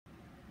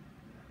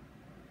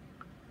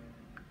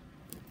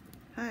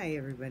Hi,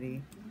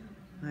 everybody.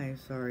 Hi,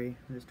 sorry.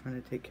 I'm just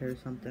trying to take care of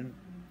something.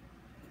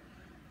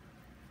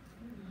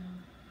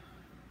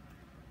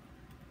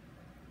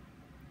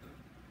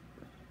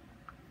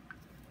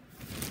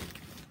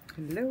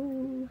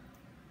 Hello?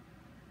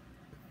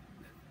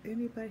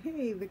 Anybody?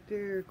 Hey,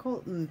 Victor.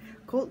 Colton.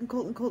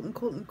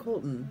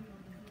 Colton.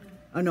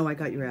 Oh, no, I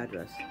got your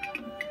address.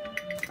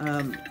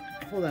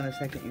 Hold on a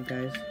second, you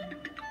guys.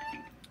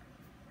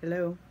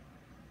 Hello?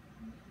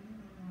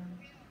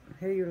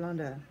 Hey,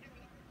 Yolanda.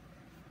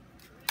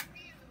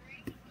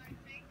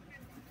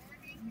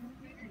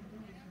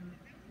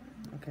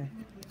 Okay.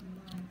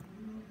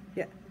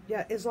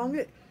 Yeah, as long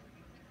as...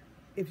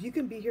 If you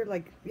can be here,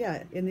 like,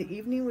 yeah, in the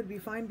evening would be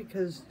fine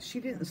because she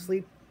didn't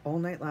sleep all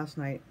night last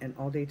night and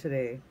all day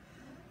today.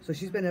 So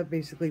she's been up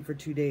basically for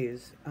 2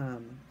 days,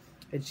 and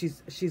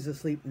she's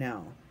asleep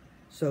now.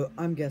 So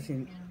I'm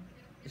guessing,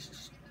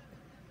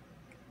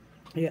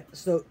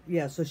 so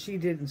she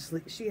didn't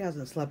sleep. She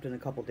hasn't slept in a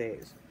couple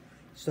days,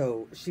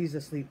 so she's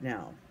asleep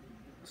now.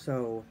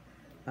 So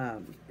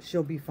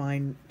she'll be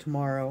fine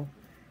tomorrow.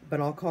 But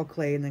I'll call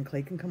Clay, and then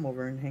Clay can come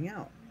over and hang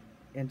out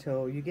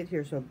until you get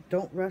here. So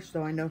don't rush.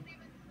 So I know.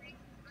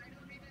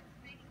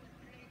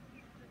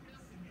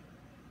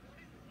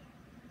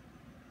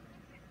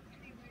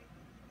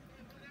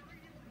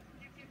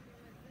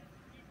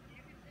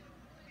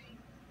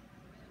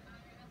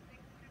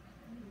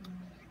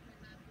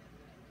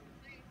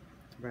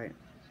 Right.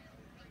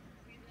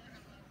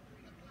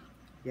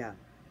 Yeah.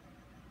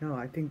 No,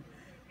 I think.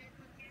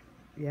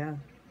 Yeah.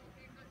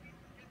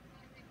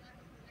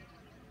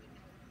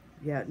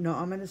 Yeah. No,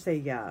 I'm gonna say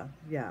yeah.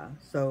 Yeah.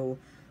 So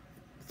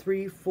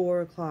 3,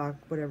 4 o'clock,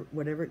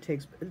 whatever it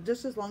takes.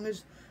 Just as long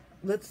as,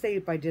 let's say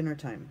by dinner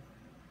time.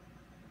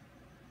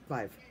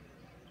 5.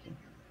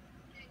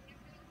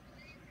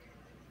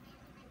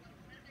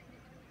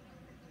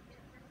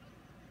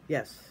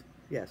 Yes.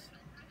 Yes.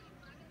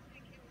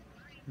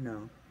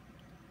 No.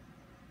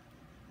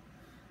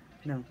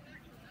 No.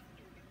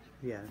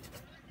 Yeah.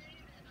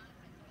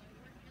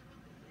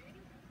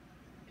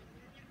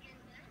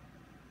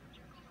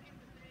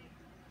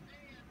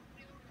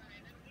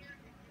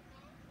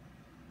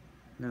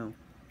 No.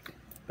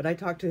 But I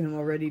talked to him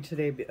already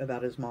today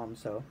about his mom.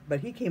 So,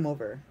 but he came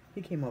over.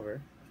 He came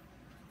over.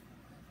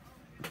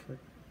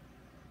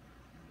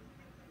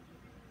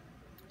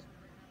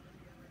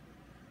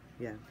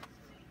 Yeah.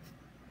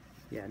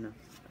 Yeah. No.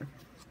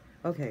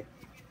 Okay.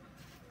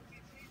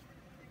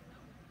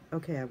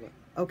 Okay. I will.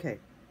 Okay.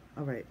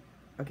 All right.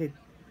 Okay.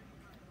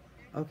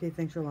 Okay.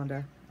 Thanks,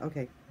 Yolanda.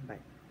 Okay. Bye.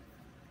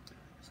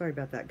 Sorry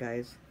about that,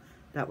 guys.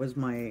 That was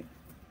my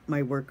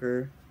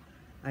worker.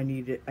 I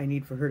need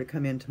for her to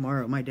come in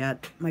tomorrow. My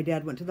dad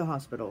went to the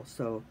hospital,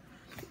 so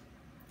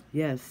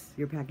yes,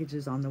 your package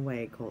is on the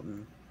way,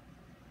 Colton.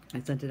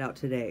 I sent it out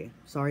today.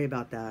 Sorry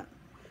about that.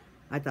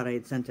 I thought I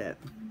had sent it.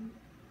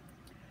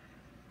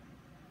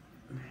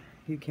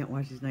 You can't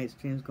watch these night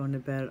streams going to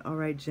bed. All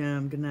right,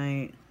 Jim. Good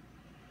night.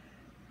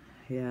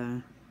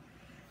 Yeah.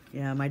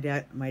 Yeah, my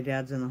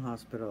dad's in the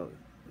hospital.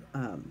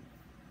 Um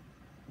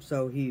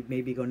so he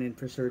may be going in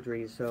for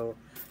surgery, so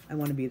I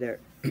want to be there.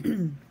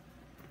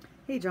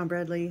 Hey, John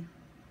Bradley.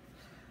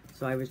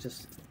 So I was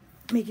just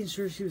making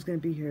sure she was going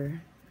to be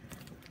here.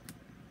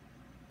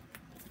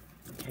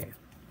 Okay.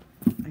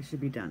 I should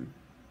be done.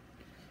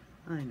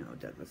 I know,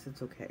 Douglas.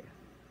 It's okay.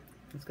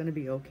 It's going to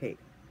be okay.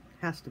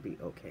 Has to be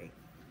okay.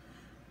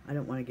 I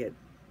don't want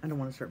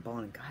to start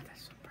bawling. God,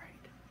 that's so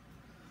bright.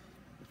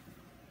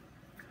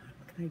 God,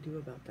 what can I do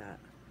about that?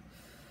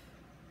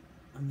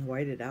 I'm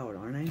whited out,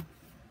 aren't I?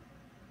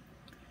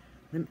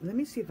 Let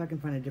me see if I can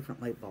find a different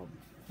light bulb.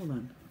 Hold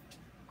on.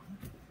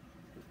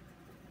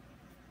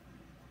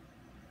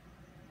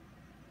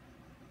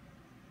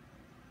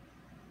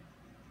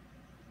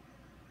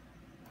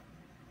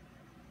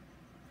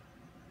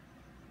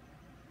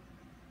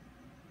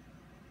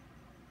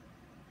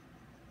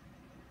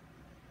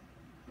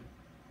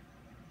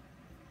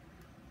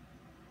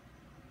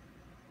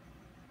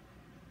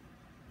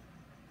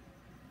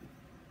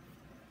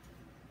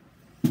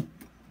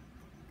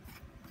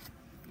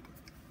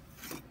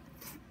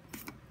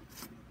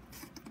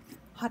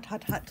 Hot,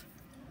 hot, hot.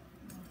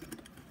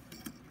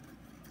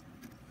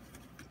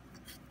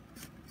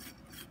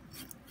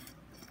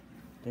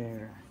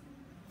 There.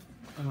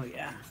 Oh,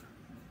 yeah.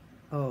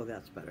 Oh,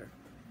 that's better.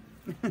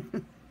 I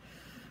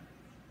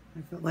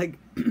felt like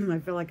I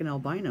feel like an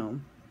albino.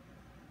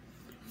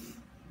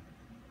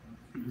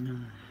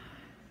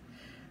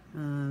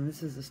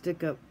 This is a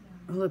stick-up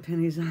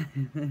jalapenos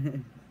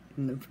in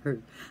the purse.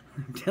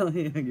 I'm telling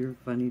you, you're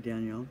funny,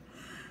 Daniel.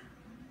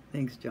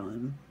 Thanks,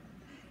 John.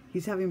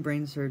 He's having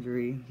brain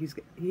surgery.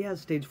 He has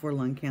stage 4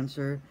 lung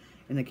cancer,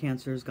 and the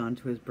cancer has gone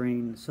to his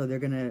brain. So they're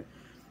gonna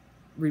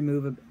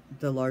remove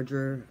the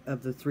larger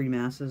of the 3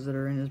 masses that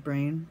are in his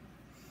brain.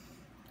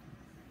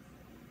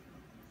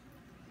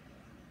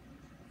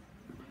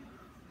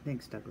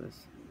 Thanks,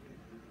 Douglas.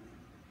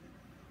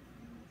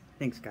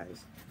 Thanks,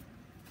 guys.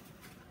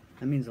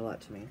 That means a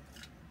lot to me.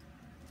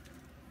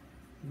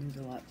 It means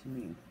a lot to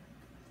me.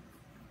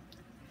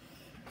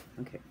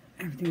 Okay.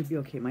 everything would be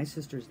okay. My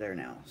sister's there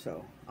now,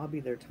 so I'll be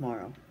there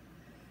tomorrow.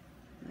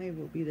 I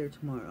will be there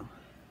tomorrow.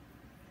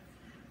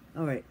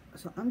 All right,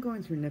 so I'm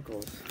going through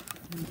nickels.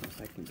 I don't know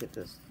if I can get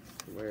this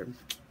to where,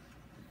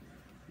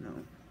 no,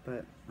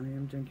 but I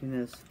am drinking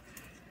this.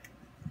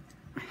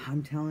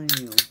 I'm telling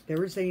you, they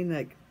were saying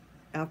that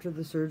after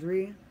the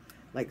surgery,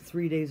 like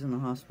 3 days in the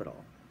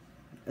hospital.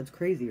 That's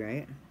crazy,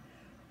 right?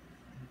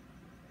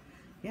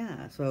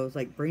 Yeah, so it's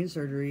like brain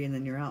surgery and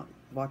then you're out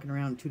walking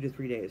around 2 to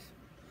 3 days.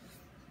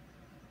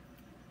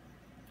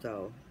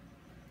 So,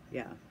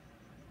 yeah.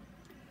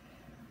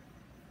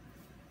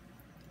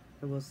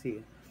 So we'll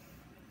see.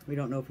 We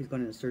don't know if he's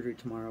going into surgery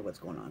tomorrow, what's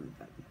going on.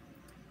 But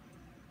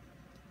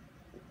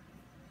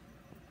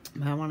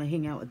I want to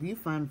hang out with you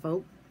fine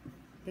folk.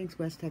 Thanks,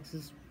 West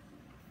Texas.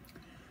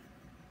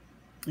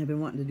 I've been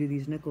wanting to do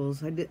these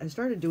nickels. I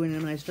started doing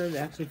them, and I started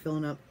actually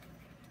filling up,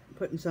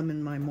 putting some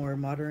in my more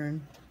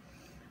modern.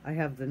 I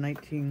have the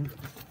 19,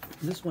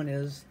 this one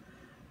is,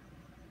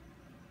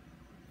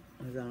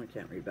 I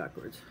can't read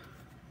backwards.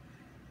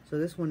 So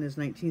this one is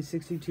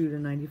 1962 to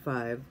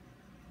 95.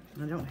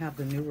 I don't have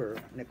the newer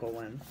nickel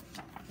one.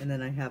 And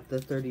then I have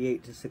the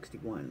 38 to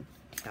 61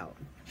 out.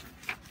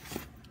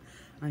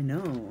 I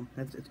know,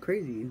 it's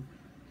crazy.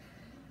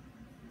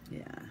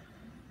 Yeah.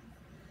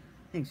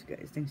 Thanks, you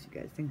guys. Thanks, you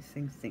guys.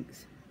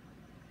 Thanks.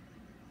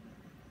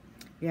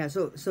 Yeah,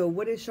 so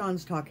what is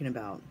Sean's talking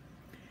about?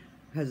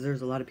 Because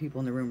there's a lot of people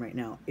in the room right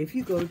now. If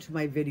you go to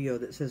my video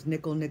that says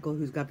nickel,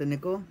 who's got the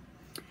nickel?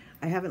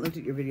 I haven't looked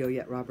at your video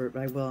yet, Robert,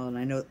 but I will, and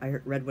I know I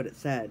read what it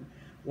said.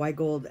 Why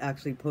Gold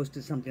actually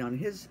posted something on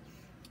his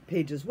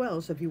page as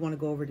well, so if you want to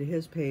go over to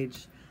his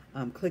page,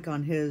 click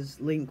on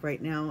his link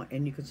right now,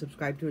 and you can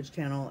subscribe to his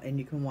channel, and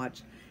you can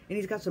watch, and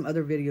he's got some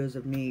other videos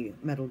of me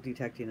metal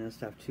detecting and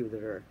stuff too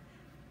that are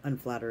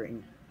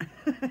unflattering.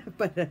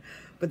 but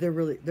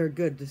they're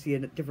good to see a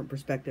different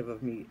perspective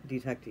of me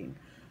detecting.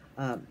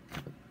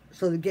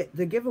 So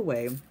the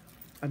giveaway,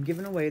 I'm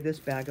giving away this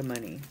bag of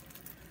money.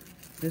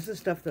 This is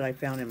stuff that I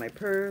found in my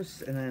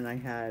purse, and then I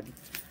had,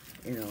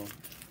 you know,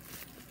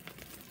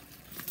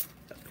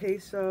 a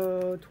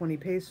peso, 20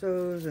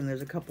 pesos, and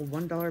there's a couple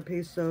 $1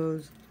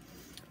 pesos.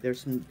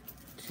 There's some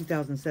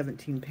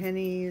 2017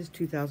 pennies,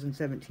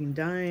 2017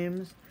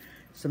 dimes,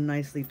 some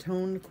nicely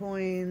toned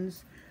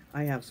coins.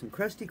 I have some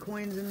crusty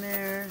coins in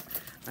there.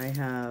 I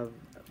have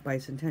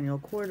bicentennial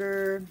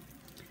quarter.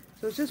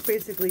 So it's just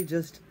basically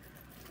just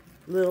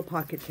little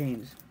pocket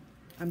change.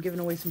 I'm giving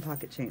away some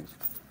pocket change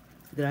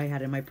that I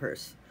had in my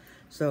purse.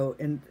 So,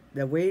 and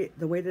the way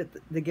that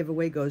the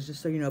giveaway goes,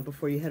 just so you know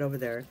before you head over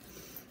there,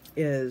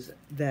 is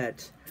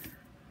that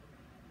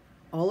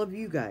all of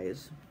you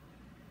guys,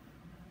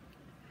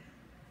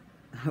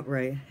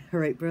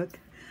 right, Brooke,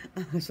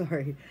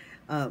 sorry,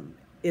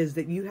 is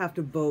that you have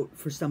to vote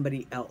for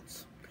somebody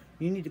else.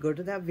 You need to go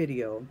to that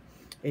video,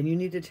 and you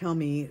need to tell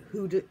me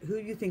who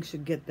you think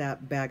should get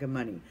that bag of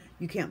money.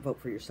 You can't vote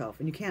for yourself,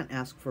 and you can't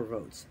ask for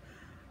votes,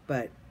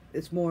 but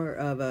it's more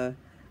of a,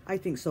 I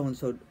think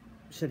so-and-so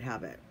should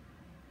have it.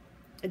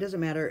 It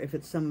doesn't matter if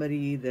it's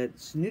somebody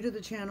that's new to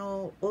the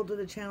channel, old to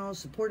the channel,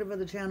 supportive of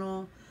the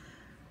channel,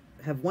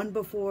 have won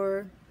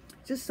before,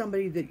 just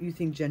somebody that you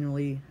think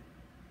genuinely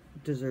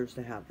deserves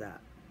to have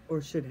that,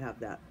 or should have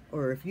that,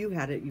 or if you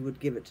had it, you would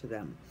give it to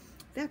them,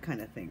 that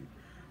kind of thing.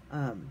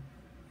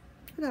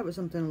 That was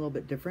something a little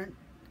bit different,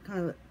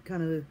 kind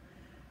of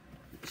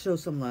show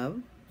some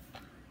love.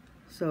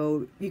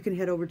 So you can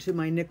head over to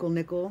my nickel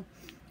video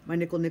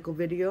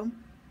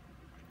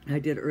I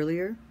did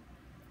earlier.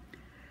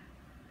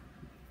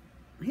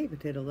 Hey,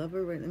 potato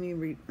lover, right? Let me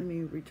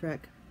retrack.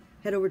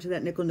 Head over to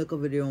that nickel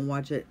video and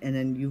watch it, and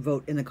then you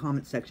vote in the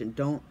comment section.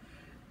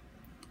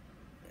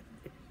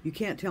 You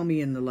can't tell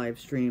me in the live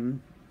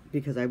stream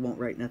because I won't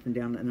write nothing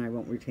down and I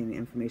won't retain the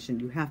information.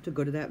 You have to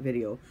go to that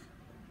video.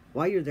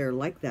 While you're there,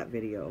 like that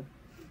video,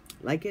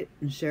 like it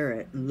and share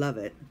it and love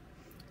it,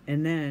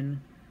 and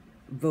then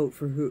vote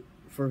for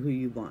who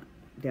you want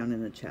down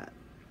in the chat.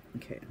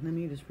 Okay, let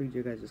me just read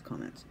your guys'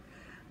 comments.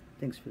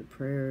 Thanks for the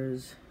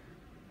prayers.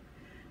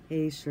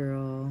 Hey,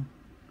 Cheryl.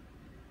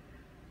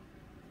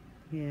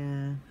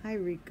 Yeah. Hi,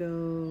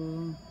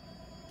 Rico.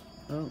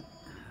 Oh,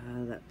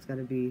 that's got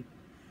to be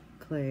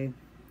Clay.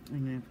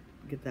 I'm going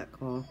to get that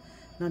call.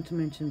 Not to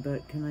mention,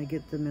 but can I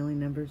get the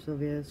mailing number,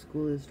 Sylvia?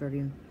 School is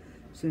starting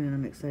soon, and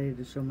I'm excited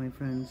to show my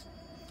friends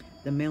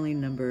the mailing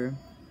number.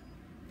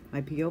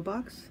 My P.O.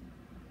 box?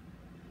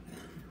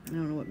 I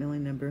don't know what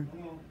mailing number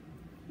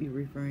you're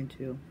referring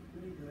to.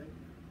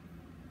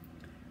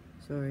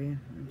 Sorry.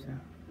 I'm sorry.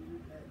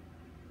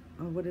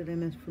 Oh, what did I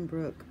miss from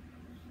Brooke?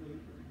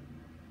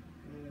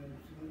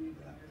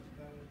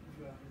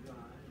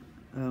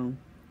 Oh.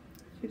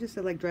 She just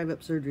said, like,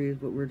 drive-up surgery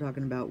is what we're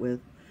talking about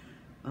with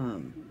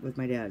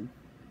my dad.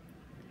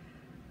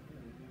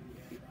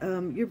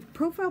 Your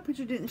profile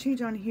picture didn't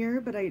change on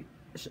here, but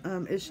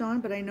is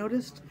Sean, but I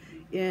noticed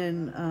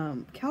in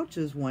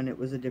Couch's one it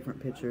was a different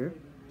picture.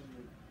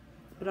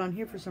 But on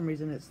here, for some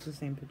reason, it's the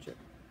same picture.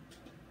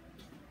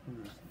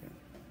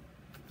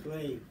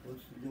 Clay,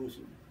 what's to do with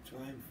some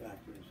time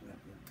factors?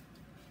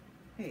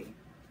 Hey.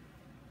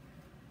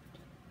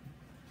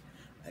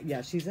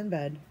 Yeah, she's in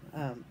bed.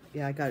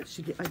 Yeah, I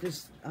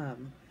just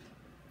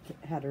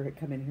had her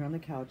come in here on the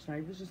couch, and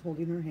I was just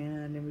holding her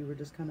hand, and we were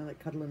just kind of like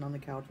cuddling on the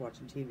couch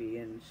watching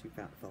TV, and she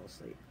fell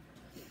asleep.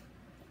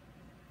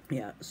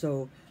 Yeah,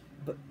 so,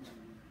 but,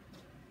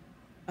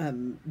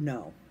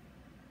 no.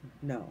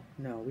 No,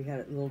 no. We had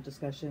a little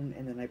discussion,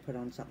 and then I put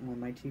on something on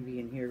my TV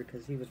in here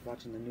because he was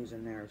watching the news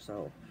in there,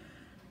 so.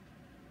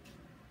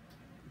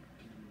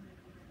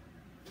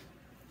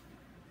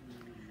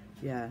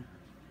 Yeah.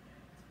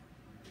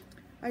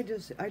 I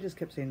just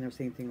kept saying the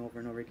same thing over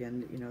and over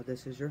again. You know,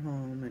 this is your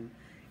home,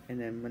 and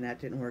then when that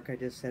didn't work, I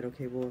just said,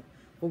 okay, well,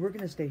 we're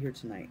gonna stay here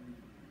tonight,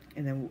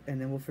 and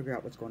then we'll figure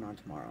out what's going on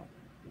tomorrow.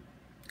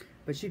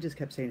 But she just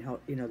kept saying how,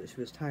 that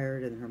she was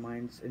tired in her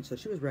minds, and so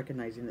she was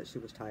recognizing that she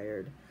was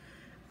tired.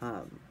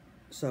 Um,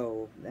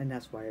 so, and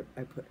that's why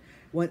I put,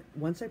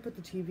 once I put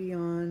the TV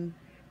on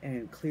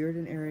and cleared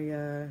an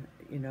area,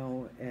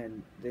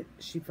 and that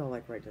she fell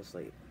like right to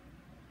sleep.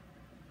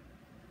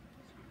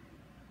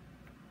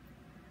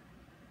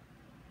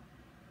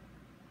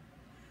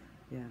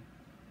 Yeah.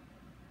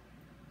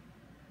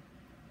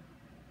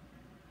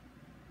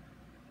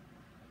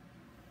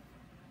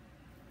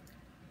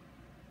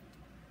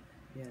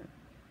 Yeah.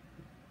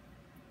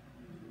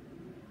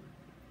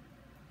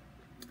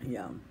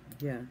 Yeah.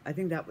 Yeah. I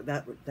think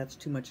that's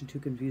too much and too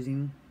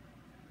confusing.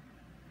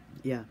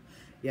 Yeah.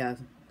 Yeah.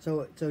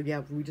 So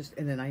yeah,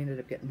 and then I ended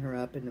up getting her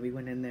up, and then we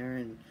went in there,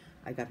 and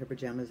I got her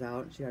pajamas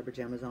out, and she had her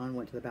pajamas on,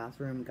 went to the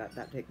bathroom, got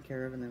that taken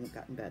care of, and then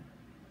got in bed.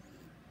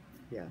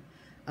 Yeah.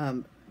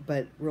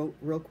 But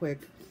real quick,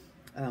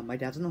 my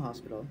dad's in the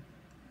hospital.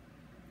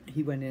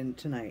 He went in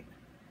tonight.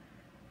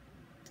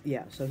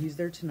 Yeah, so he's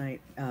there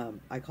tonight.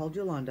 I called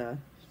Yolanda,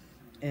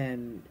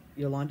 and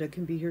Yolanda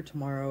can be here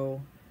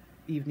tomorrow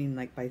evening,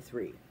 like by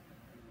 3,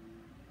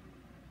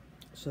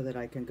 so that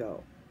I can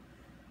go.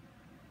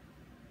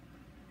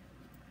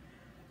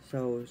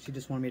 So she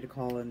just wanted me to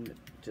call and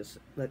just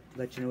let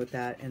you know with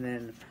that, and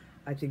then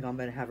I think I'm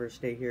gonna have her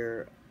stay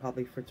here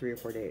probably for 3 or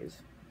 4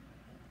 days.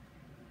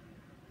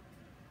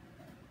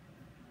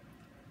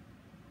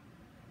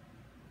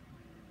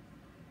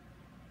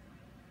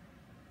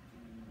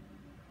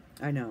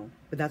 I know,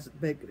 but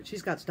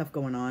she's got stuff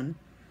going on.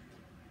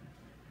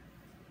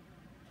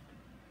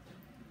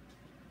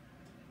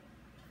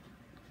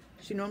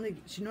 She normally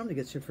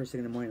gets here first thing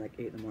in the morning, like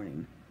 8 in the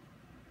morning.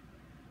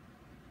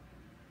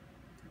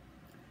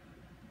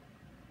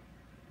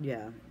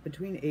 Yeah,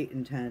 between 8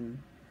 and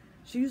 10.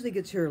 She usually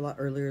gets here a lot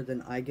earlier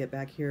than I get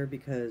back here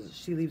because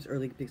she leaves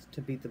early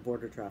to beat the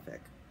border traffic.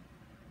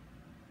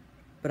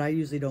 But I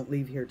usually don't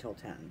leave here till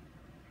 10.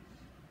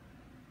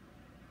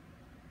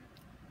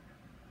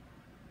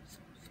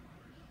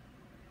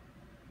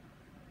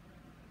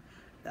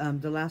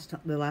 The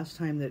last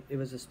time that it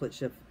was a split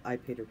shift, I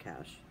paid her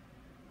cash.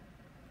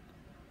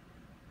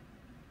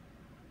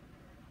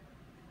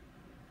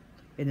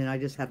 And then I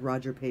just had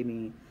Roger pay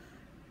me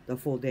the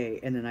full day,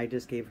 and then I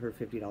just gave her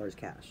 $50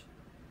 cash.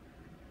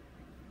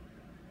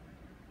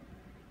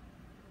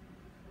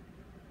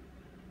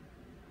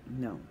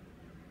 No.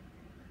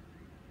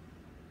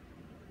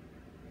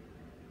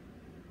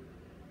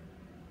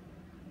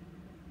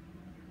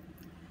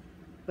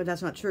 But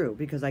that's not true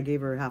because I gave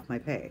her half my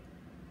pay.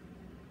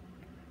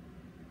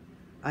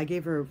 I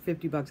gave her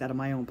 $50 out of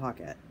my own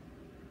pocket.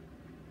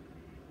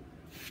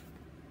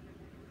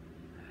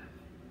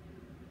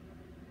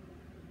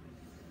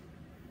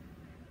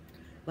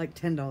 Like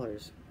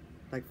 $10.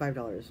 Like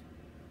 $5.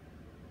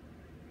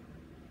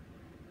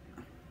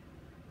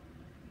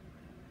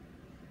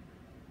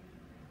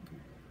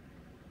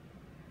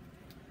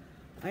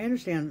 I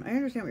understand. I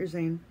understand what you're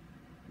saying.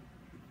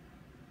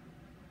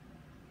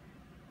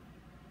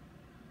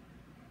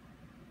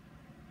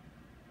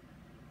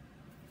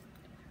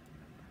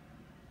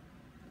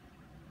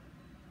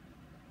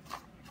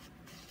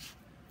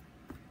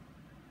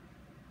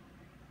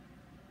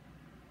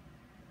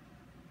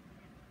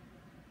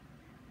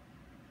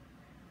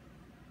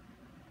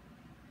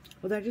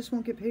 Well, I just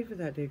won't get paid for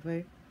that day,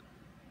 Clay.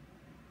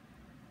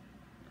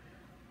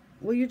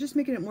 Well, you're just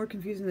making it more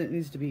confusing than it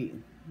needs to be.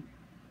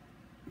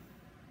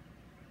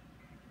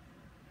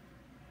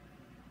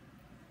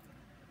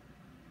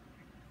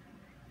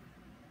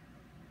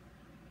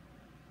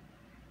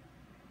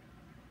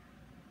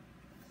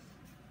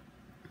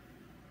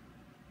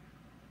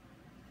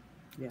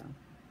 Yeah.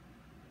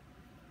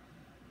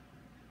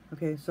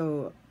 Okay,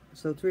 so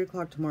 3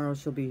 o'clock tomorrow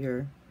she'll be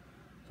here.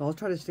 So I'll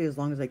try to stay as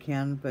long as I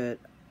can, but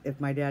if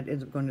my dad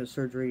ends up going to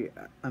surgery,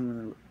 I'm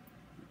gonna.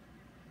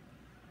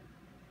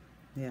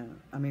 Yeah,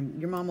 I mean,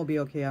 your mom will be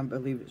okay. I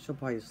believe she'll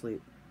probably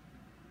sleep.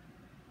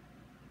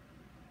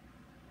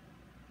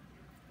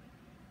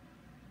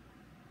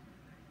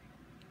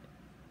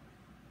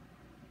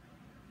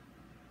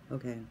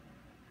 Okay.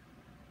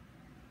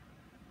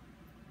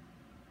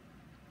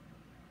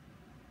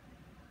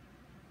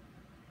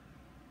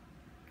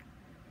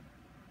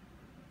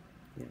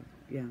 Yeah.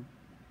 Yeah.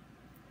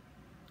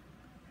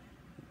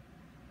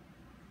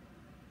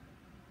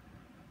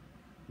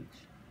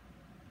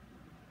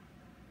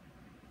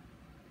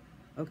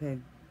 Okay.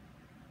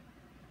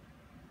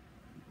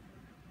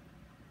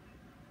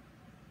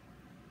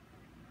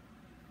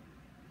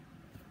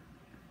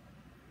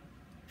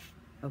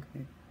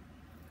 Okay.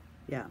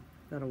 Yeah,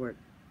 that'll work.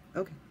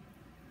 Okay.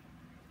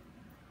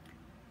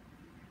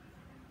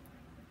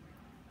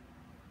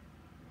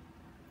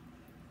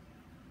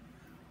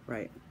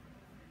 Right.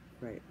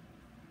 Right.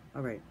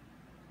 All right.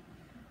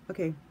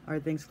 Okay. All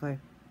right. Thanks, Clay.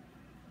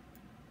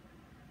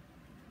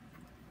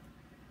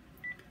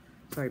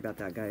 Sorry about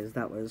that, guys.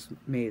 That was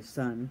May's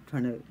son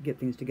trying to get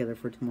things together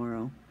for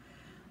tomorrow.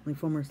 Only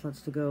 4 more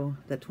slots to go.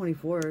 That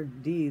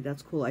 24D,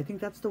 that's cool. I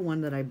think that's the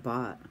one that I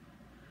bought.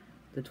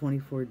 The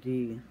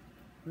 24D.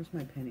 Where's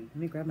my penny? Let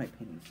me grab my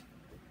pennies.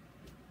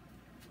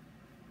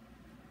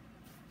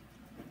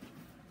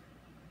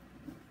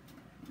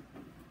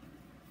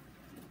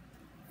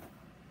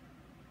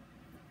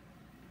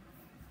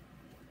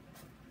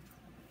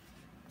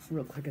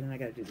 Real quick, and then I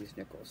gotta do these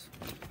nickels.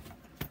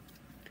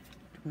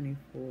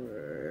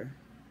 24.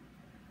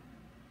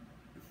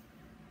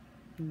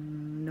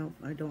 Nope,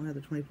 I don't have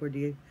the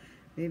 24D.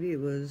 Maybe it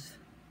was,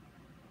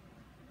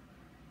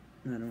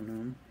 I don't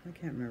know. I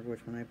can't remember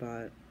which one I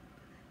bought.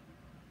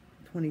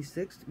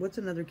 26. What's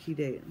another key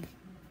date?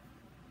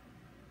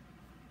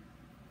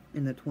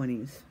 In the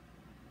 20s.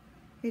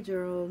 Hey,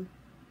 Gerald.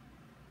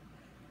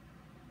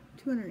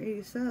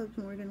 280 subs,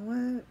 Morgan,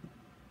 what?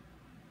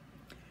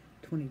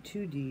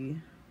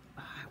 22D.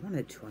 Oh, I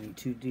wanted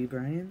 22D,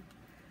 Brian.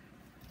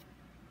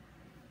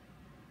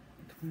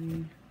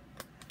 20.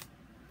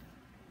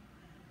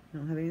 I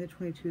don't have any of the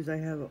 22s. I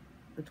have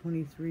the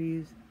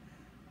 23s.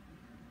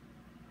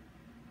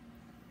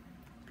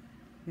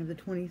 I have the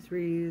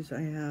 23s.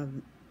 I have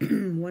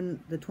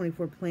the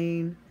 24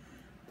 plain,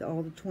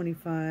 all the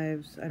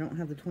 25s. I don't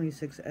have the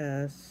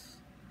 26S.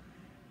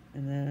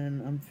 And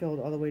then I'm filled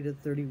all the way to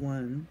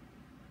 31.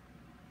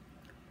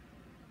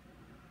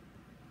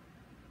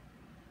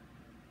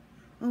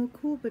 Oh,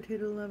 cool,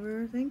 potato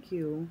lover. Thank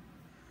you.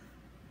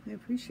 I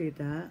appreciate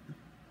that.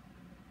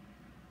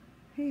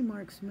 Hey,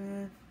 Mark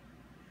Smith.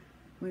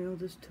 My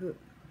oldest toad.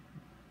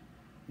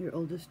 Your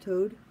oldest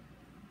toad?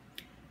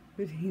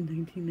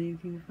 15,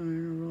 19, found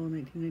in a roll,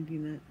 19,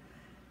 19.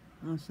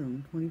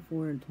 Awesome.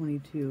 24 and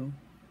 22.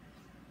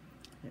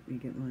 Let me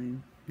get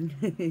mine.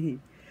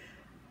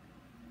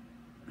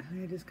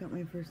 I just got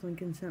my first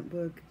Lincoln Cent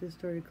book. Just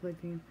started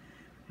collecting.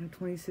 I have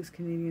 26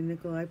 Canadian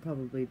nickel. I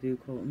probably do,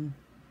 Colton.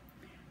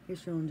 Hey,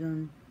 Cheryl and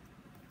John.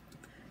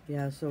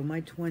 Yeah, so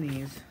my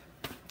 20s.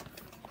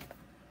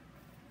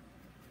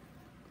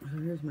 So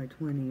here's my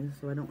 20s.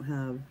 So I don't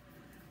have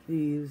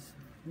these,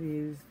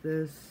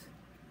 this,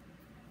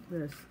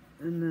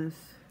 and this.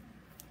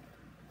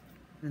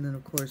 And then,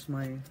 of course,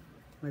 my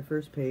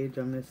first page,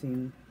 I'm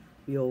missing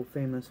the old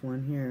famous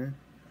one here.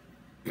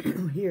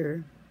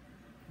 Here.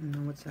 I don't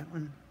know, what's that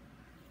one?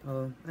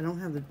 Oh, I don't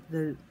have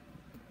the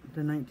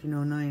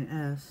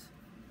 1909S.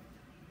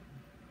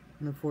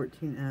 And the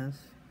 14S.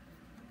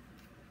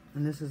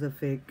 And this is a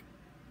fake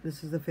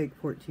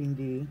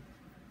 14D.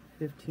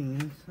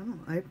 15s.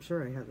 I'm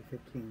sure I have the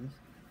 15s.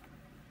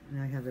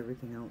 And I have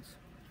everything else.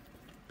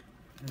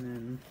 And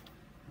then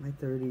my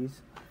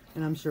 30s.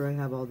 And I'm sure I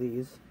have all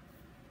these.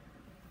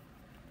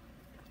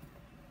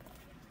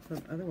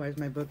 But otherwise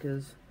my book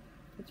is,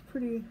 it's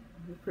pretty,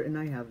 and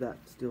I have that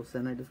steel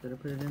scent. I just gotta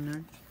put it in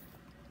there.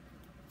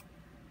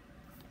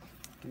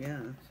 Yeah,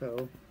 so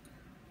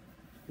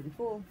it's pretty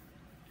full.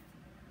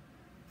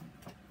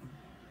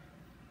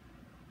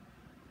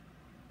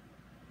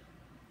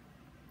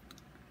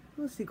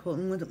 Let's see,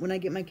 Colton, when I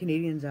get my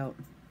Canadians out.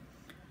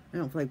 I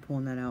don't feel like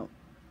pulling that out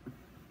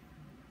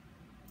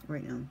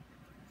right now.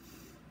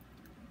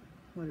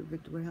 What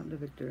happened to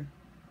Victor?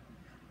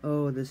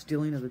 Oh, the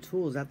stealing of the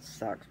tools. That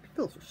sucks.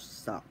 People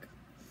suck.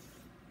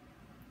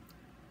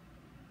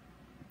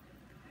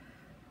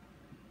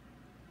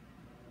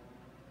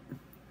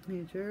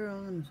 Hey,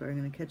 Gerald. I'm sorry, I'm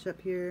going to catch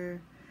up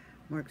here.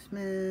 Mark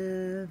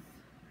Smith.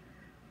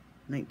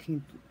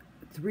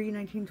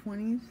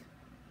 1920s.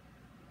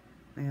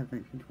 I have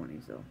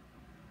 1920s, though.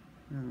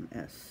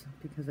 S,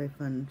 because I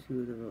fund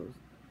 2 of the rows.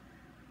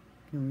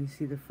 Can we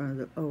see the front of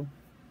the... Oh.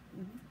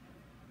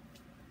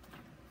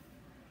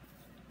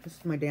 This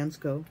is my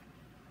Dansko.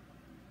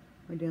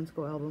 My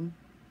Dansko album.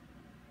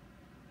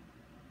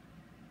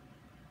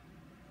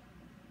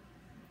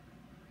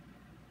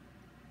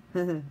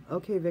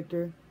 Okay,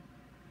 Victor.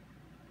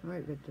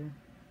 Alright, Victor.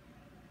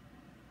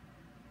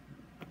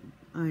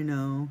 I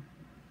know.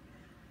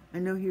 I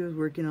know he was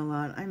working a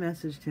lot. I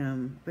messaged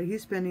him. But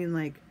he's spending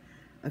like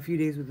a few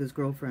days with his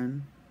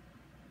girlfriend.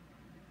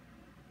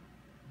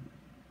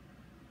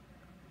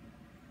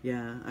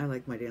 Yeah, I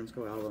like my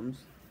Dansko albums.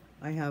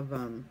 I have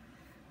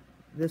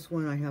this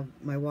one. I have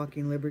my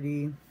Walking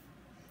Liberty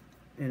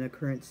and a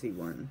Currency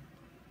one.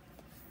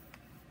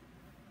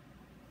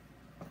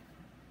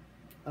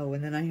 Oh,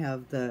 and then I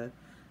have the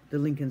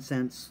Lincoln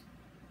Cents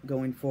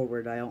going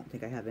forward. I don't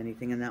think I have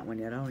anything in that one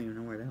yet. I don't even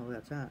know where the hell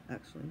that's at,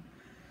 actually.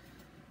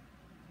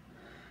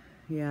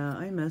 Yeah,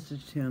 I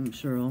messaged him,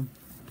 Cheryl.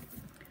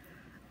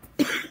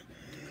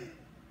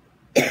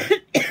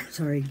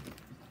 Sorry.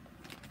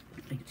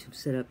 I need to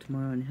sit up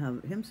tomorrow and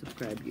have him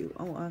subscribe to you.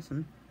 Oh,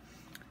 awesome.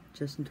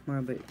 Justin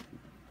tomorrow, but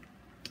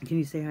can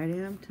you say hi to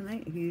him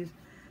tonight?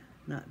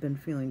 Not been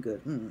feeling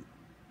good.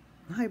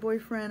 Hi,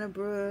 boyfriend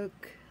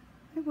Brooke.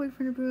 Hi,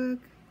 boyfriend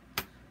Brooke.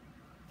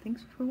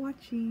 Thanks for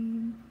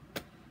watching.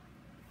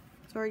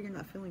 Sorry you're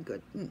not feeling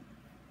good. You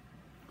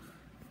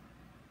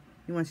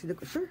want to see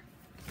the... Sure.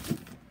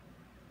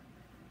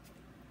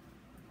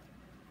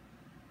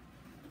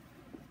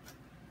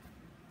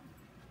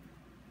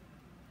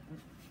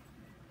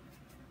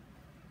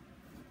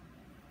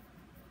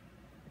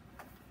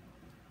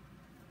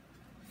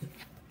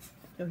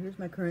 So here's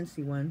my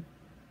currency one.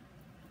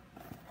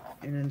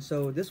 And then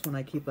so this one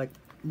I keep like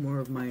more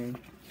of my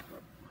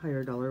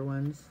higher dollar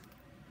ones.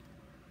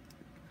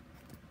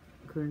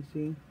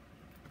 Currency.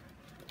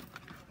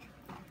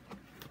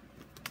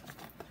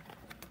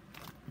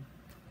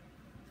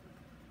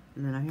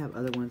 And then I have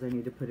other ones I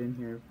need to put in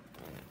here.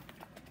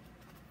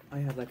 I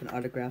have like an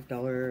autographed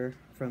dollar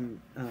from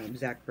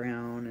Zach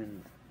Brown,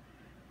 and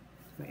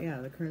so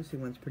yeah, the currency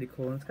one's pretty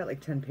cool. And it's got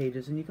like 10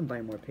 pages, and you can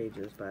buy more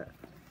pages, but.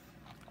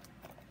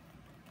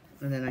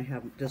 And then I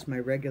have just my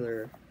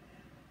regular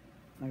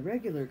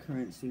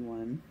currency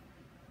one.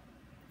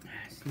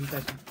 See, you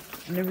guys,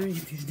 I never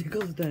get these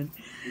nickels done.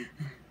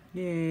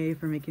 Yay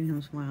for making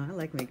him smile. I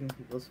like making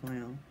people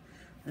smile.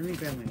 Let me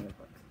grab my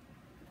notebook.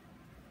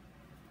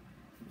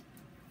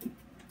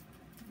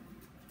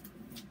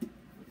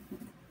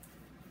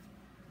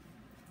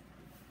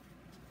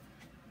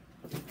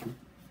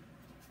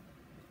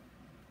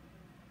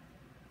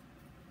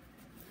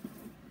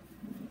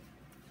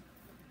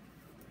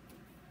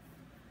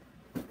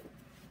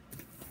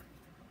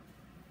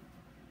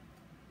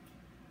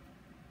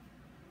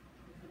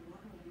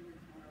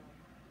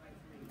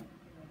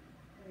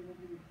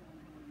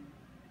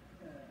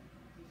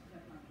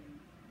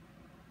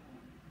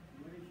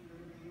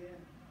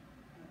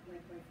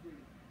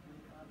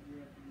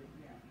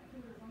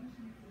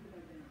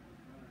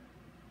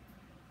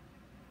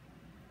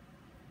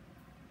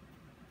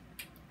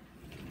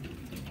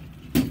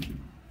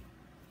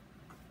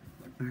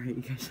 Alright,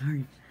 you guys,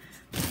 sorry.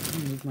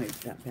 I'm gonna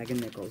move that bag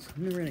of nickels.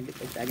 I'm never gonna get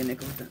this bag of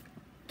nickels done.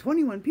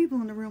 21 people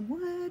in the room.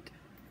 What?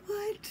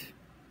 What?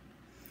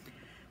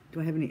 Do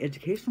I have any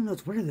educational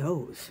notes? What are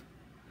those?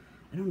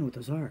 I don't know what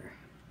those are.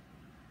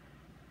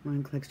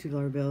 Mine collects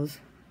 $2 bills.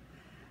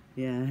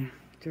 Yeah,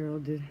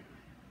 Gerald did.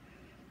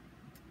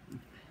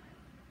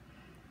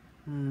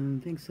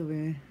 Thanks,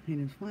 Sylvia. Made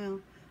him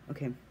smile.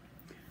 Okay.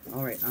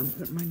 Alright, I'm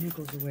putting my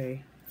nickels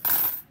away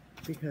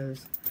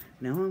because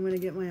now I'm gonna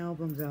get my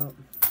albums out.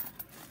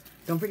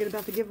 Don't forget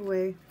about the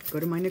giveaway.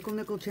 Go to my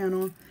Nickel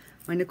channel,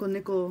 my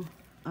Nickel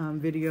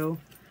video,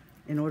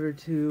 in order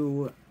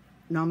to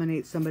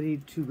nominate somebody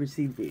to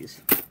receive these.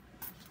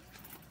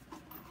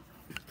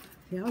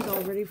 Yeah, I was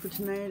all ready for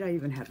tonight. I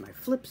even had my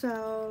flips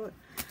out.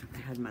 I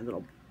had my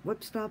little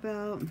whip stop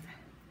out.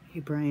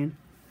 Hey, Brian.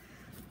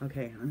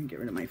 Okay, let me get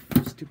rid of my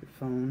stupid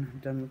phone. I'm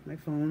done with my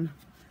phone.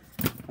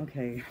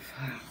 Okay.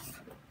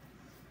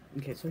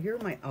 Okay, so here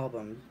are my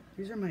albums.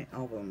 These are my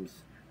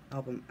albums.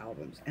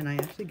 Albums. And I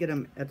actually get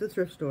them at the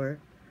thrift store.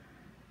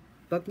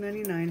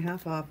 $1.99,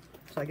 half off.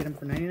 So I get them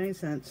for 99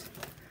 cents.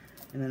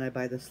 And then I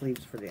buy the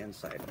sleeves for the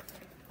inside.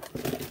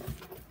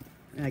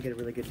 And I get a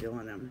really good deal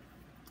on them.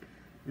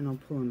 And I'll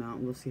pull them out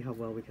and we'll see how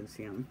well we can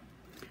see them.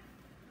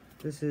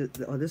 This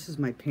is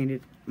my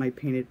painted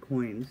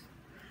coins.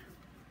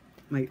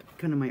 My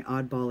kind of my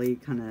oddball-y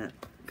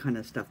kind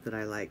of stuff that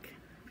I like.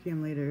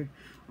 PM later.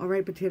 All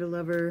right, potato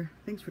lover.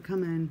 Thanks for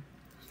coming.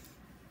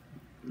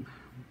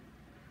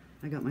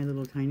 I got my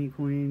little tiny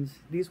coins.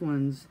 These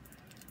ones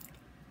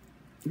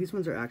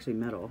are actually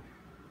metal.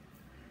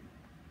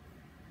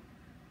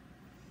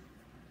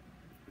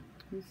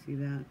 Let me see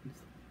that.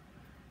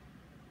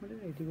 What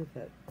did I do with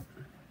that?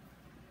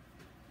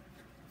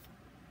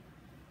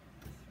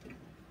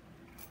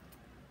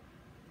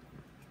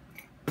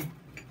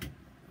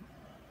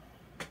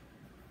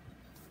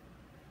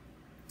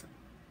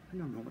 I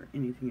don't know where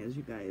anything is,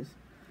 you guys.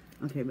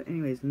 Okay, but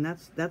anyways, and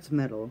that's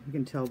metal. You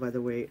can tell by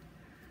the weight.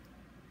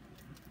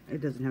 It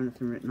doesn't have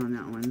nothing written on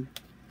that one.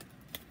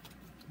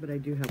 But I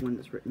do have one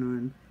that's written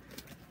on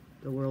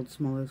the world's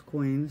smallest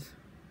coins.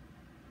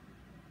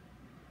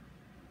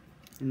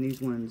 And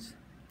these ones,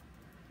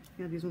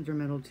 yeah, these ones are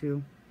metal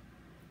too.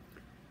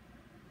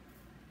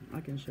 I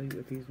can show you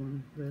what these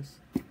ones,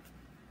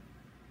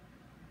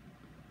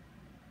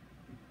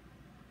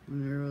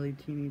 and they're really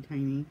teeny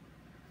tiny.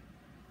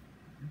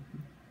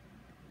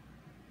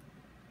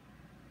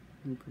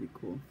 They're pretty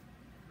cool.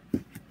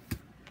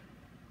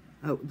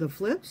 Oh, the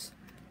flips?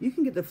 You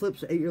can get the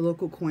flips at your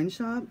local coin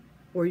shop,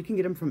 or you can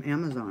get them from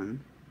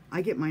Amazon.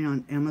 I get mine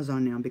on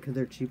Amazon now because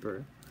they're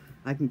cheaper.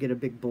 I can get a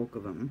big bulk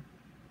of them.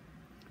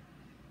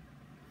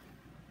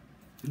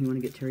 You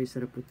want to get Terry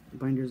set up with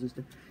binders and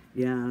stuff?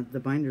 Yeah, the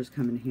binders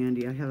come in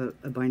handy. I have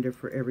a binder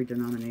for every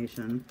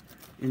denomination,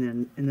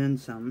 and then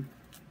some.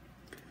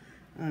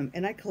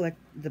 And I collect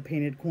the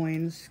painted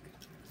coins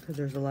because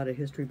there's a lot of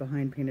history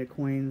behind painted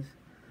coins.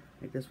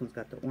 Like this one's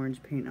got the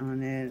orange paint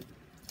on it.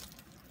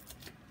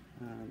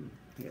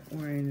 I get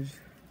orange.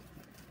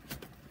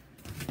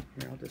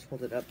 Here, I'll just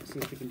hold it up and see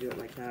if we can do it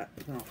like that.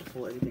 I don't have to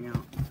pull everything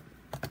out.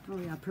 Oh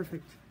yeah,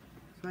 perfect.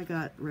 So I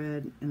got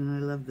red, and then I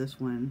love this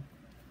one.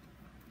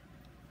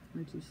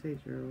 What'd you say,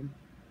 Gerald?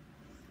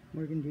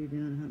 Morgan G.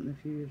 didn't happen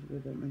a few years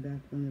ago, but my back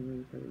one never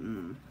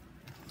recovered.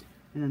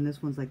 And then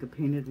this one's like a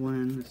painted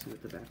one. Let's see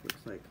what the back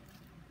looks like.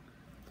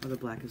 Oh, the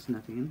black is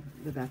nothing.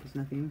 The back is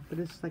nothing, but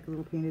it's like a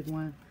little painted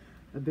one.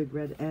 A big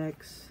red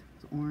X.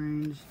 It's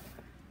orange.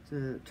 It's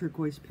a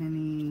turquoise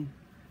penny.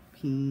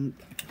 Pink.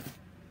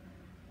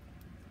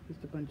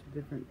 Just a bunch of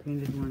different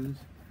painted ones.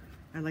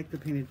 I like the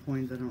painted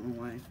coins. I don't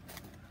know why.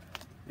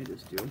 I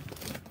just do.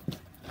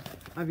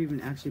 I've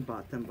even actually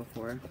bought them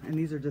before. And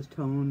these are just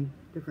toned,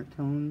 different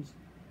tones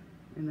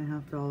in the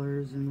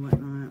 $50 and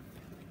whatnot.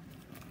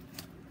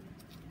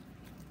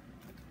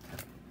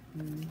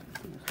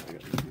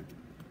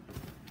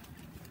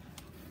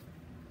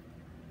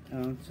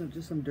 Oh, so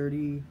just some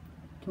dirty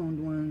toned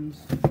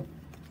ones.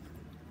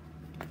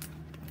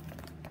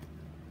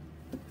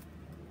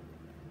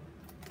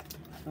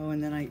 Oh,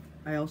 and then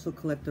I also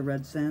collect the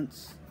red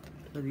cents.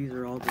 So these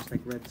are all just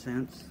like red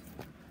cents.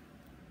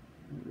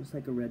 Just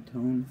like a red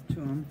tone to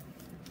them.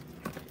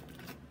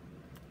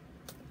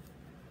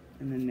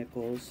 And then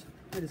nickels.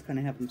 I just kind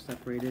of have them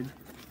separated.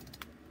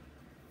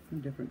 Some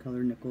different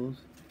color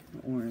nickels.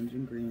 Orange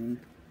and green.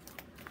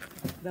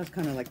 That's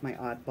kind of like my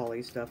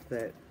oddball-y stuff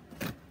that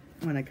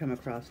when I come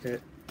across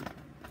it,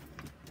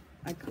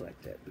 I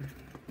collect it.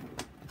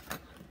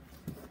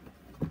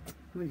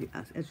 What did you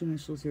ask? Etch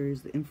initial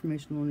series, the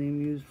informational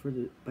name used for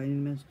the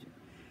binding message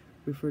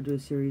referred to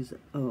as Series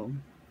O,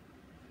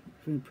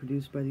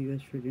 produced by the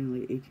U.S. Treasury in the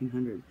late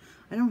 1800s.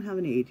 I don't have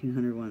any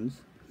 1800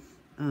 ones.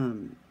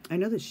 I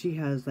know that she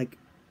has like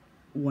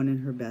one in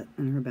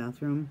her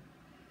bathroom.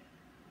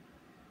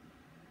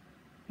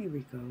 Hey,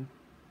 Rico.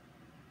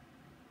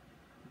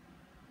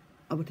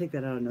 I will take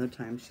that out another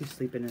time. She's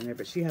sleeping in there,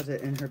 but she has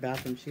it in her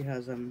bathroom. She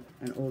has an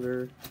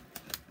older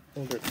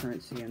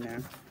currency in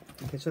there.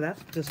 Okay, so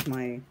that's just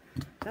my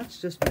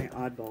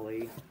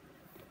oddball-y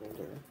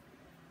folder.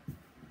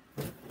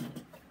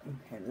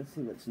 Okay, let's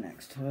see what's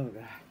next. Oh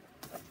god.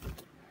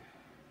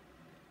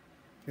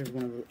 Here's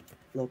one of the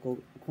local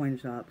coin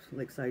shops,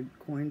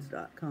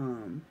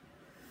 lakesidecoins.com.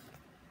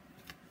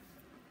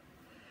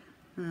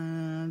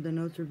 The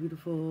notes are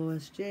beautiful.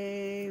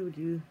 SJ, would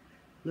you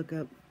look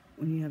up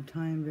when you have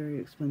time? Very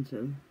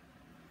expensive.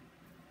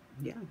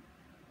 Yeah.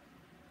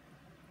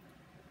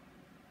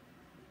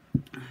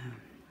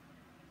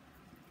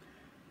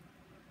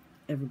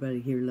 Everybody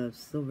here loves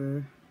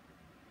silver.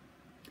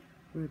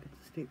 Work at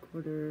the state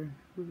quarter.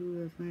 Ooh,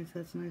 that's nice,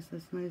 that's nice,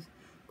 that's nice.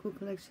 Cool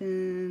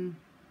collection.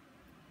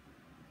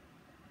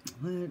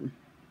 What?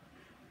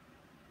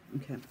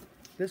 Okay.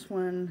 This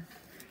one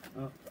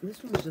is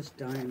just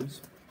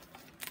dimes.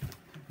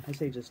 I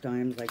say just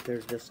dimes like they're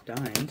just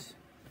dimes.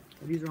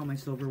 These are all my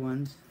silver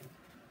ones.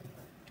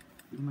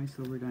 All my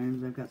silver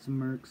dimes. I've got some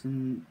Mercs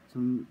and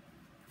some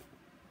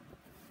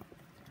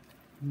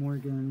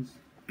Morgans.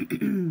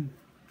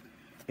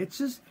 It's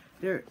just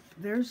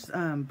there's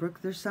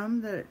Brooke, there's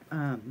some that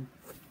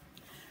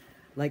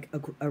like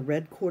a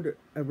red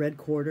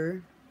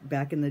quarter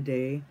back in the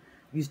day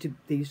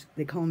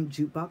they call them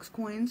jukebox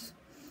coins,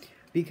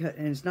 because,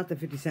 and it's not the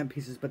 50-cent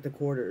pieces but the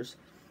quarters.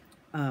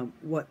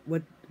 What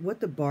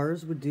the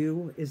bars would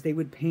do is they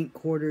would paint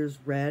quarters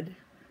red,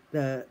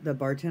 the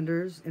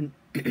bartenders, and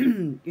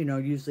you know,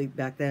 usually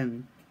back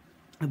then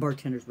the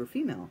bartenders were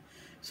female,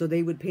 so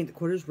they would paint the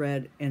quarters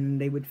red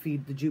and they would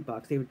feed the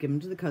jukebox. They would give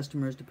them to the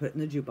customers to put in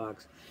the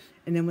jukebox,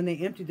 and then when they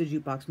emptied the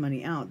jukebox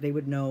money out, they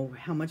would know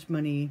how much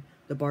money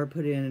the bar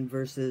put in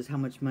versus how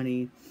much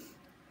money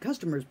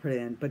customers put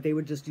in, but they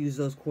would just use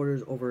those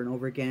quarters over and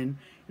over again.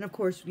 And of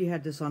course you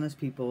had dishonest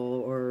people,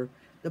 or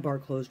the bar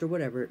closed, or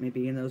whatever it may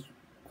be, and those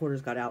quarters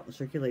got out in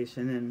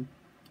circulation, and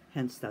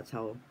hence that's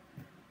how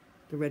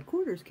the red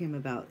quarters came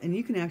about. And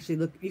you can actually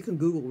look, you can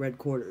Google red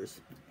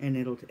quarters and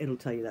it'll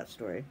tell you that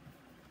story.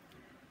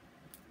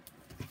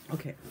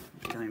 Okay,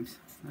 dimes.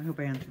 I hope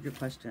I answered your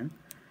question.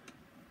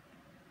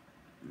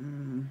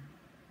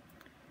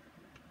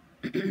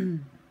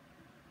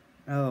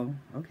 Oh,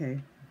 okay.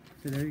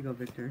 So there you go,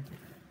 Victor.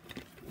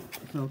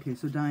 So, okay,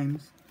 so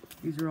dimes.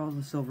 These are all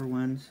the silver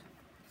ones.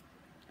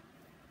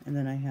 And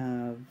then I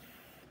have,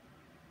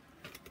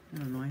 I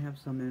don't know, I have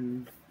some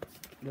in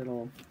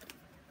little,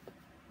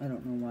 I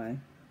don't know why,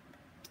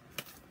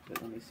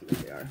 but let me see what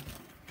they are.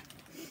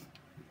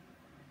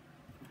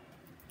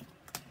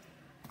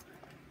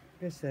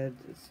 Like I said,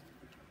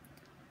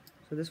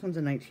 so this one's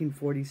a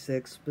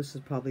 1946. This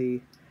is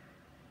probably,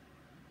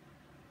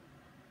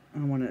 I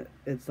want to,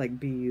 it's like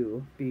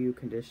BU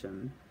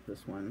condition,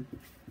 this one.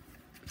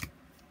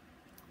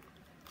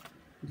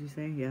 Did you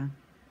say? Yeah.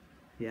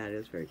 Yeah, it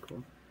is very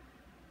cool.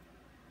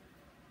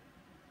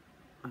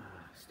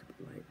 Stupid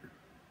light.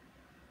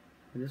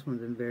 But this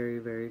one's in very,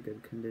 very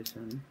good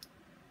condition.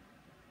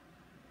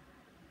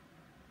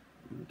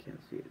 I can't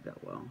see it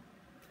that well.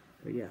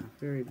 But yeah,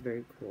 very,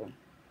 very cool.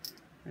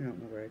 I don't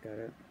know where I got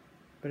it.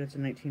 But it's a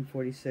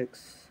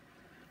 1946.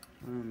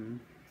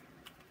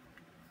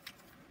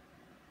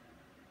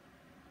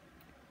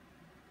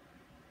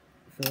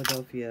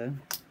 Philadelphia.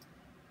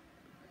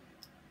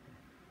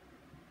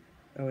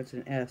 Oh, it's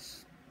an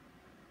S.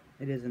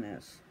 It is an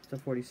S. It's a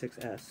 46S.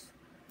 Let's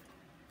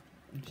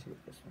see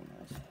what this one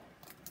is.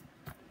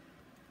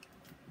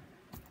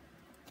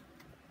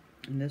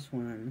 And this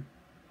one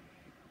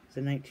is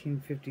a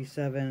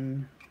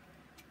 1957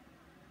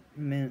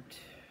 mint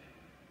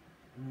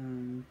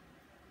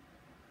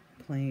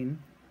plain.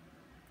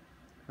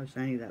 How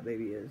shiny that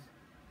baby is.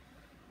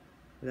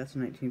 But that's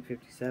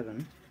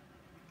 1957.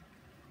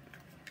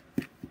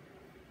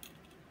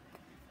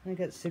 I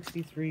got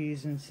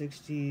 63s and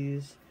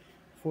 60s,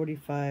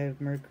 45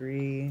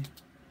 Mercury,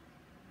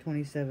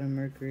 27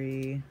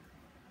 Mercury,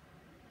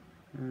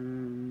 it's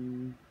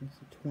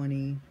a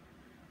 20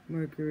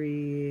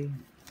 Mercury.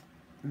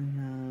 I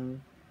have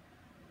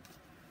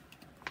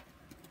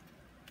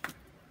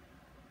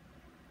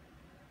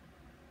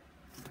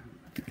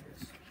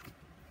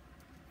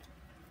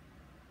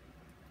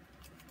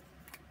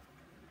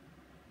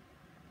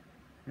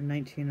a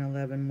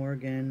 1911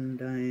 Morgan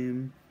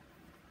dime.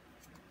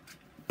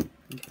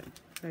 Okay.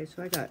 Okay,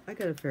 so I got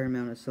a fair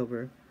amount of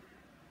silver.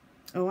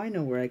 Oh, I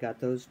know where I got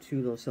those two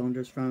little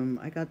cylinders from.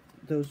 I got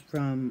those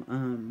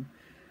from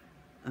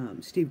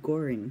Steve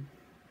Goring.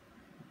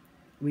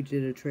 We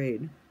did a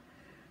trade.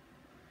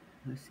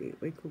 Let's see.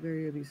 Wait,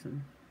 Coolberry will be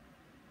some.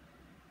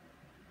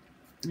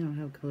 I don't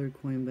have colored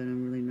coin, but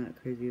I'm really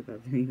not crazy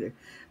about them either.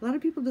 A lot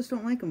of people just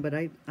don't like them, but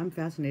I'm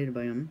fascinated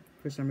by them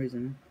for some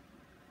reason.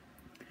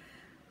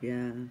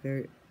 Yeah,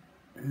 very.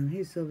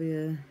 Hey,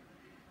 Sylvia.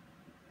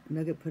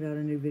 Nugget put out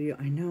a new video.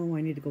 I know,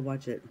 I need to go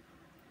watch it.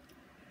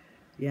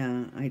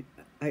 Yeah,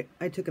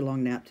 I took a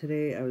long nap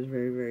today. I was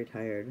very, very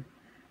tired.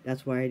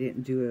 That's why I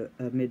didn't do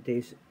a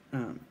midday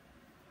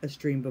a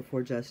stream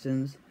before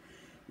Justin's.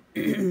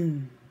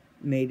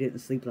 May didn't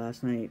sleep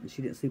last night, and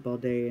she didn't sleep all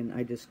day, and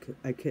I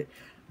could,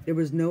 there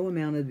was no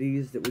amount of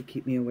these that would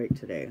keep me awake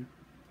today.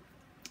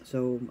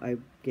 So I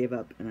gave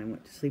up, and I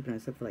went to sleep, and I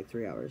slept for like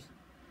 3 hours.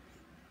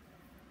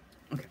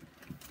 Okay.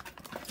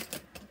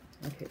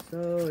 Okay,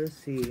 so let's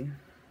see.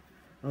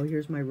 Oh,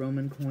 here's my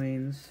Roman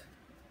coins.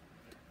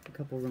 A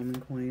couple Roman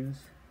coins.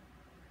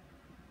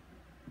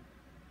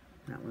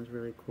 That one's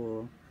really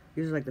cool.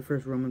 These are like the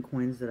first Roman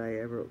coins that I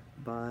ever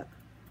bought.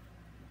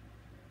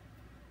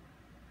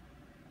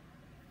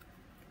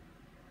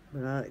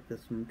 But I like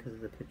this one because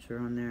of the picture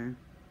on there.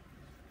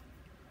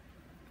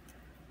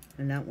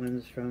 And that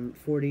one's from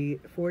 40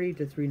 to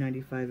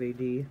 395 AD.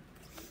 And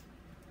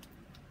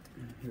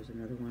here's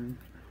another one.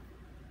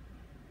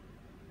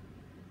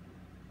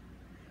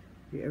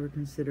 Do you ever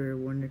consider a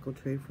 1 nickel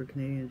trade for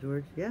Canadian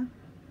George? Yeah,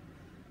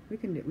 we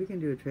can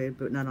do a trade,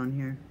 but not on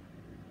here.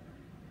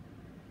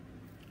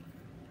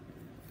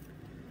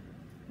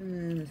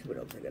 And let's see what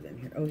else I got in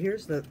here. Oh,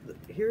 here's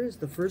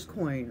the first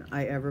coin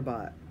I ever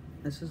bought.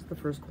 This is the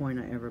first coin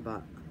I ever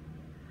bought.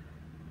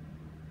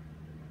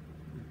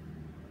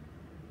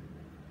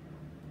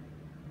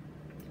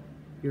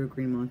 You're a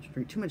green monster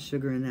drink. Too much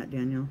sugar in that,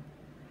 Daniel.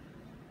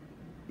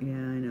 Yeah,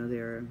 I know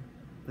they're,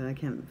 but I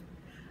can't.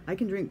 I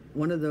can drink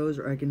one of those,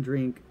 or I can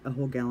drink a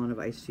whole gallon of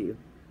iced tea.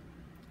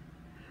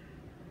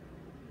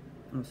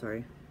 Oh,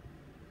 sorry.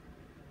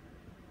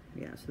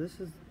 Yeah, so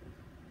this is,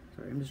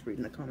 sorry, I'm just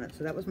reading the comments.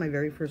 So that was my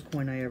very first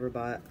coin I ever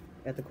bought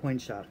at the coin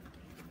shop.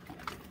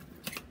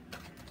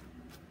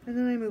 And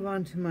then I move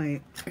on to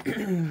my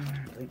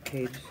link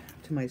page,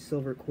 to my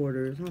silver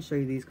quarters. I'll show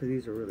you these because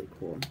these are really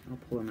cool. I'll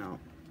pull them out.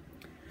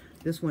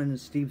 This one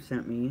Steve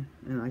sent me,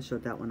 and I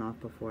showed that one off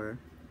before.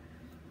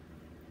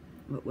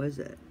 What was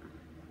it?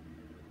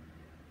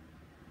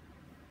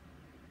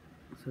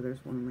 So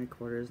there's one of my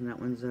quarters, and that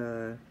one's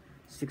a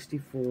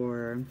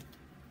 64.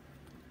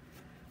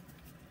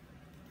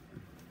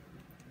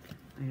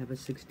 I have a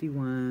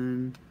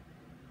 61.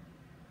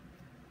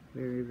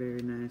 Very,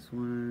 very nice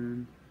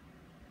one.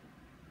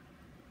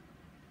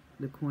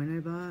 The coin I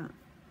bought?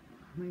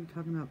 What are you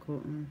talking about,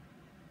 Colton?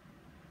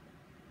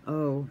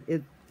 Oh,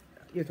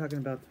 you're talking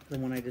about the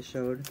one I just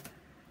showed.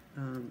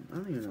 I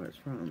don't even know where it's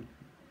from.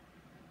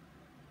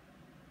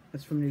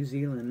 It's from New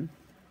Zealand.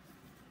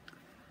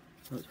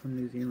 Oh, it's from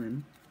New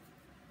Zealand.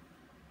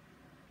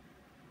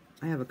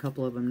 I have a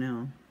couple of them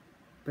now,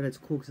 but it's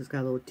cool because it's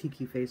got a little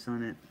tiki face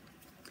on it.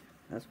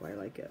 That's why I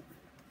like it.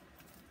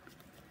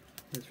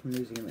 It's from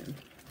New Zealand.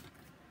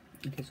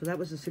 Okay, so that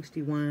was a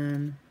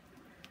 61.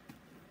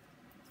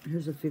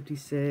 Here's a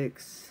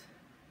 56.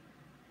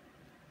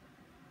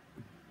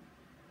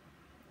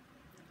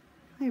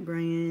 Hi,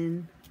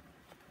 Brian.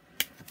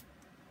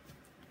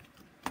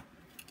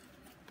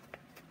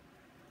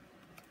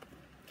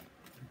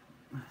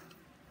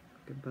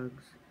 Good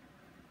bugs.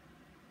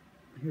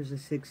 Here's a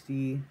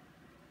 60.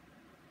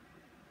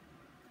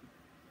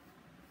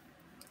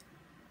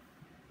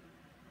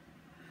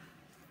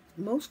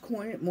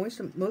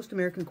 Most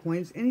American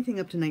coins, anything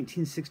up to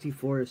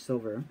 1964 is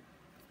silver.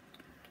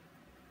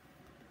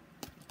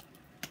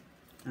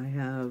 I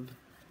have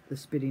the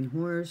Spitting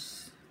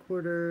Horse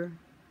quarter.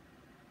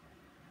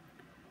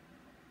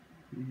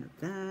 I have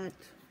that.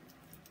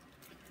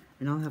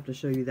 And I'll have to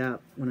show you that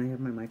when I have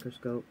my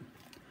microscope.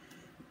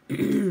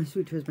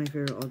 Sweet Tea is my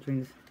favorite all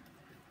drinks.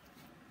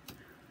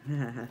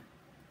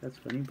 That's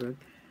funny, Brooke.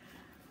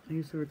 I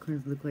used to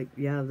coins look like,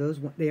 yeah, those,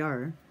 they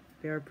are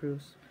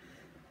proofs.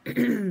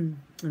 And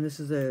this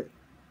is a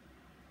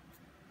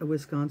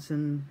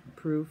Wisconsin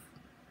proof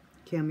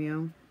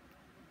cameo.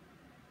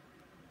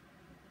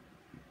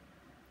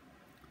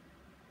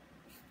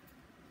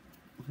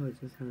 Oh, it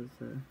just has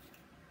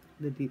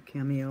the deep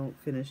cameo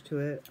finish to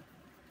it.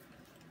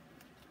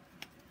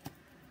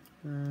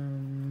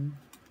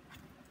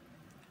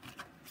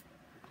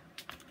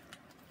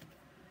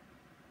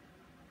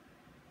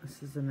 This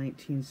is a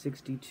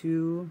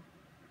 1962.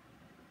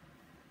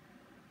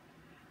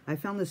 I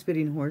found the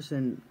spitting horse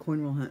in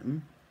coin roll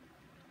hunting.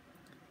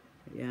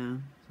 Yeah,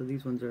 so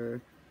these ones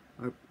are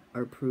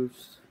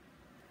proofs.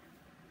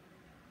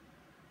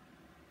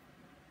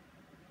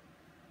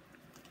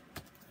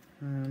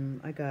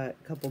 I got a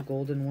couple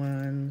golden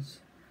ones.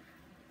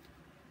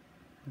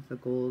 That's a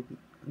gold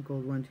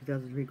one,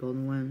 2003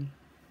 golden one.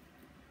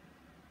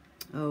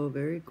 Oh,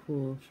 very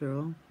cool,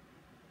 Cheryl.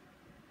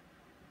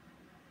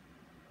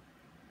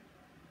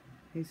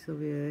 Hey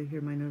Sylvia, hear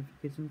my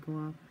notifications go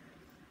off.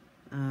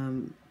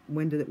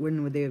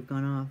 When would they have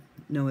gone off?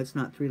 No, it's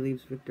not 3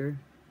 leaves, Victor.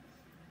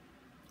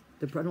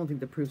 I don't think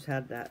the proofs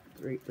had that,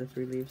 the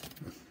 3 leaves.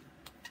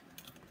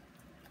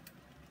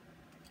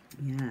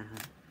 Yeah.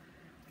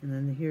 And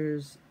then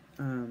here's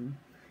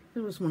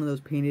just one of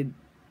those painted,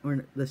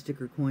 or the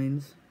sticker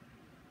coins.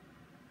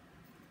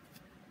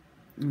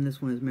 And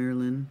this one is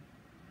Maryland.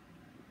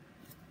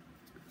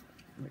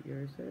 What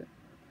year is it?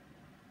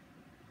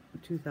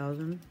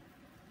 2000.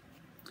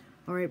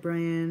 All right,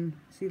 Brian.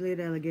 See you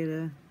later,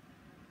 alligator.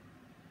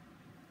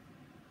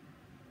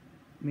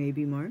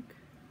 Maybe Mark.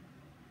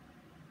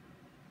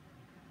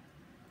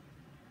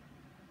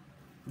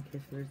 Okay,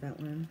 so there's that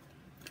one.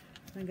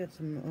 I got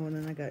some, oh, and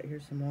then I got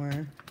here some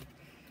more.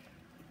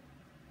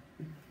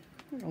 I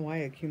don't know why I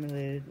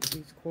accumulated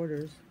these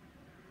quarters,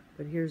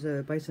 but here's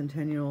a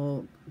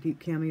bicentennial deep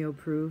cameo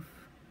proof.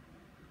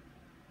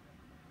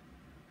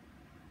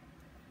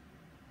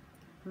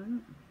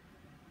 Would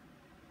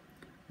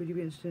you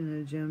be interested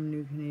in a gem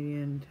new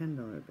Canadian $10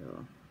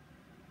 bill?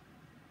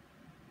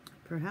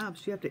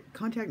 Perhaps. You have to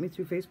contact me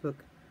through Facebook.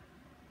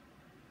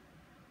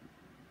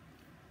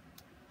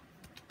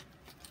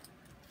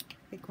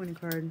 Hey, coin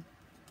card.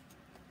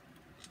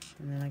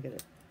 And then I get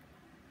it.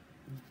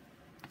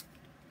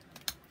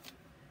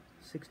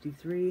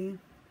 63.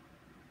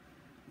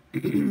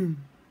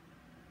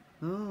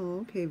 Oh,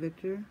 okay,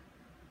 Victor.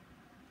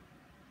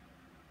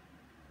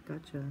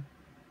 Gotcha.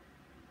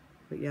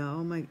 But yeah,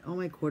 all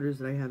my quarters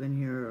that I have in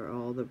here are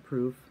all the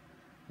proof.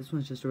 This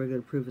one's just a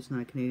regular proof. It's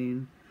not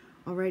Canadian.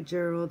 All right,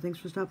 Gerald. Thanks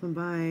for stopping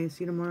by.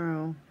 See you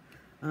tomorrow.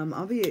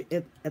 I'll be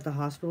at the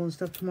hospital and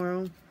stuff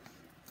tomorrow.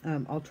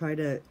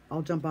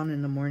 I'll jump on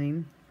in the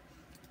morning,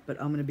 but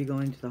I'm gonna be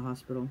going to the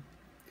hospital.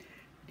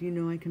 Do you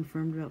know I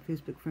confirmed about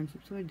Facebook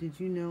friendship? Sorry, did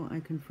you know I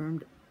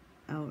confirmed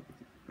out?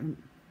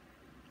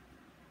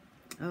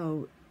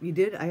 Oh, you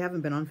did? I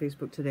haven't been on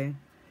Facebook today,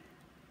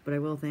 but I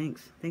will.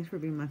 Thanks for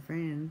being my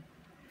friend.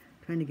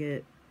 Trying to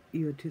get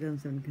you a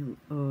 2007.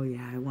 Oh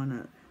yeah, I want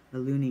a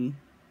Looney.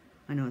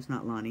 I know it's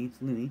not Lonnie,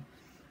 it's Looney.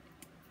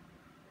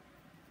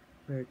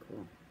 Very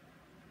cool.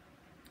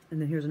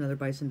 And then here's another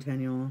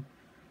bicentennial.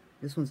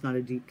 This one's not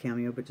a deep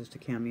cameo, but just a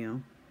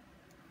cameo.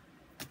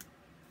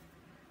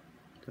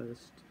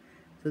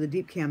 So the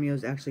deep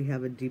cameos actually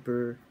have a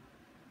deeper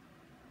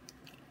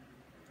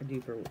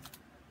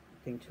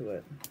thing to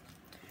it.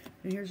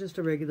 And here's just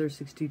a regular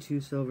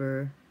 62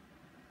 silver.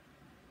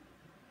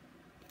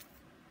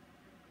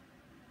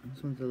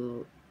 This one's a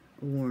little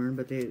worn,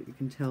 but you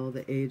can tell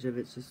the age of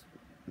it's just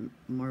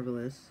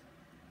marvelous.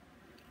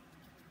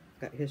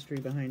 Got history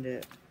behind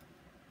it.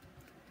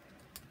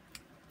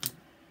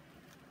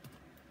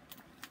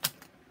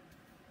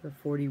 The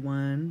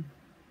 41.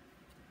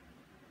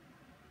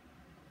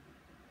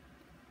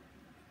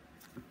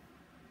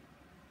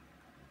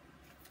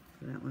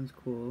 So that one's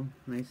cool.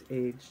 Nice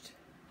aged.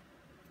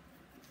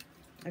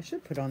 I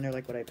should put on there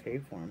like what I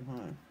paid for them,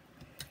 huh?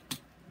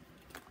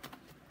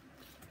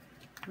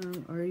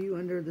 Are you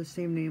under the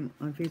same name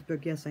on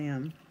Facebook? Yes, I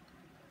am.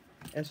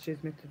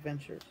 SJ's Mixed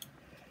Adventures.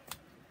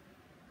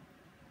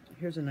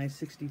 Here's a nice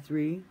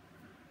 63.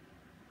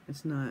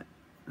 It's not,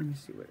 let me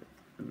see what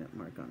a mint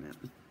mark on that.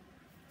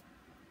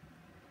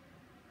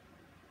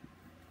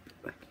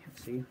 I can't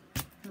see.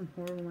 I'm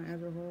horrible, my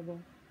eyes are horrible.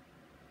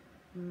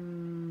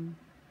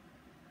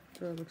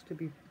 So it looks to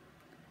be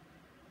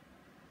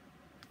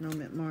no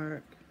mint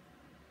mark.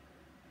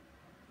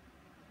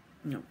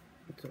 No,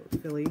 it's a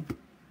Philly.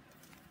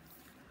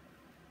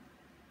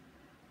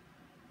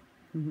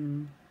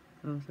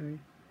 Oh, sorry.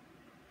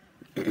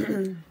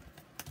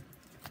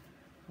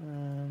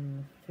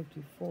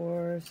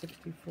 54,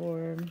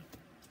 64,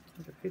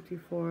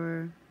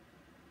 54,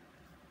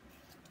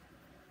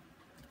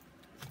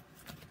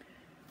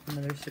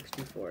 another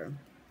 64.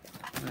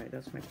 Alright,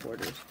 that's my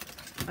quarters.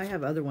 I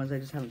have other ones, I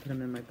just haven't put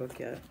them in my book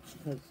yet,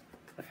 because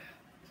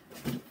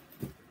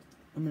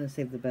I'm going to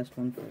save the best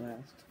one for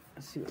last.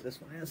 Let's see what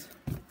this one is.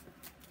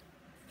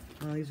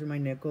 Oh, these are my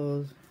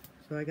nickels.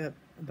 So I got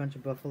a bunch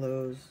of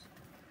buffaloes.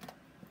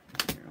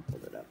 Here, I'll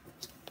hold it up.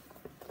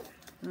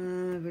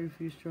 Very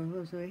few straw.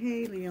 So,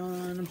 hey,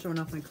 Leon. I'm showing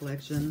off my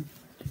collection.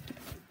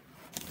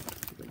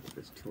 Let's get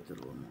this tilted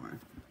a little more.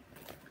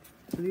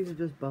 So these are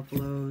just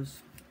buffaloes.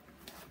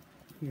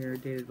 Here,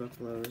 dated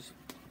buffaloes.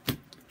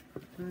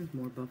 There's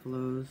more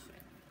buffaloes.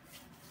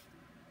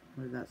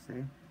 What did that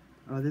say?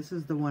 Oh, this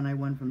is the one I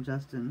won from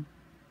Justin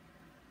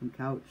from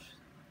Couch.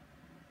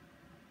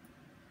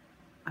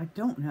 I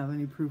don't have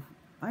any proof.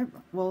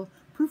 Well,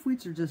 proof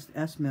wheats are just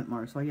S mint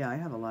marks. So yeah, I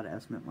have a lot of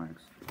S mint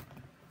marks.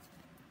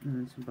 And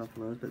then some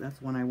buffaloes, but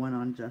that's one I won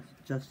on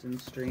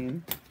Justin's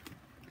stream.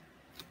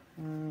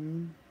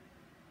 And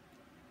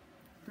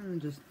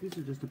these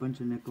are just a bunch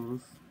of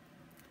nickels.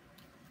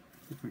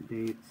 Different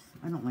dates.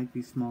 I don't like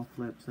these small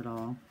flips at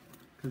all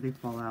because they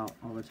fall out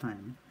all the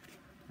time.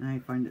 And I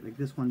find it like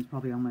this one's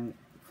probably on my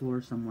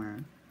floor somewhere.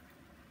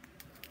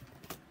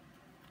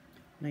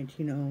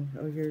 1900.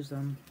 Oh, here's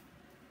the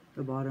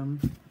bottom.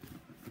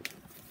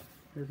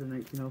 Here's a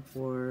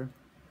 1904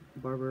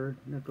 Barber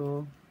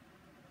nickel.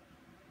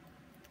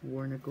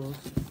 War nickels.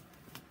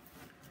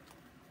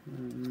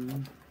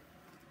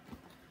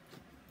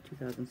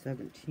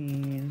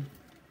 2017.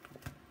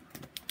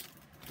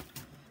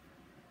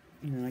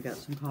 And then I got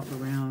some copper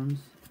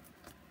rounds.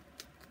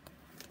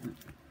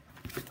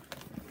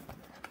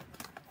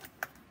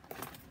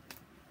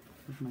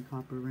 Here's my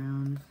copper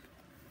rounds.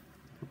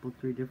 A couple,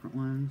 3 different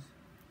ones.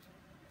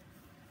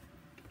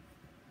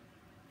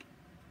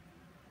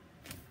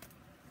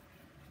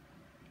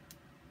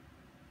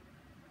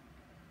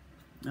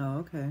 Oh,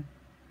 okay.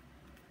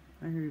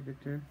 I hear you,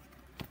 Victor.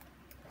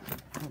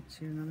 Oh,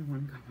 see another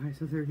one go by,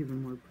 so they're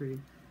even more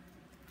pretty.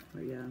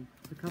 But yeah,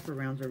 the copper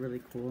rounds are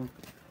really cool.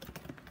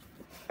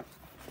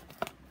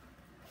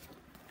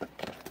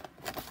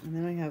 And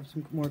then I have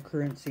some more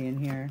currency in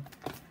here.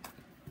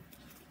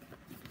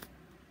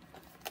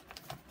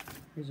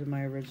 These are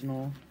my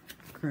original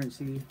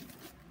currency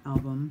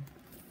album.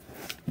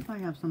 I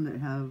have some that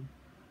have,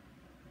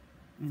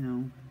 you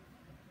know,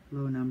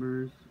 low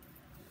numbers.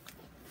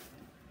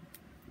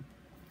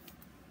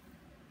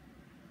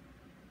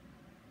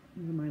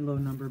 These are my low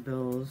number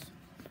bills.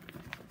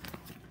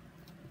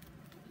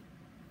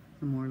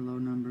 Some more low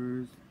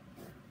numbers.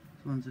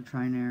 This one's a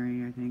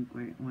trinary, I think.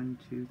 Wait, 1,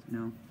 2,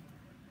 no.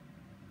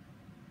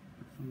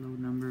 That's a low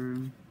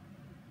number.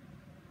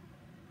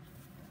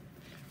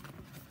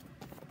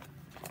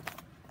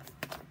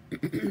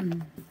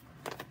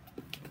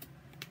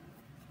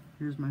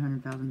 Here's my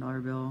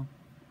 $100,000 bill.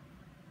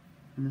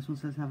 And this one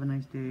says, have a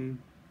nice day.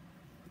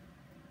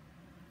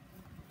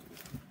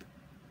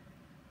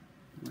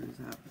 What is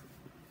that?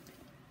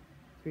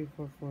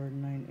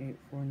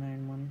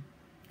 344-98491.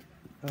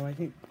 Oh, I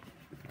think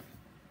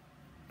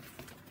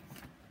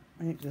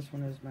this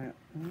one is my, I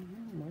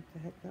don't know what the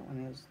heck that one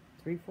is.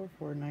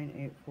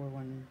 344-98491.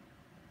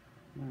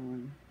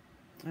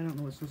 I don't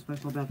know what's so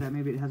special about that.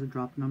 Maybe it has a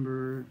drop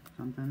number or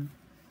something.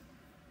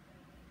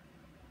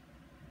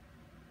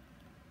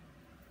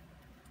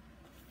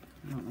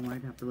 I don't know why.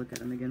 I'd have to look at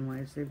them again why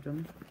I saved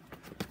them.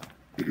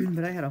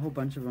 But I had a whole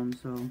bunch of them,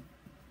 so.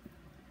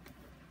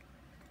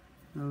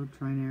 Oh,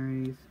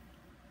 trinaries.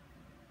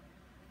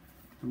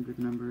 Some good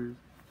numbers.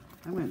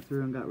 I went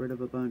through and got rid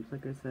of a bunch,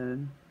 like I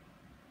said.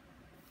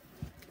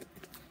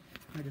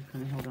 I just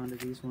kind of held on to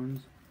these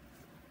ones.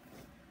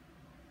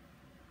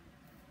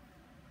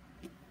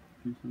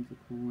 This one's a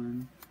cool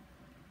one.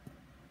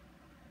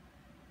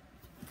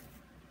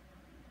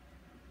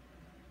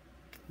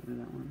 Look at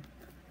that one.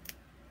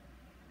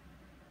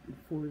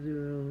 4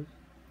 zeros.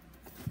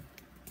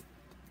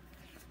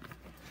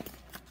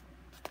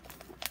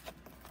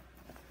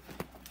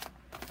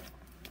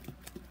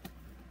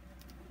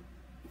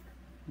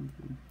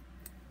 Okay.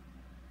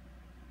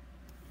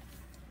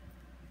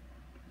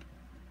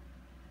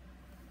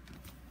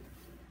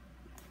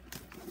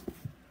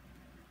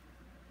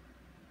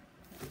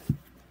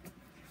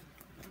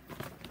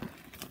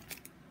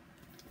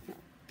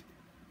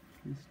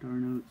 And star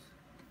notes.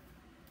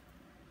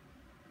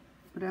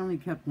 But I only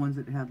kept ones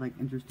that had like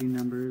interesting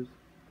numbers.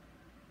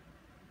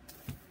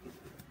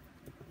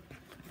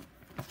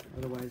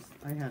 Otherwise,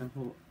 I had a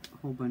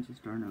whole bunch of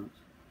star notes.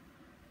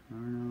 Star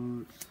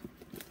notes.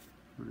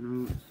 Star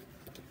notes.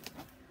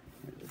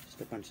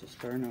 Just a bunch of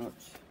star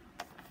notes.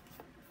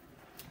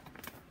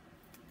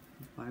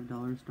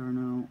 $5 star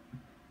note.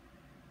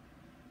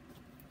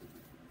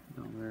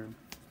 $1.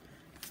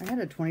 I had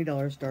a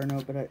 $20 star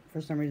note, but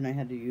for some reason I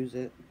had to use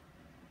it.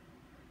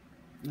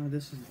 No,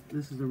 this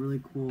is a really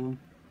cool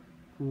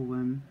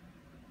one.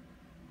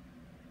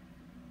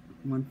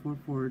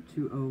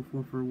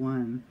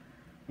 144204441.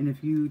 And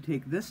if you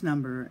take this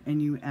number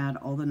and you add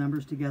all the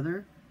numbers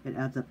together, it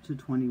adds up to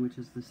 20, which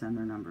is the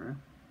sender number.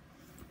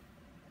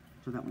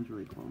 So that one's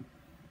really cool.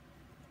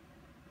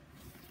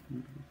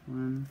 This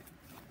one.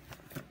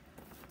 I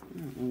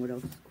don't know what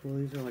else is cool.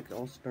 These are like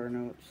all star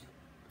notes.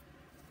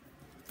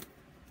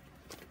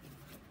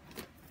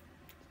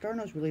 Star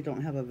notes really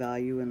don't have a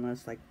value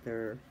unless like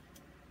they're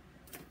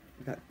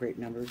got great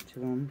numbers to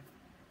them.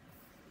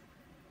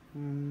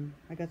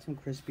 I got some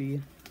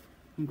crispy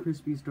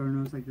star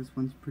notes. Like this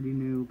one's pretty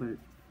new, but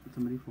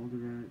somebody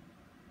folded it.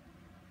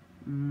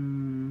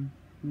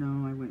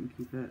 No, I wouldn't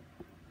keep it.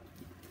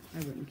 I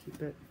wouldn't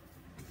keep it.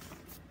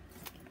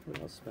 What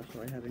else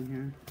special I have in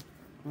here?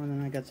 Oh, and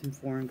then I got some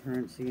foreign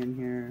currency in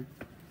here.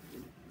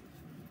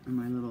 And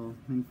my little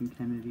Lincoln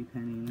Kennedy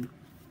penny.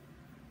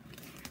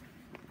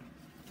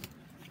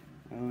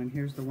 Oh, and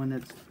here's the one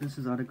this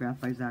is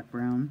autographed by Zach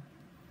Brown.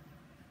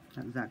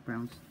 That's Zach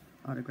Brown's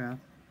autograph.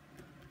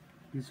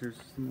 These are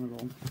some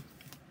little,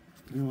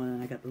 and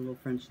then I got the little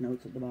French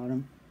notes at the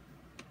bottom.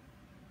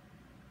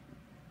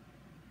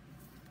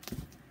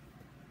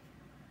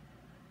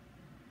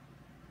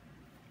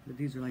 But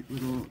these are like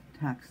little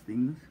tax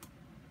things.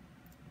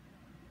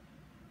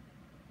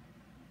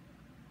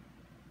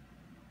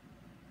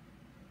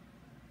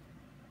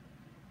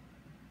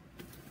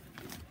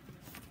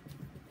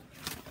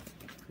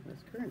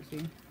 That's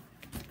currency.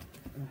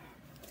 Ugh.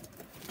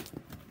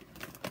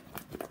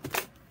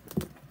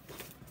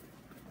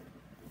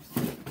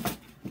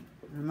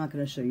 I'm not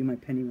going to show you my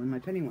penny one. My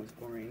penny one's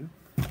boring.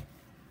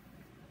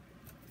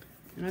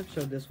 And I've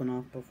showed this one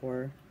off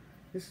before.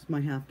 This is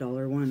my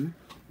 $50 one.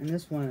 And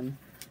this one,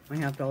 my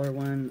 $50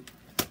 one,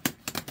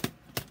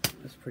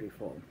 is pretty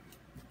full.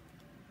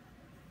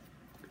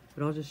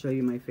 But I'll just show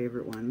you my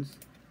favorite ones.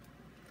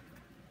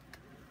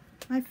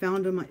 I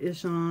found them at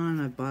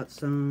Ishon. I bought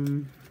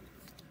some.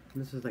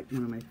 This is like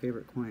one of my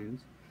favorite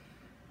coins.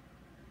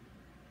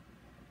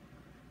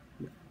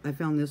 I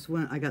found this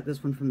one. I got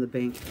this one from the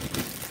bank.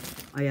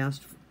 I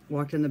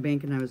walked in the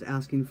bank and I was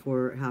asking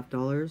for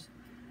 $50,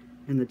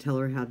 and the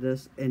teller had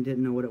this and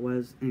didn't know what it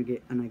was,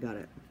 and I got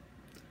it.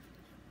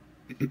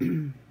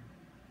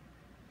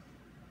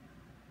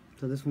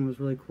 So this one was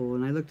really cool,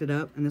 and I looked it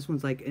up, and this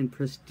one's like in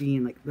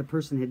pristine, like the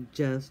person had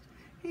just,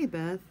 hey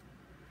Beth,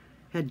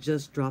 had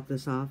just dropped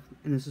this off,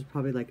 and this is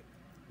probably like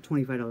a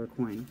 $25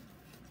 coin.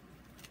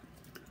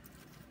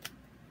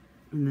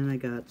 And then I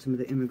got some of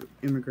the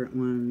immigrant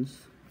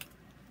ones.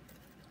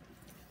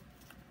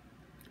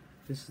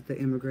 This is the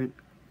immigrant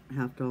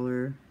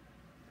 $50,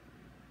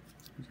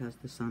 which has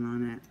the sun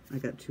on it. I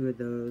got 2 of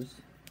those.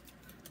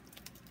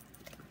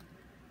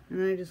 And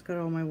then I just got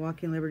all my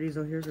Walking Liberties.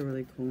 Oh, here's a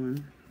really cool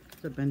one.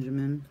 It's a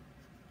Benjamin.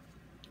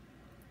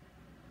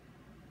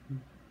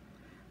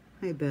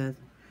 Hi, Beth.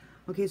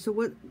 Okay,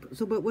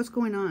 but what's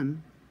going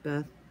on,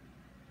 Beth?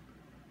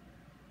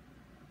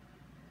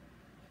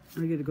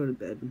 I get to go to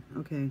bed.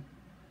 Okay.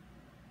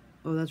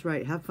 Oh, that's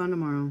right. Have fun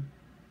tomorrow.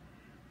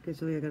 Okay,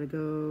 so I gotta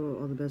go.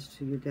 All the best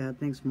to your dad.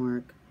 Thanks,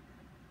 Mark.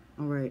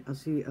 All right, I'll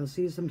see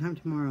you sometime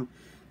tomorrow.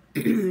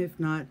 If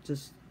not,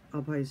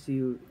 I'll probably see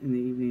you in the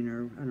evening,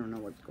 or I don't know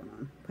what's going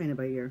on. Playing it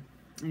by ear.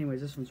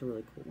 Anyways, this one's a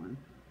really cool one.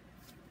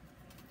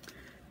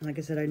 And like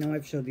I said, I know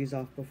I've showed these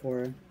off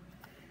before.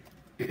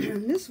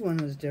 This one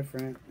was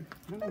different.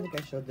 I don't think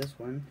I showed this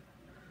one.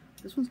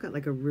 This one's got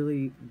like a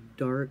really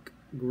dark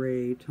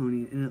gray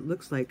toning, and it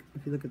looks like,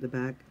 if you look at the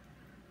back,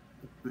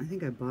 I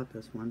think I bought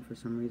this one for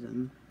some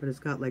reason, but it's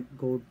got like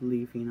gold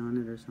leafing on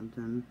it or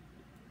something.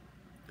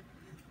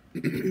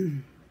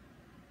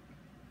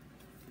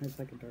 It's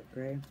like a dark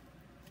gray.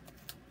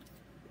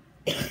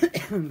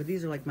 But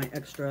these are like my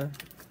extra,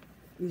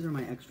 these are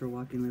my extra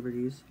Walking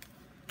Liberties.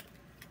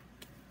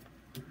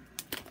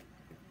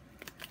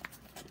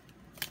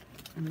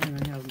 And then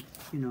I have,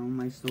 you know,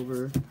 my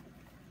silver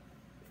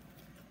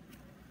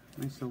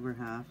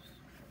halves.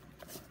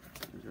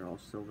 These are all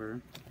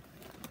silver.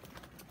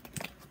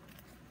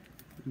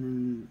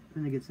 And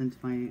then it gets into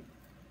my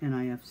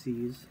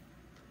NIFCs.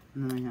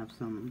 And then I have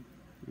some,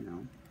 you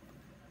know,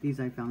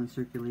 these I found in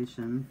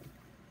circulation,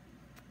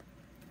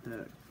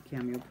 the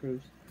cameo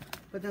proofs.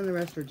 But then the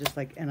rest are just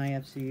like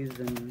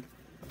NIFCs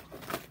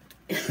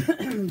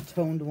and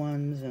toned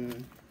ones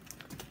and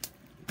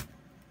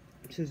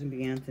Susan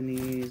B.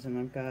 Anthony's, and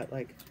I've got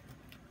like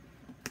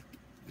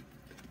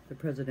the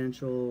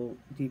presidential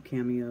deep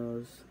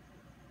cameos.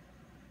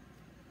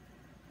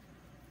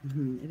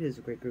 It is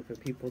a great group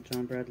of people,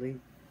 John Bradley.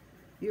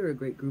 You're a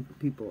great group of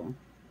people.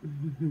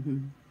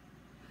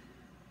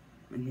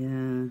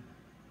 Yeah.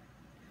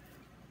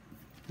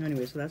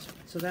 Anyway, so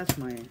that's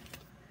my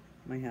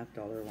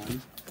 $50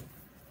 one.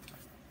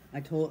 I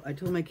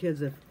told my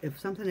kids, if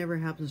something ever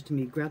happens to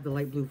me, grab the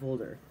light blue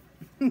folder.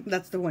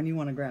 That's the one you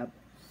want to grab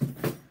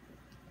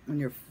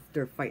when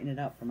they're fighting it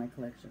out for my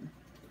collection.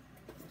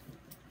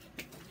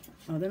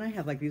 Oh, then I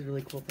have like these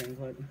really cool things.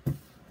 Look,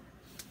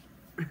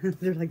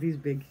 they're like these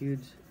big,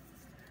 huge.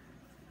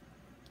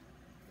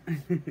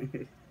 They're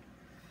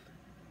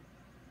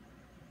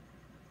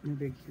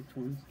big, huge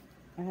ones.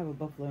 I have a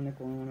buffalo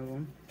nickel in one of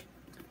them.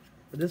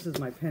 But this is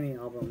my penny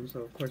album,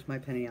 so of course my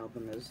penny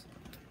album is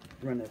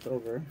runneth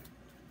over.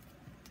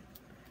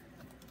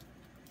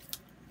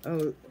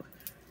 Oh,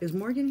 is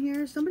Morgan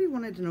here? Somebody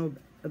wanted to know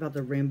about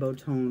the rainbow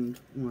toned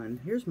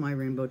one. Here's my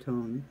rainbow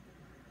tone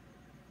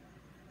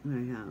that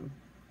I have.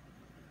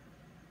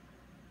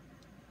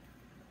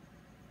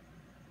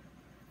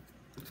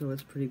 So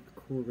it's pretty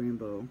cool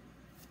rainbow.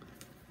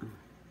 Oh.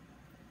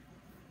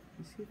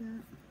 You see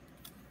that?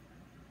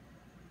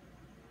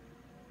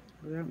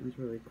 Oh, that one's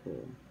really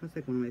cool. That's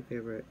like one of my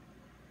favorite.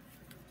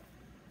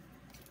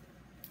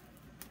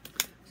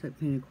 It's that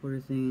painted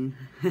quarter thing.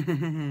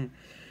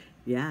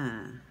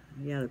 Yeah.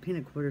 Yeah, the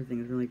painted quarter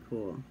thing is really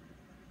cool.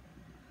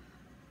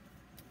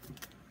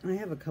 I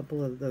have a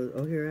couple of those.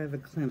 Oh, here I have a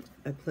clip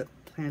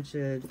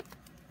planchet.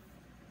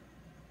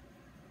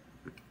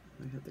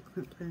 I have the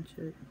clip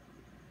planchet.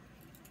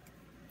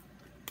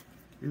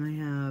 And I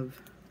have,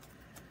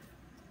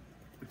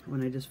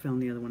 when I just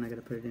found the other one, I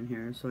gotta put it in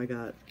here. So I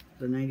got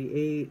the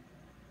 98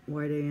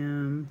 White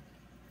AM.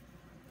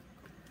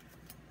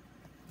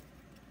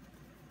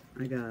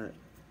 I got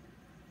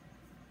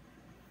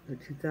the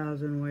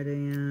 2000 White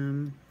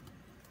AM.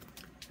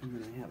 And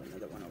then I have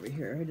another one over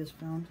here I just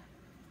found.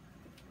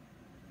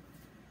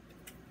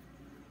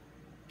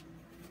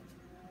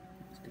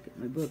 Stick it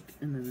in my book.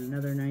 And then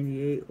another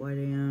 98 White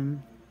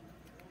AM.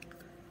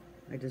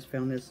 I just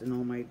found this in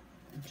all my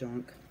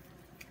junk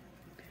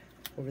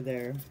over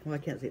there. Well, I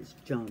can't say it's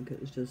junk.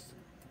 It was just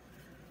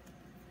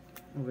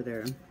over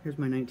there. Here's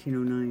my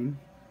 1909.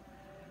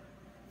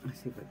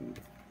 Let's see if I can...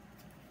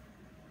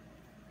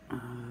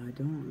 I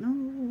don't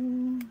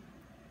know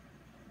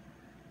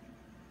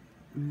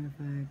if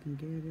I can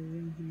get it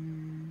in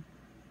here.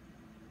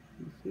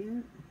 You see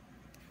it?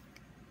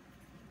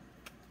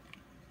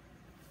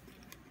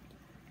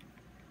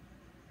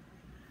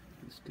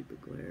 Stupid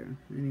glare.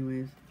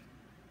 Anyways,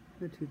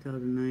 the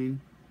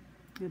 2009.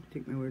 I have to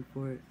take my word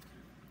for it.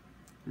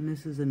 And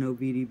this is a no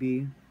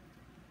VDB.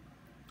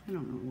 I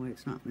don't know why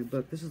it's not in my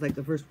book. This is like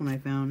the first one I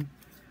found.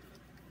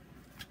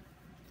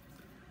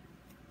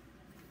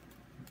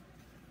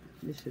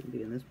 This shouldn't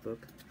be in this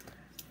book.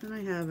 Then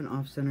I have an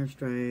off-center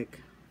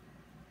strike.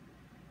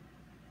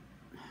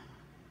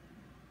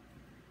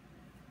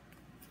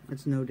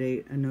 It's no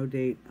date, a no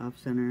date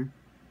off-center.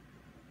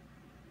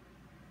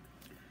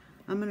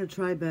 I'm gonna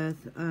try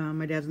Beth.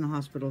 My dad's in the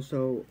hospital,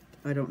 so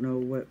I don't know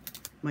what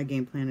my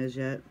game plan is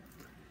yet.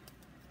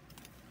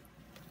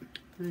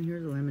 And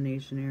here's a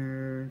lamination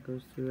error,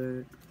 goes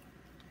through it.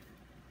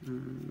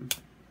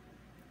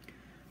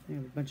 I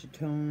have a bunch of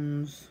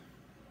tones.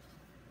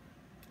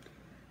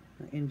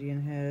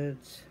 Indian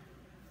heads.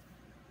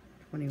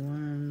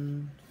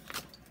 21.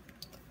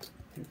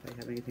 See if I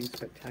have anything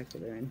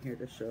spectacular in here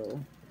to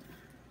show.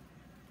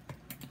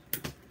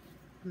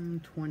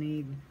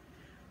 20.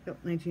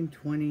 Yep,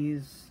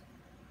 1920s.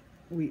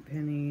 Wheat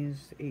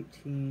pennies.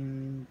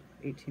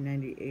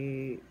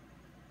 1898.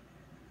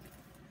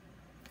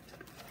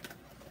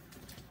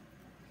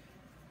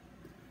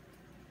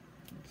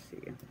 Let's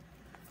see.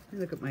 Let me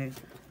look at my...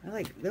 I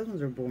like... Those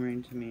ones are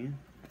boring to me.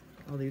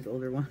 All these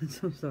older ones.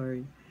 I'm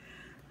sorry.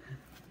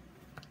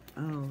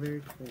 Oh,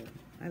 very cool.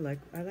 I like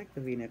the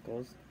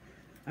V-nickels.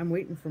 I'm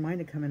waiting for mine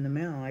to come in the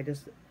mail. I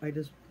just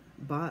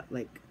bought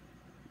like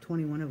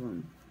 21 of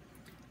them.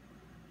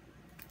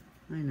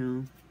 I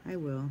know. I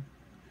will.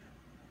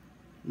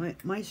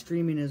 My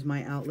streaming is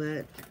my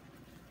outlet.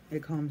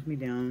 It calms me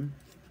down.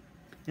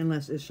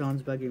 Unless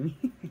Sean's bugging me.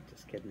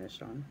 Just kidding,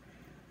 Sean.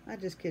 I'm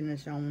just kidding,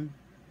 Sean.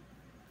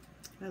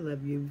 I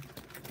love you.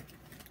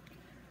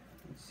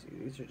 Let's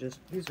see.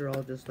 These are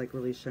all just like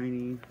really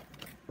shiny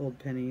old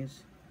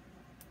pennies.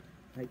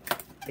 Like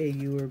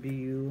AU or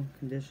BU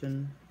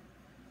condition.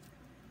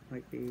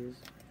 Like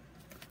these.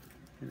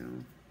 You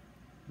know.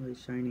 Really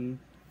shiny.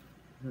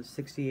 The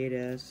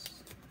 68S.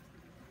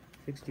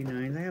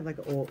 69. I have like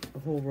a whole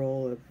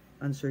roll of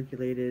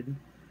uncirculated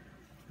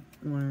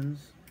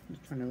ones.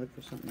 Just trying to look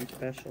for something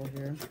special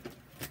here.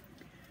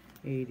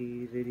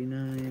 80s,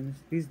 89s.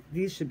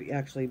 These should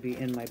actually be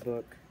in my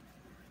book.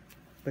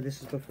 But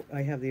this is before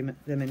I have them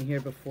in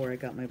here before I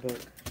got my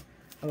book.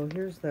 Oh,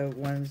 here's the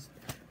ones.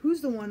 Who's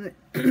the one that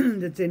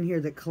that's in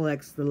here that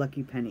collects the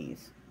lucky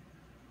pennies?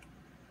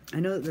 I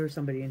know that there's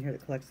somebody in here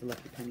that collects the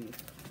lucky pennies.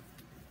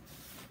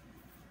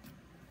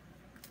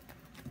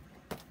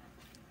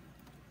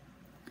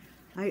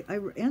 I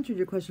answered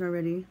your question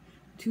already.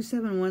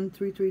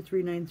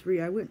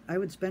 271-33393. I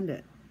would spend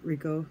it,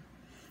 Rico.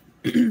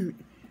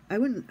 I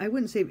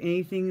wouldn't save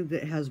anything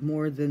that has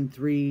more than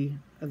 3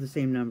 of the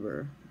same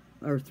number,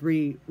 or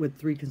 3 with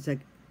 3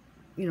 consecutive.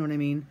 You know what I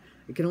mean?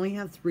 It can only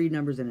have 3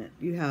 numbers in it.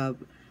 You have,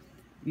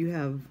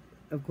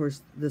 of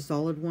course, the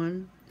solid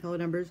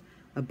numbers,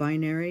 a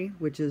binary,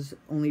 which is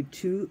only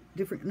 2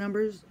 different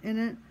numbers in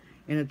it,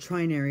 and a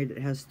trinary that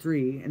has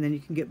 3. And then you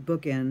can get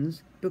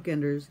bookenders.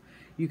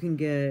 You can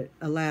get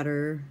a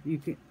ladder. You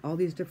can all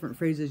these different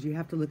phrases. You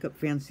have to look up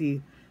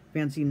fancy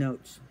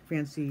notes,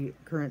 fancy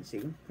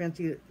currency,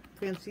 fancy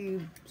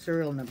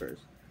serial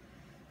numbers.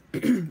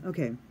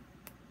 Okay.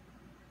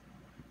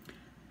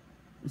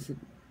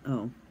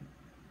 Oh,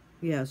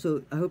 yeah.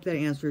 So I hope that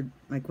answered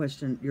my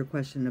question. Your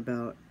question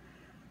about,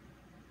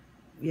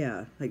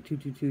 yeah, like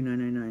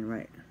 222999,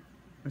 right,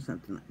 or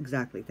something.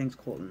 Exactly. Thanks,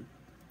 Colton.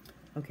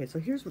 Okay, so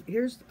here's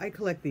I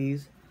collect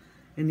these,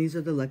 and these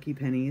are the lucky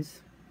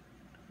pennies.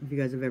 If you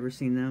guys have ever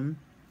seen them.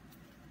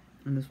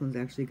 And this one's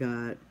actually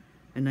got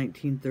a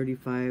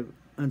 1935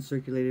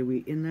 uncirculated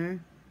wheat in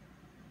there.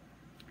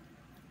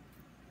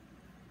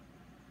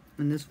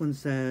 And this one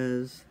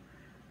says,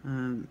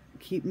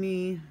 keep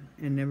me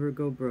and never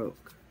go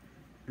broke.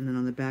 And then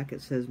on the back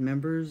it says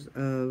members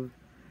of,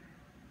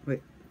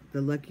 wait,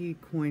 The Lucky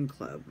Coin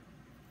Club.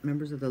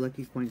 Members of the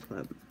Lucky Coin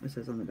Club, it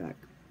says on the back.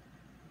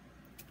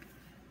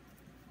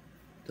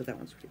 So that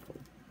one's pretty cool.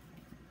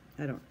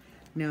 I don't.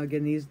 Now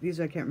again, these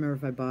I can't remember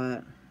if I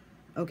bought.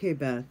 Okay,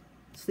 Beth.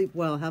 Sleep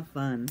well. Have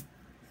fun.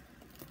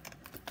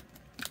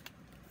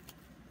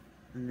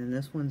 And then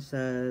this one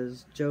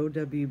says Joe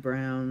W.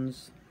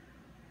 Brown's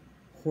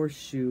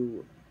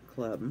Horseshoe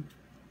Club.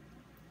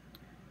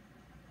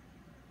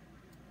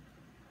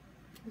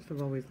 I just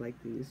have always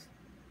liked these.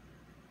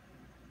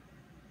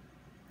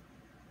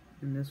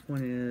 And this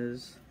one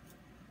is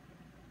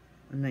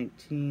a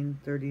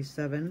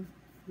 1937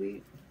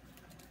 wheat.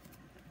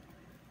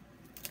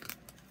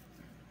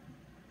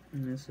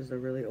 And this is a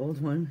really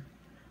old one.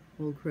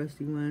 Old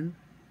crusty one.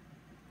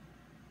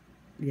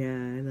 Yeah,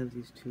 I love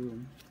these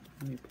too.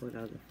 Let me pull it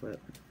out of the flip.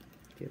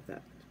 See if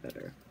that's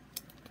better.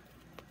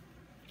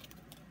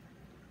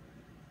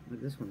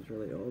 But this one's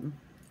really old.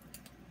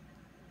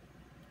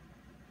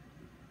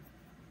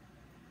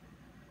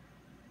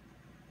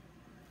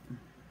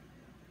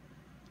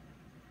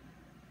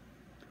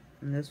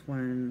 And this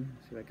one,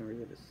 let's see if I can read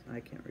what this, I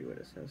can't read what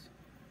it says.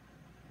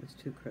 It's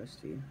too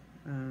crusty.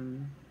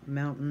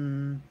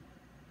 Mountain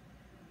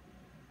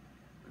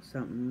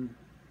something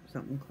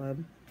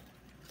club.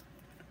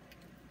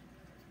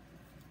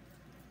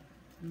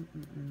 Let's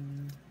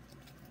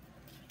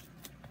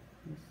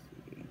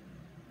see.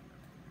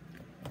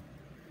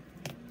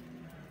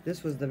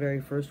 This was the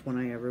very first one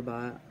I ever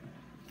bought.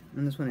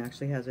 And this one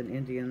actually has an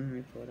Indian, let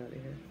me pull it out of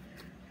here.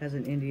 Has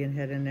an Indian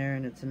head in there,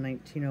 and it's a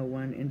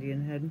 1901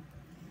 Indian head.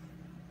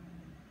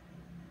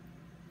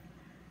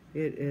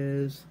 It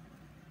is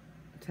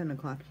 10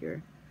 o'clock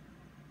here.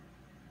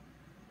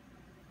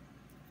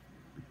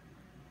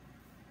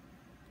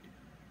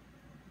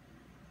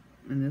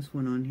 And this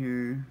one on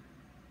here,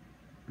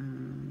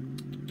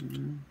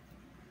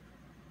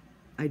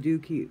 I do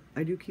keep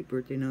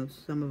birthday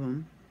notes, some of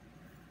them.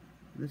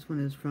 This one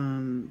is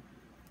from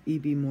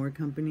E.B. Moore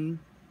Company.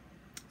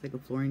 It's like a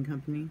flooring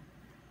company.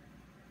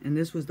 And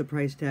this was the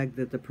price tag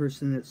that the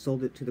person that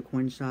sold it to the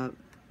coin shop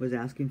was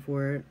asking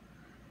for it.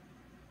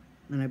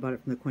 And I bought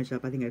it from the coin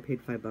shop. I think I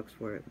paid $5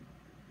 for it.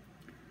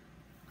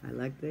 I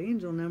like the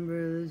angel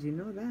numbers, you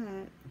know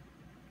that.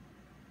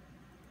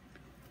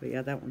 But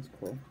yeah, that one's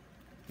cool.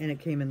 And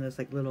it came in this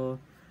like little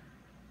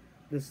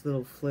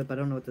flip. I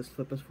don't know what this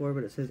flip is for,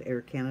 but it says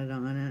Air Canada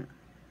on it.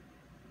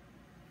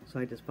 So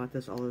I just bought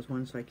this all as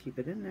one, so I keep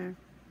it in there.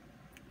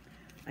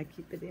 I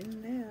keep it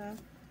in there.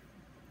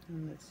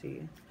 And let's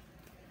see.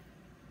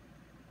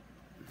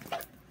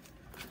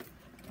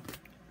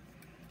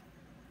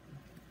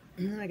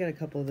 I got a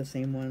couple of the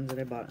same ones that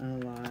I bought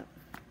on a lot.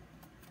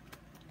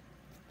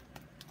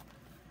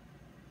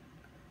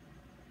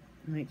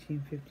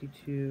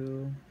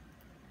 1952.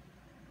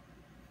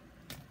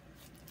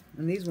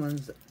 And these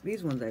ones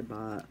I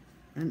bought.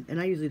 And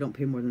I usually don't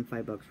pay more than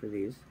 $5 for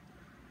these.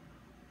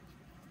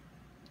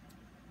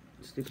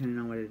 Just depending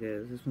on what it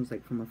is. This one's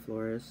like from a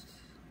florist.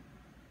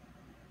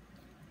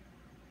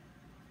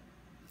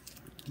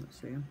 Let's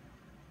see.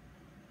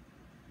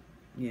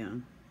 Yeah.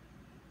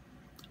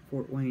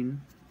 Fort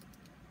Wayne.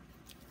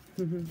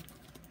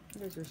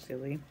 Those are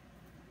silly.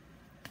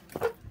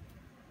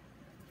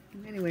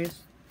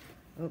 Anyways,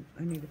 oh,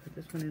 I need to put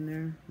this one in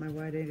there. My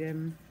white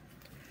item.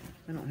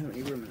 I don't have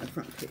any room in the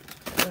front page.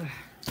 Ugh.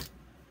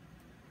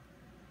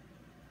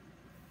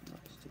 I'll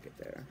stick it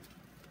there.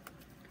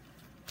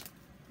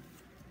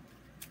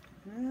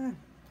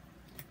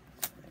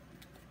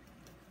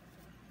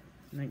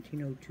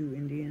 1902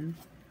 Indian.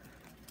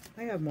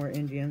 I have more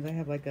Indians. I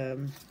have like a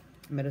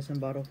medicine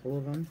bottle full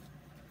of them.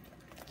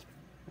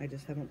 I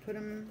just haven't put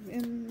them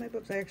in my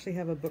books. I actually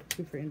have a book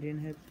too for Indian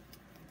heads.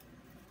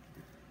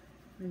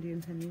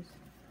 Indian pennies.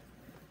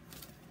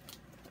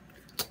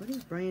 What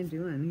is Brian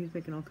doing? He's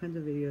making all kinds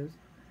of videos.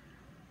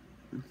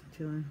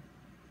 Chilling.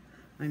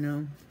 I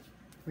know.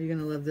 Are you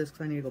gonna love this?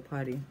 Because I need to go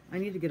potty. I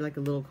need to get like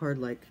a little card.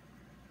 Like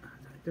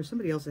there's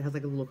somebody else that has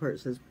like a little card that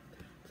says,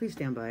 "Please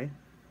stand by."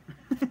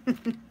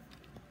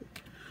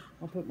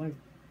 I'll put my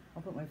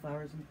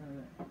flowers in front of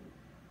it.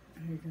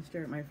 You can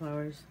stare at my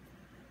flowers.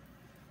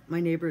 My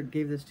neighbor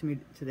gave this to me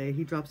today.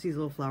 He drops these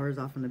little flowers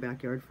off in the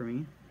backyard for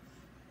me.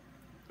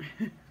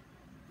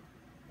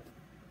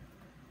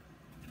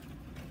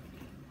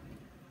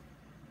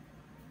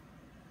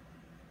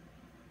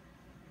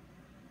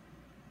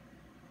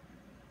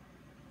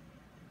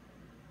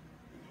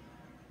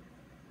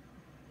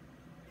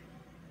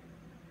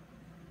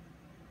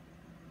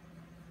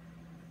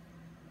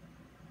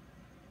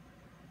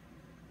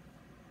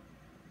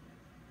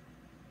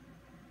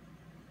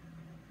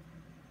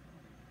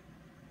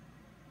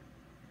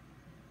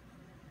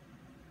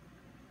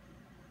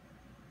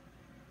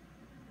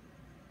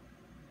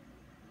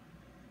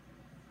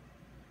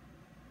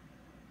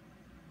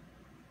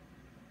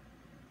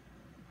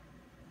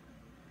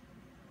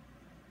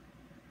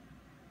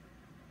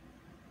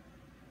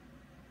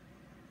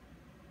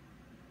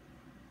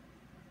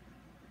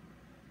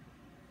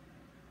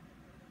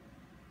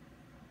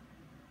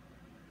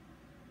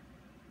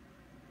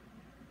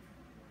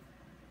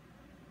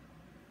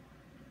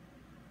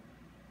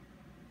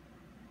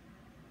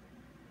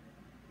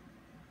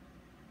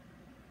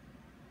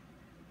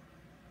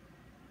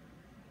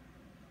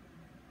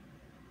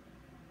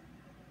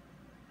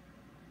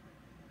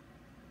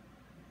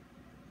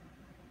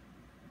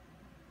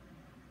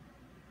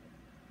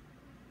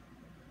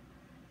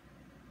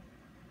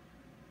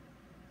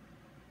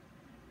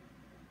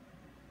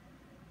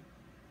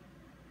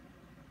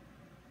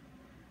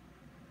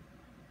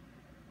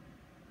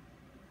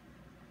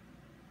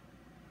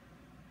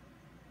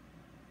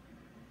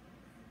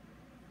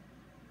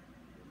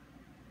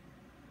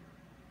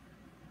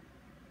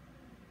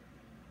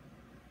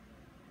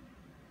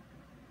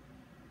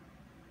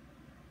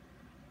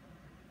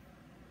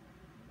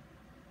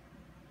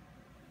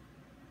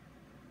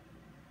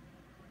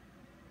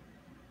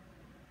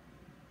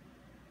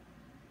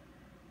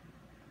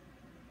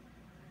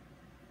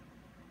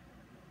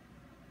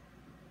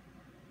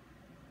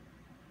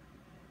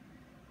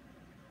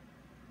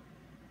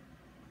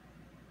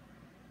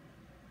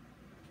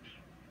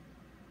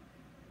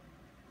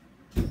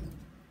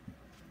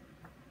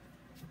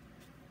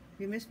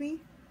 You miss me?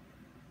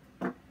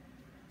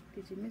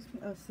 Did you miss me?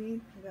 Oh,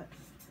 see? I got...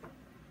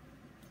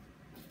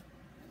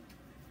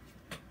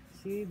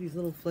 See, these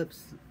little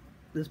flips.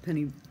 This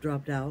penny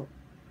dropped out.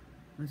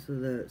 This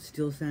is the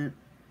steel scent.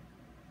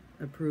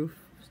 A proof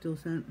steel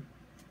scent.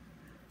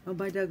 Oh,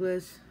 bye,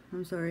 Douglas.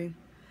 I'm sorry.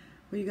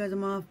 Well, you guys,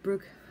 I'm off.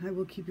 Brooke, I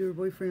will keep your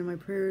boyfriend in my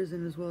prayers,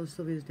 and as well as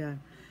Sylvia's dad.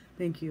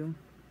 Thank you.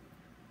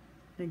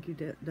 Thank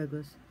you,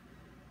 Douglas.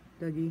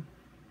 Dougie.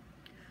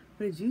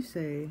 What did you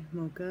say,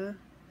 Mocha?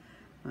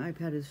 My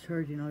iPad is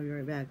charging. I'll be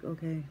right back.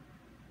 Okay.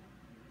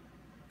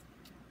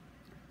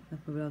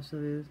 That's what else it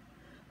is.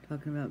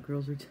 Talking about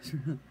girls are just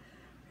around.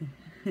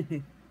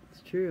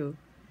 It's true.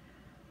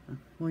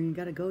 Well, you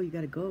gotta go. You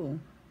gotta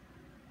go.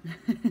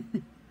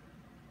 I'm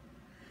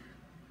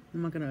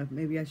not gonna.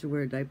 Maybe I should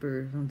wear a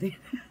diaper or something.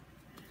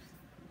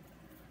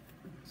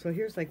 So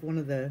here's like one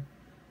of the.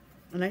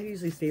 And I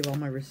usually save all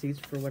my receipts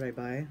for what I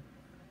buy.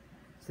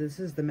 So this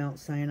is the Mount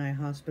Sinai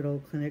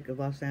Hospital Clinic of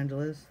Los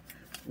Angeles.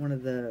 One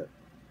of the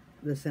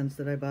scents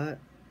that I bought.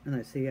 And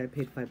I see I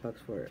paid $5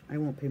 for it. I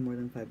won't pay more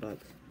than $5.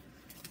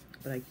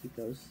 But I keep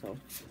those, so.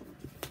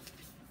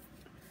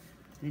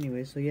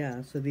 Anyway, so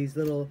yeah. So these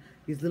little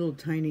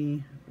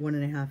tiny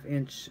 1.5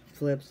 inch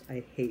flips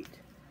I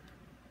hate.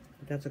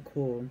 But that's a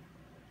cool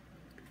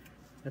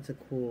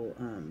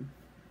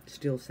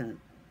steel scent.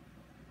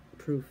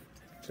 Proof.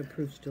 It's a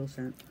proof steel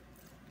scent.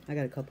 I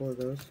got a couple of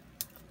those.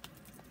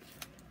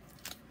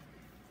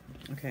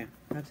 Okay,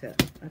 that's it.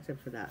 That's it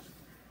for that.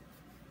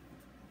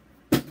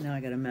 Now I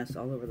got a mess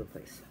all over the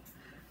place.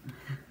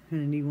 I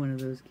need one of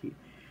those keys.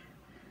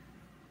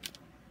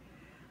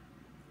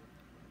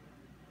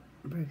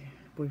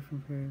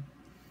 Boyfriend prayer.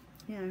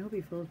 Yeah, I hope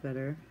he feels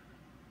better.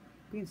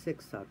 Being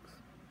sick sucks.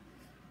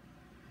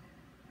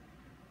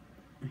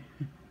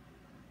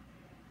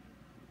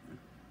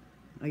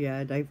 Oh yeah,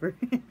 a diaper.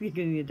 You're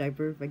gonna need a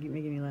diaper if I keep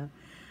making you laugh.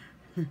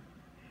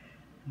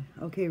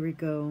 Okay,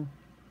 Rico.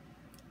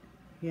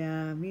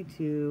 Yeah, me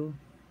too.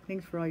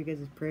 Thanks for all you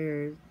guys'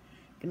 prayers.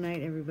 Good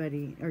night,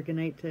 everybody. Or good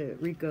night to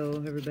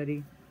Rico,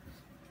 everybody.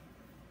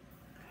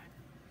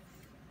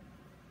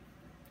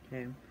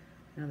 Okay,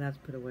 now that's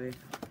put away.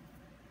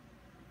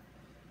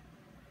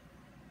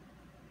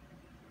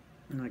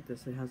 I like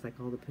this. It has like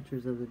all the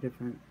pictures of the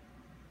different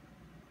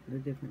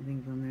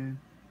things on there.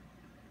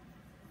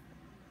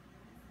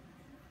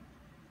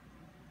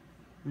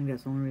 I think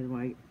that's the only reason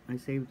why I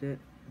saved it,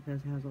 because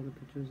it has all the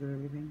pictures of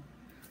everything.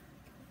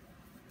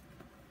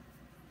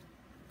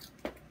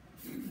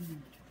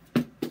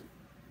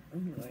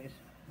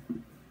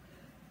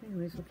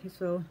 Anyways, okay,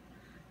 so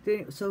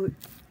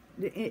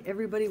did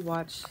everybody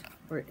watch,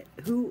 or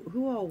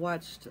who all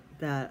watched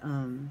that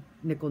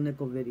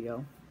Nickel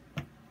video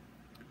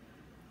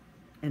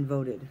and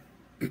voted?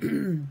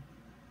 Who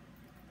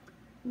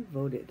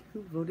voted?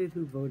 Who voted?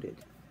 Who voted?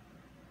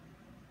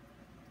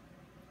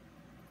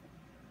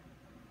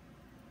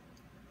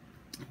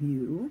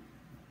 You.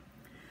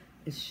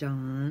 Is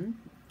Sean.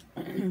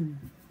 And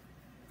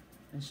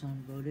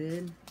Sean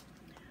voted.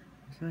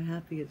 I'm so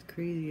happy. It's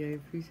crazy. I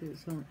appreciate it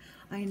so much.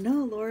 I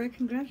know, Laura.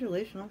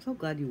 Congratulations. I'm so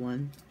glad you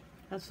won.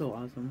 That's so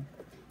awesome.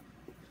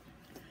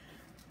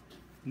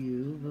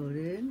 You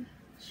voted.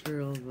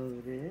 Cheryl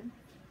voted.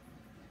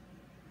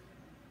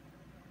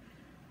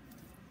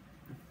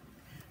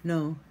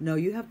 No,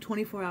 you have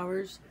 24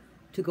 hours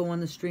to go on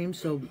the stream,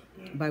 so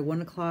by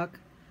 1 o'clock,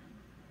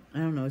 I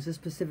don't know, is this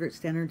Pacific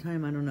Standard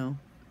Time? I don't know.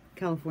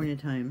 California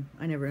time.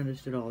 I never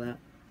understood all that.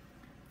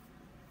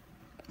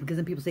 Because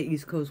then people say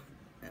East Coast,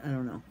 I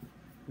don't know.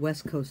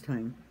 West Coast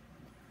time.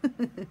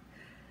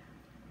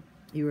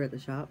 You were at the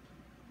shop?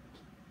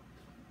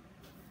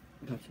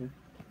 Gotcha.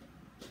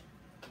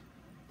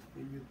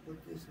 Can you put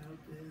this out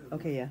there?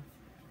 Okay, yeah.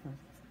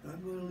 I'm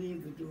going to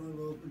leave the door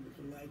open with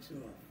the lights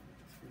off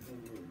in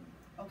the room.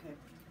 Okay,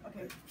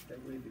 okay. That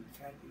way the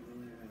cat can go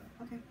in and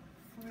out. Okay.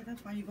 All right,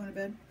 that's fine. You going to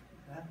bed?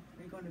 Huh?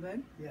 Are you going to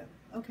bed? Yeah.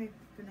 Okay,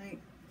 good night.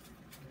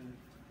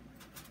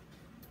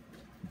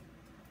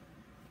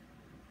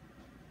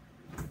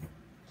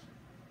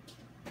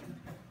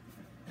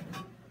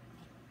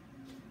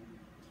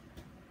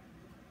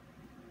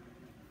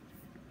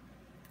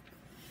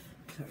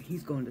 Sorry,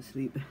 he's going to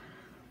sleep.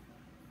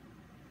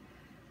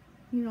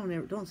 You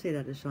don't say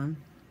that to Sean.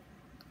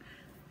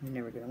 You're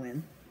never gonna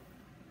win.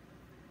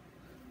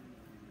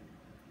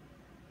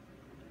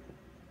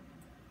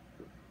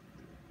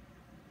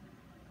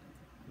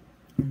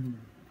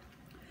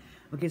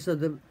 Okay, so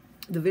the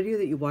video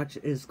that you watch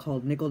is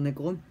called Nickel.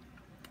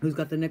 Who's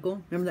got the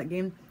nickel? Remember that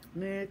game?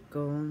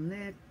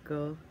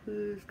 Nickel,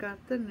 who's got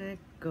the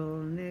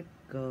nickel?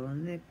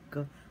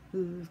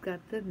 Who's got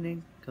the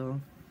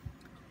nickel?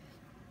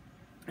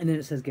 And then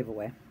it says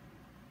giveaway.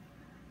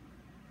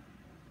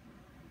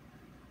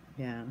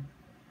 Yeah.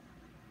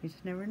 You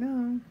just never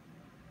know.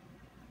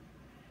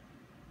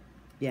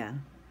 Yeah.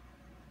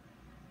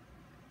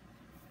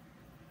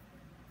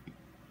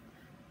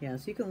 Yeah,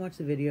 so you can watch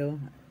the video.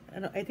 I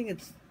don't think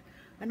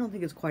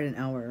it's quite an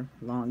hour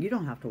long. You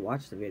don't have to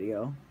watch the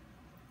video.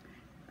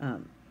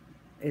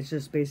 It's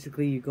just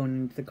basically you go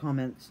into the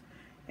comments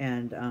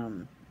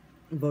and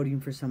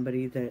voting for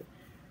somebody that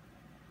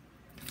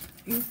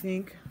you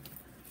think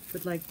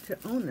would like to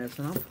own this.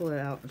 And I'll pull it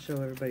out and show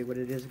everybody what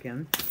it is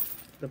again,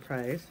 the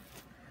price.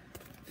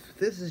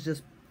 This is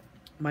just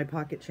my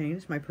pocket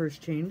change, my purse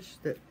change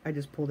that I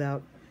just pulled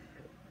out.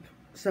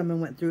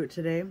 Someone went through it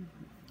today,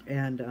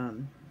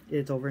 and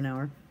it's over an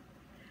hour.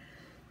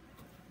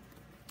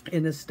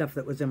 And this stuff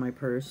that was in my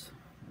purse,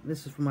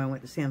 this is from when I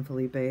went to San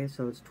Felipe,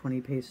 so it's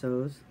 20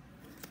 pesos.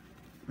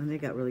 And they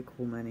got really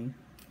cool money,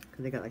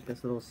 because they got like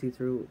this little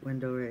see-through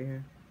window right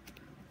here.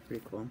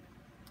 Pretty cool.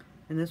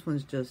 And this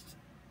one's just,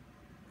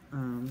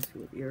 let's see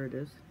what year it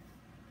is.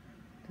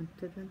 Dun,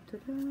 dun, dun,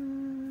 dun,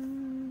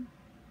 dun.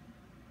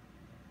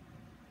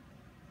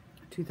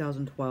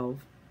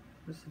 2012.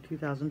 This is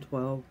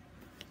 2012.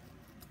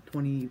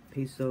 20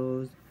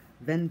 pesos.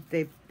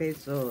 20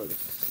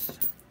 pesos.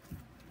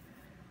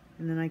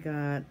 And then I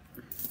got,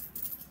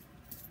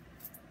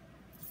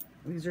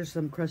 these are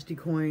some crusty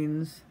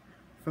coins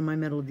from my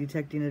metal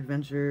detecting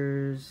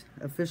adventures.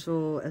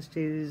 Official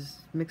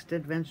Estes Mixed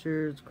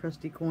Adventures,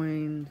 crusty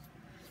coins.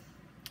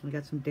 I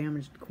got some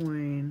damaged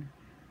coin.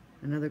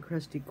 Another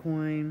crusty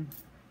coin.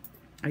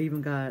 I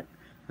even got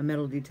a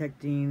metal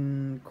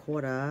detecting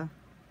quota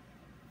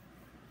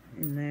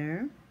in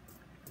there.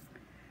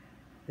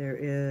 There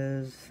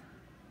is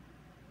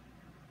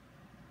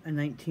a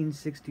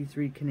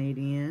 1963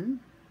 Canadian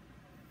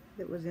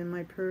that was in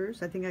my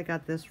purse. I think I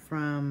got this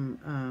from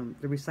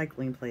the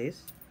recycling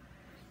place.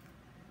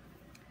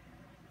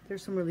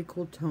 There's some really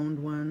cool toned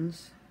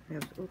ones. They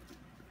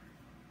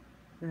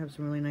have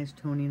some really nice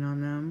toning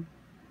on them,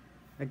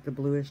 like the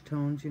bluish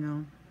tones, you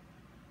know.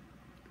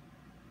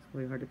 It's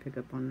really hard to pick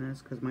up on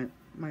this because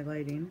my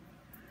lighting.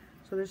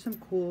 So there's some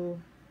cool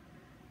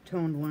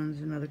toned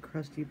ones. Another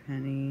crusty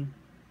penny.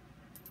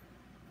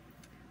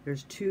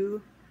 There's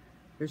two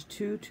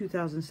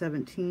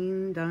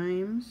 2017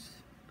 dimes.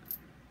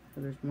 So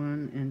there's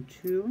 1 and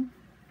 2.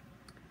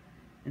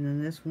 And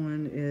then this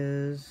one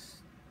is,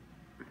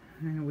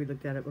 I know we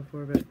looked at it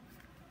before, but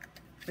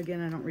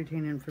again, I don't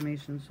retain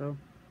information, so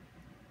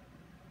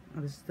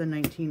this is the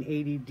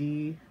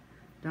 1980D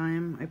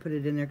dime. I put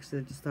it in there because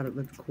I just thought it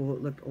looked cool.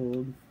 It looked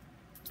old.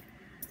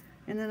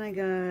 And then I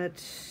got,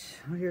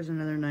 oh, here's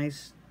another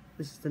nice,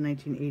 this is the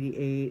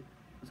 1988,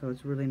 so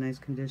it's really nice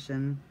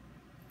condition.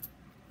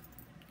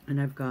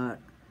 And I've got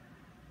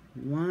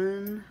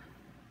 1,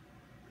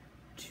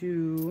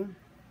 2,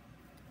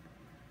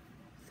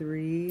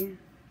 3,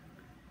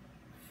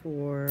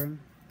 4,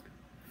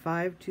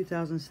 5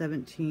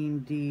 2017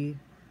 D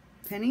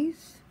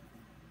pennies.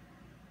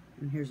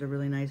 And here's a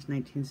really nice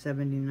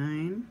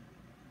 1979,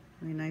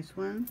 really nice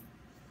one.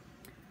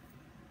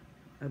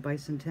 A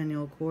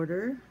bicentennial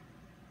quarter.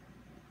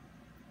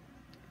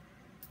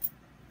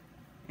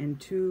 And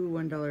 2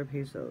 $1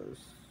 pesos.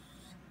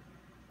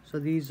 So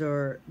these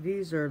are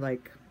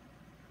like,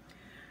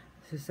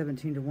 this is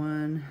 17 to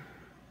 1.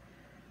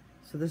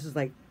 So this is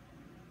like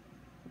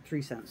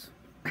 3 cents.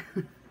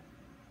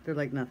 They're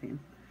like nothing.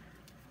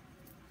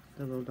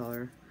 The little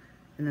dollar.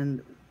 And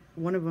then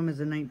one of them is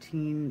a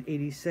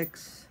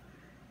 1986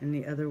 and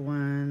the other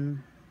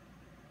one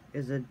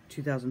is a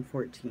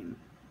 2014.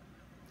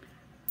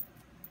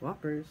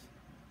 Whoppers.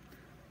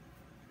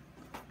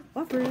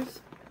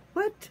 Whoppers.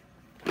 What?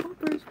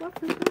 Whoppers,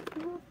 whoppers,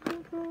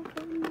 whoppers,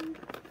 whoppers.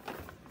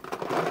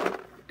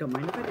 Don't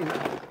mind if I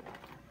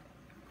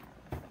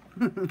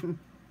do.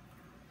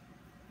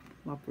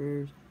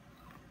 Whoppers.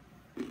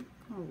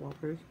 Oh,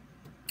 Whoppers.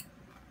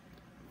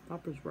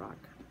 Whoppers rock.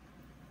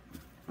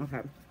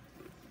 Okay.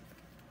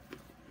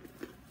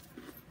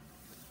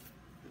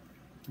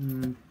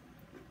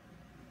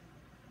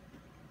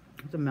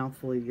 It's a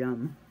mouthful of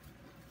yum.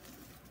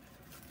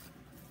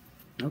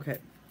 Okay.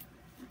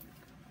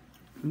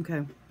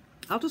 Okay.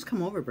 I'll just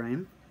come over,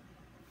 Brian.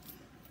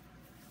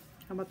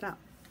 How about that?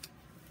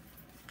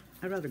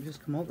 I'd rather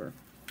just come over.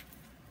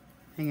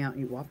 Hang out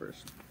and eat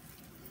Whoppers.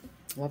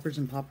 Whoppers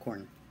and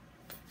popcorn.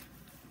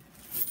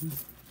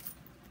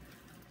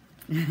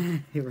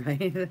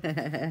 Right?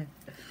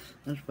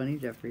 That's funny,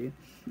 Jeffrey.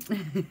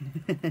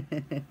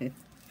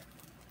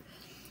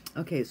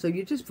 Okay, so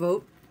you just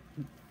vote.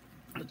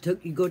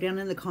 You go down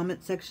in the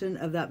comment section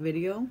of that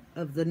video,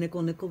 of the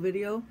nickel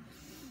video,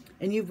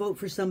 and you vote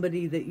for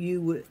somebody that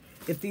you would,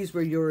 if these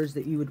were yours,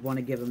 that you would want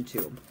to give them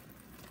to.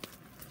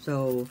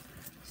 So,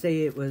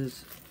 say it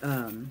was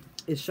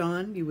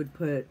Ishan, you would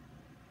put,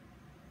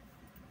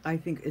 I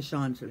think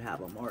Ishan should have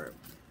them, or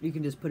you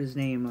can just put his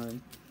name or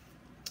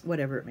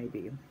whatever it may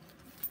be.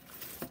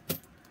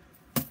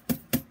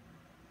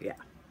 Yeah.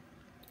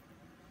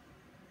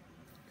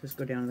 Just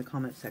go down in the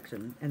comment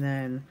section. And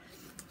then,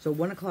 so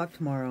 1 o'clock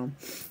tomorrow,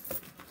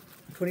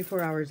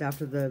 24 hours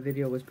after the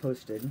video was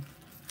posted,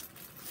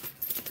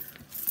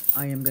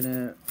 I am going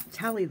to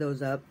tally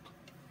those up,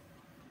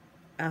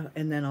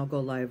 and then I'll go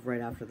live right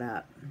after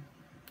that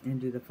and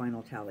do the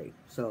final tally.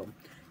 So,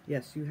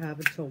 yes, you have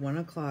until 1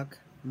 o'clock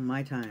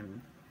my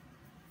time.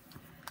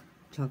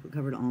 Chocolate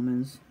covered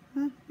almonds.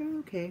 They're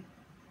okay.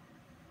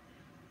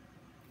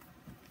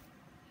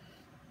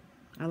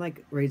 I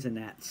like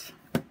Raisinets.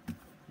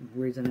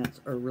 Raisinets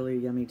are really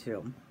yummy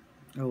too.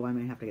 Oh, I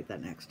may have to get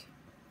that next.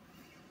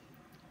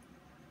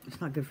 It's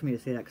not good for me to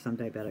say that because I'm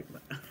diabetic,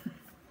 but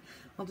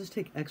I'll just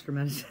take extra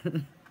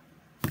medicine.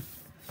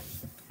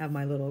 Have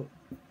my little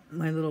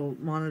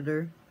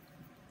monitor.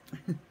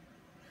 If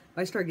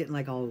I start getting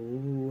like all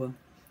ooh,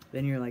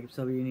 then you're like,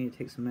 Sylvia, you need to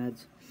take some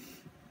meds.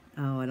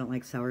 Oh, I don't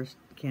like sour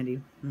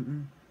candy.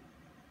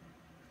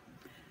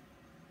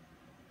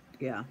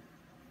 Yeah.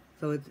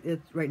 So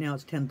it's right now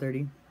it's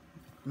 10:30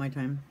 my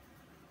time.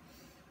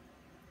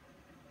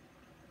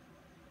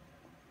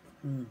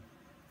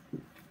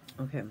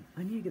 Okay,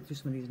 I need to get through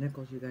some of these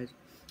nickels, you guys.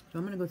 So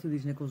I'm gonna go through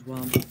these nickels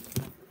while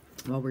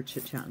we're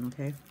chit-chatting,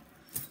 okay?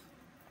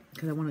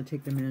 Because I want to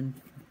take them in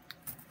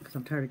because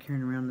I'm tired of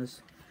carrying around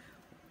this.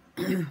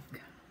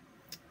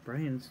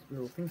 Brian's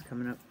little thing's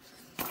coming up.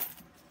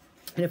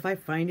 And if I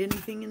find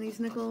anything in these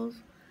nickels,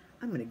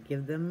 I'm gonna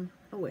give them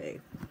away.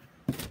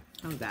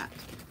 How's that?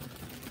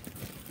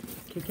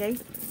 KK?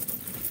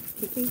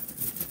 KK?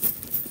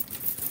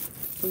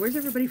 So where's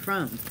everybody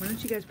from? Why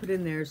don't you guys put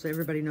in there so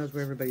everybody knows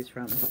where everybody's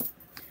from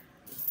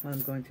while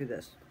I'm going through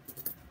this.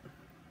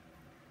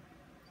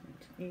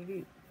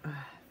 1980.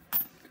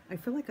 I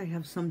feel like I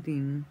have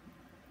something,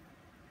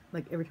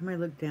 like every time I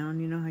look down,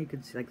 you know how you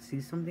could like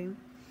see something?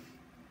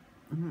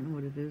 I don't know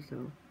what it is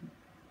though.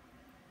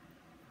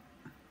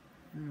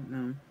 I don't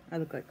know. I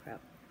look like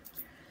crap.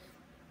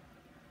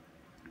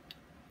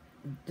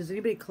 Does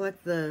anybody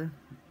collect the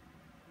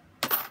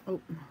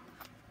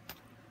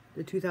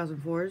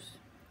 2004s?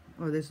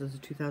 Oh, this is a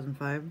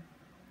 2005.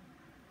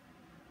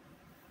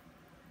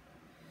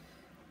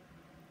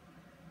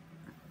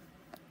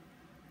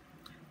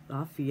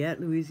 Lafayette,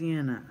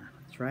 Louisiana.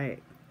 That's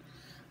right.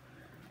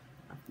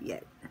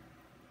 Lafayette.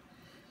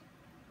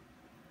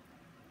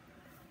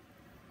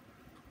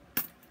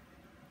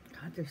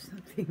 God, there's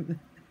something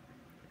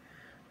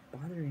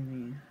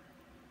bothering me.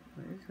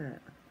 What is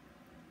that?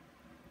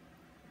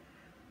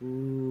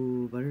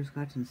 Ooh,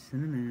 butterscotch and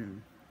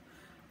cinnamon.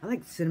 I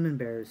like cinnamon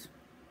bears.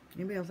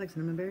 Anybody else like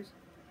cinnamon bears?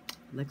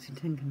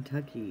 Lexington,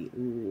 Kentucky.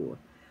 Ooh,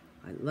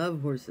 I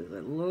love horses. I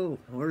love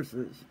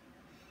horses.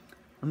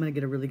 I'm gonna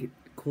get a really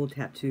cool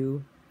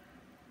tattoo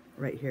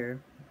right here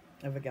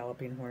of a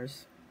galloping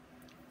horse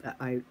that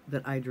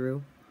I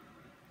drew.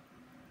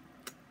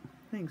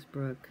 Thanks,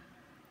 Brooke.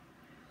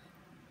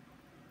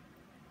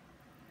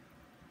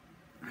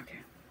 Okay,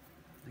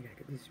 I gotta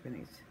get these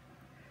spinnies.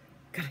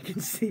 God,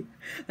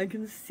 I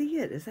can see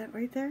it. Is that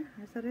right there?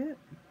 Is that it?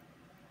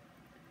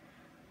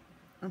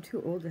 I'm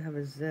too old to have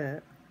a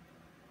zit.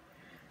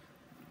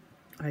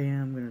 I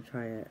am gonna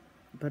try it.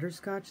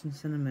 Butterscotch and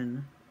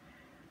cinnamon.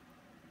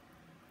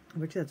 I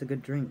bet you that's a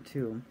good drink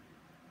too.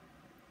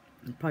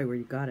 That's probably where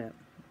you got it.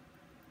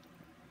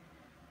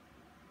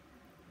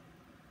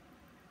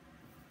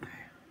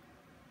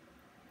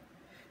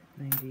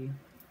 $90,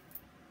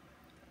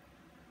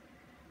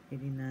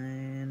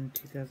 $89,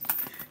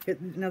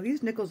 2000. Now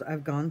these nickels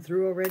I've gone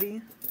through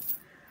already,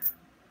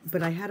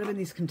 but I had them in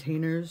these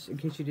containers. In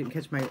case you didn't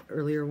catch my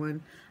earlier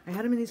one, I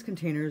had them in these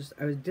containers.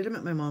 I did them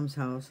at my mom's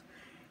house,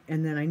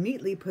 and then I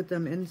neatly put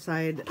them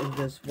inside of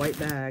this white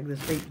bag,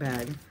 this fake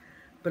bag.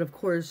 But of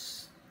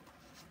course,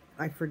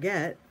 I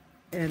forget,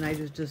 and I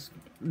just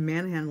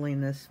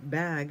manhandling this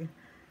bag,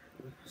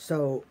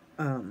 so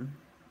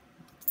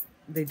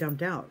they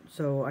dumped out.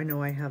 So I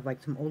know I have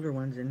like some older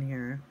ones in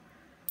here.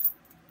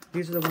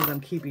 These are the ones I'm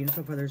keeping.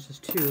 So far there's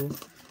just 2,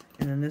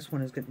 and then this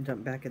one is getting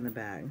dumped back in the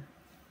bag.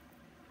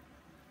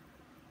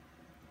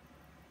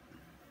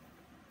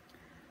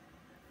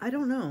 I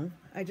don't know.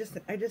 I just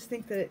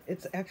think that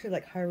it's actually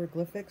like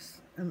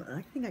hieroglyphics.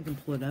 I think I can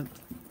pull it up.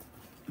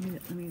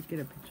 Let me get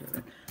a picture of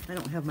it. I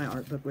don't have my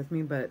art book with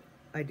me, but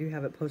I do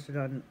have it posted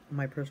on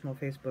my personal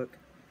Facebook.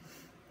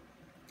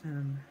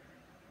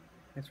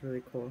 That's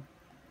really cool.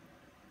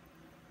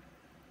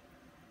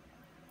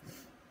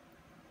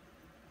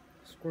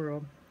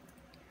 Squirrel.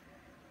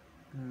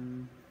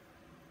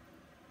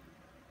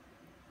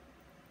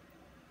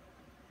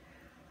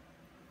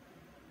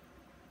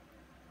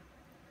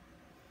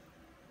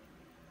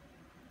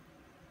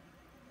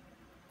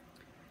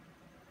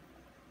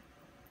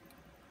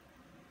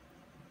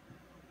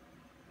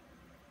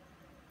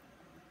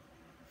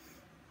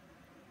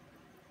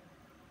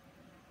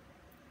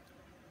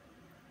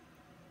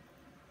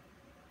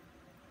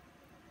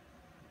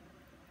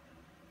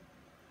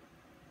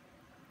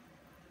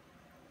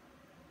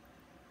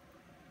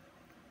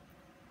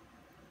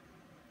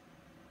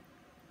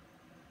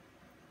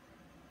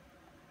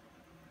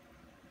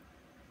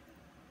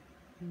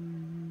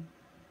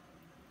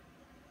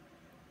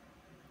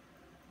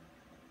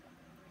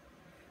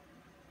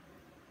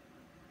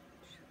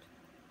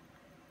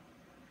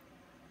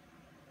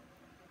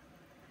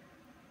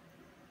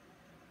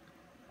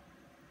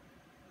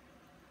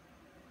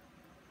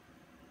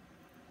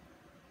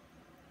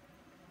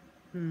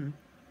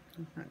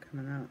 It's not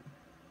coming out.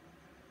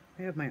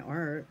 I have my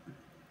art.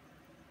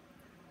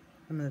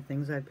 Some of the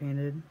things I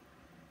painted.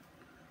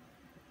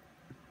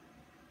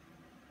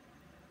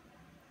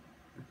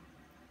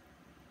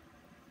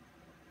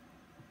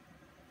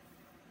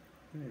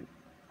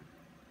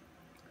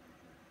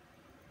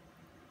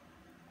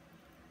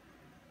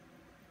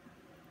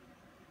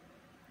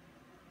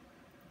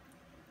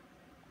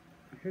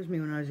 Here's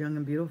me when I was young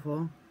and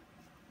beautiful.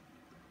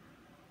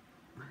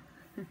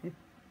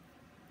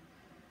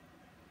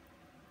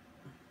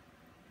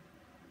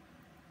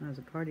 I was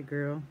a party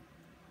girl.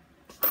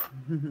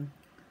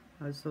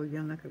 I was so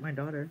young. Look at my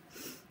daughter.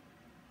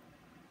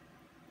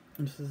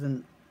 This is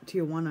in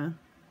Tijuana.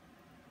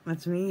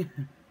 That's me.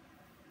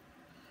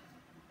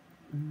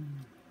 I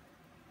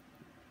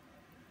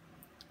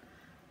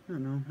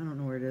don't know. I don't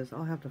know where it is.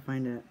 I'll have to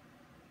find it.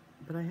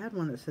 But I had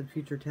one that said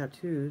future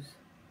tattoos.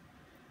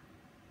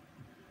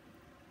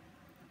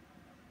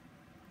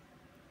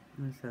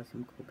 Let's have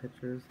some cool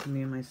pictures of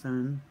me and my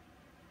son.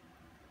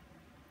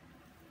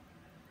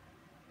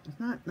 It's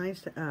not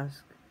nice to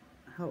ask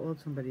how old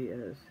somebody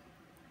is.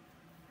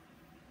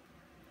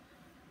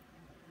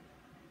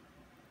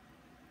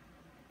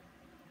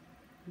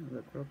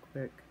 Look real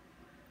quick.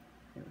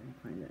 See if I can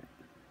find it.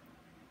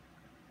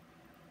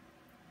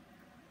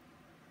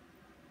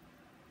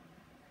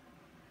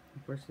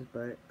 Horse's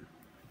butt.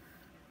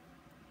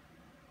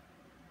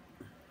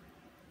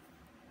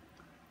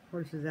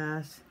 Horse's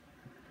ass.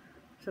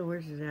 So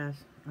where's his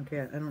ass? Okay,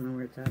 I don't know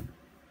where it's at.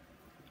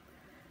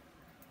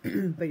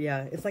 But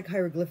yeah, it's like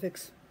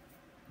hieroglyphics.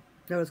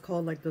 That was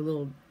called, like the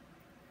little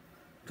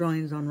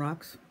drawings on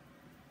rocks.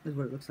 Is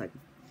what it looks like.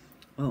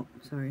 Oh,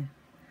 sorry.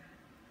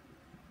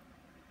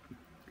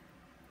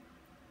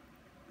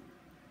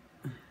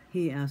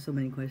 He asked so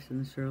many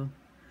questions, Cheryl.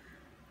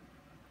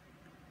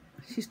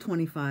 She's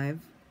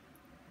 25.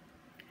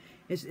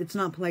 It's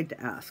not polite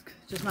to ask.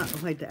 It's just not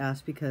polite to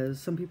ask because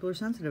some people are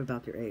sensitive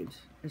about their age.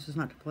 It's just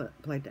not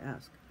polite to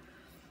ask.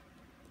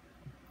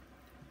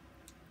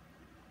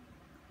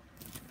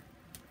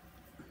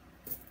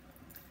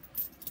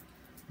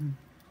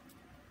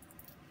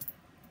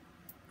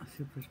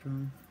 Super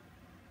strong.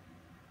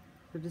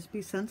 So just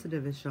be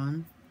sensitive,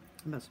 Ishan,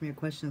 about some of your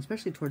questions,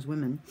 especially towards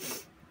women.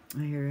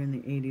 My hair in the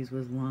 80s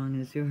was long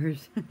as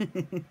yours.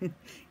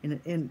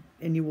 and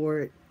you wore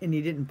it, and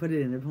you didn't put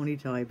it in a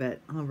ponytail, I bet.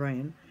 Oh,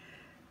 Brian.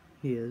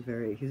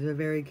 He's a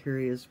very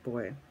curious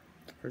boy,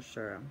 for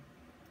sure.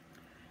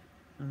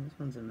 Oh, this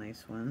one's a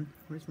nice one.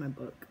 Where's my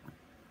book?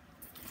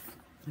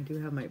 I do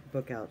have my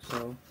book out,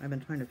 so I've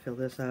been trying to fill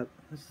this up.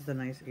 This is a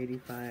nice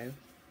 85.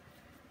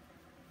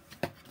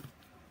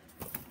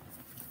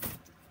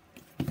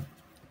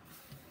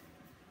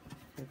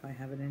 If I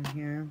have it in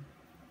here.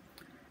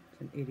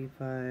 It's an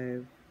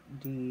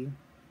 85D.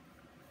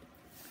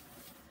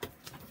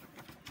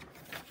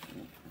 No, I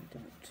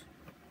don't.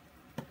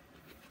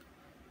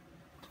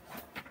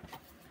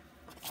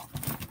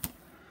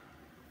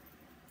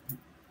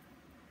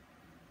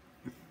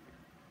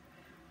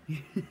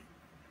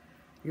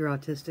 You're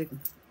autistic.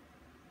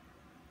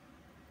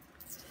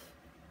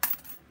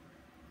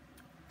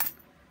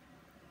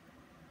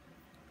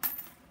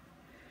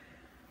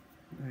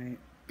 All right.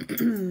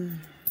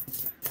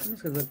 I'm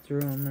just gonna look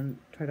through them and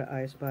try to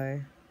I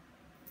spy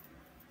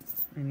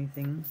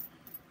anything.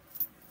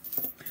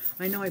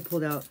 I know I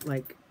pulled out,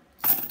 like,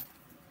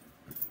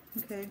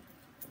 okay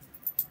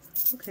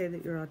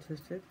that you're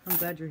autistic. I'm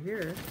glad you're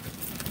here.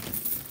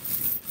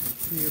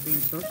 You're being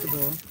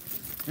sociable.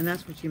 And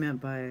that's what you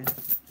meant by,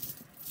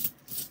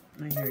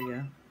 I hear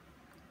ya.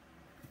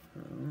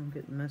 Oh, I'm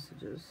getting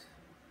messages.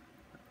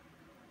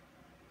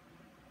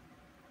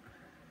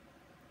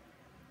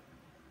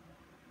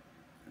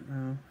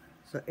 Oh,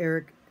 so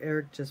Eric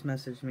just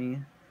messaged me.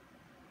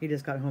 He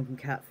just got home from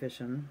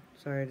catfishing.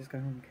 Sorry, I just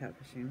got home from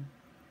catfishing.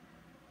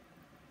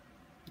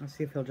 Let's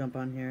see if he'll jump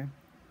on here.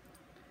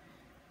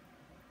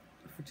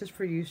 Just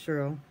for you,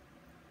 Cheryl.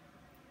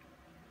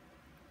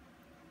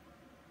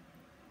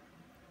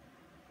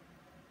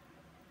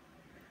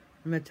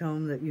 I'm going to tell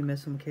him that you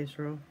miss him, okay,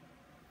 Cheryl?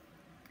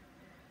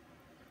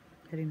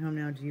 Heading home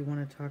now. Do you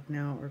want to talk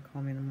now or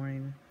call me in the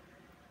morning?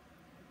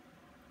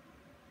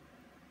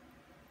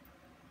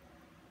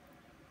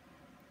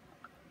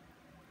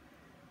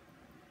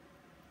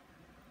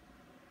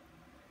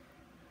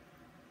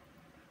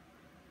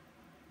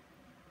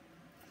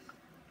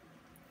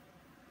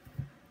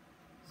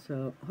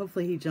 So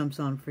hopefully he jumps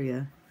on for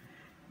you.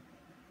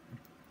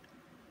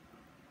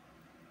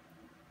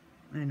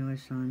 I know,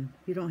 Ishan.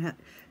 You don't have...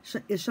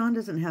 Ishan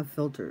doesn't have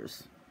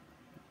filters.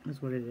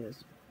 That's what it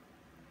is.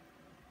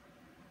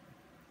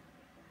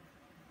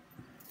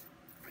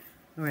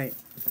 Alright.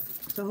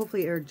 So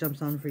hopefully Eric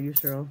jumps on for you,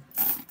 Cheryl.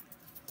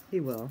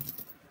 He will.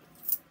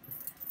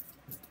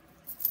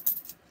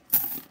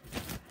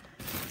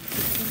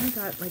 Then I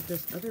got, like,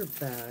 this other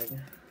bag.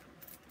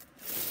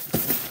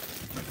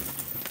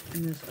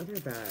 And this other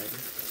bag.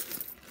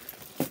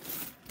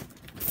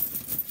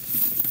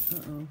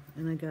 Uh-oh.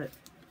 And I got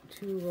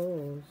 2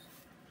 rolls.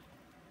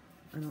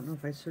 I don't know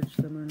if I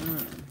searched them or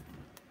not.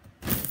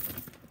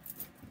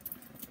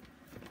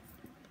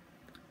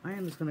 I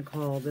am just going to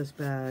call this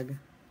bag.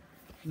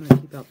 I'm going to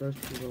keep out those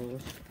 2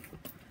 rolls.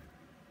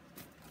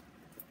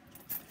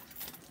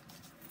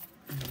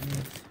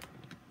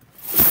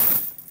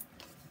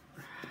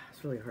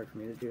 It's really hard for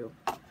me to do.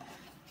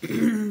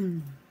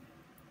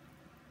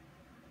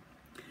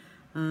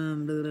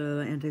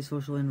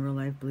 Antisocial in real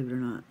life, believe it or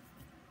not.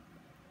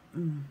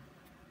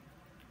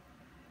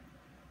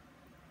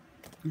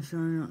 So I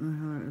don't know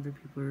how other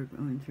people are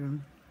going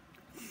through.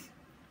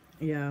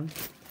 Yeah,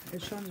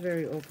 Sean's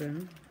very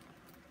open.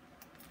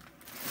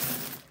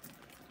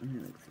 Let me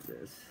look through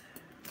this.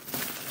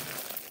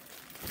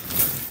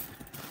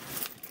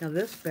 Now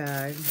this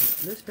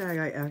bag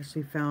I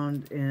actually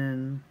found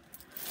in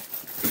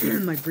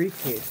my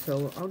briefcase.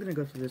 So I'm gonna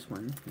go through this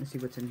one and see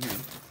what's in here.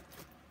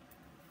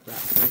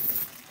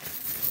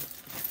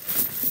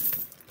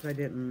 I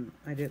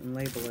didn't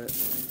label it.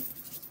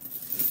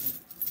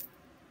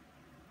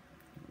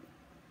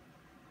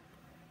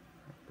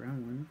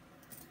 Brown one.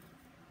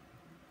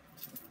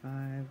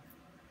 5.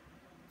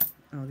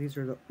 Oh, these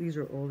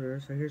are older.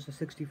 So here's the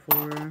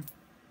 64,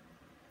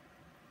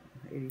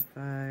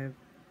 85,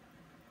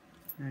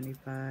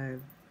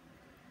 95,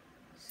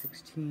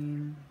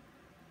 16,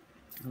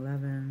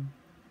 11,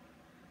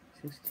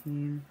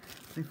 16.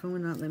 My phone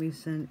would not let me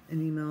send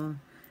an email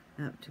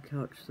app to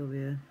Couch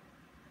Sylvia.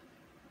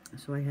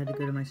 So I had to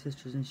go to my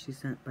sister's and she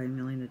sent by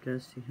mailing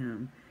address to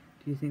him.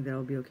 Do you think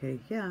that'll be okay?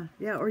 Yeah,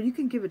 or you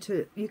can give it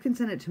to, you can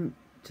send it to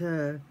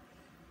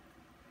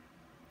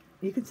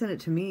you can send it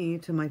to me,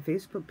 to my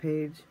Facebook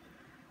page,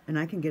 and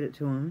I can get it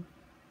to him.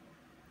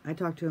 I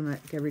talk to him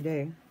like every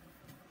day.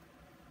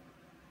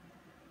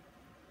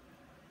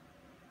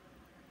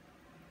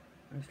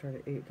 I start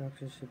at 8.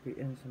 Doctors should be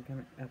in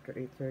sometime after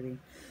 8:30.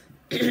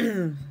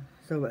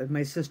 So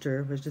my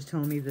sister was just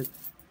telling me that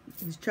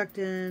he's checked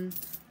in,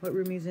 what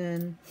room he's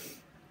in.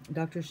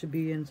 Doctor should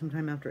be in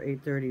sometime after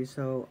 8:30.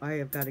 So I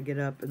have got to get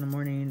up in the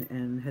morning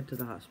and head to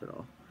the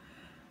hospital.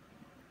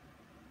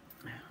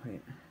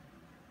 Wait.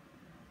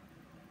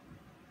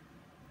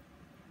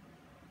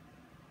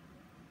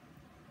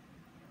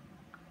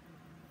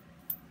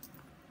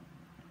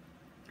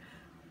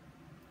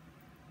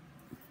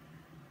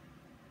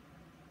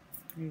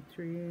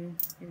 83,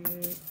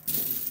 88.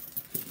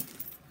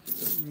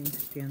 Everything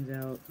stands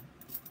out.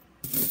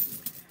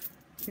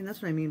 See, and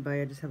that's what I mean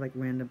by I just have like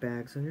random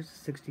bags. So here's a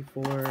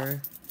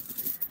 64.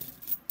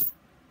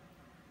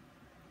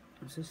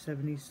 This is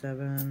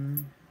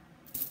 77.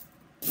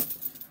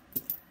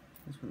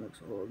 This one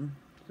looks old.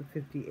 It's a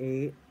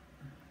 58.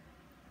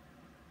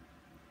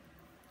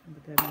 I'll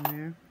put that in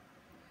there.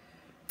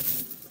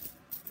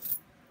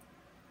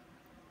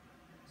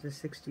 It's a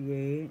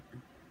 68.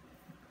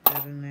 Put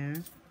that in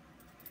there.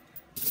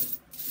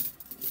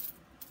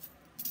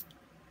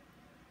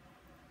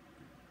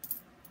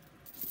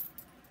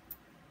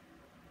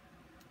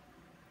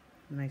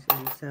 Nice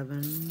 87.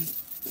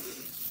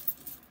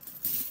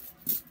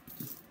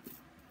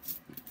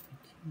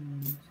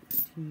 18,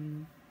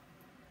 16.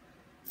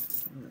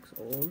 That looks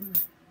old.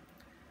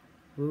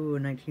 Ooh,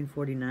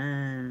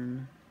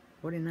 1949.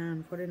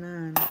 49.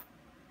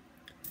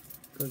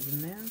 Goes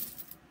in there.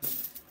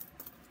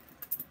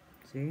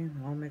 See,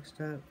 all mixed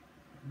up.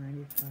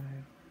 95.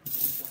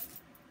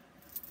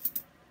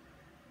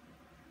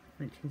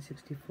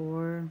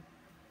 1964.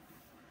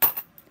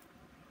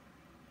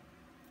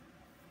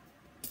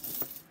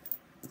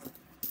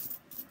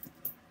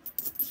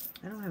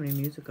 I don't have any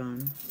music on.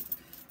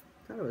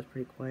 Thought it was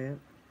pretty quiet.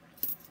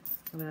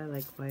 But I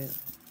like quiet.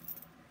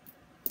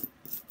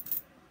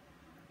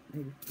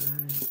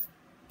 85.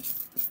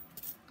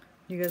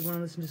 You guys want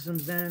to listen to some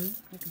Zen?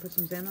 I can put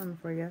some Zen on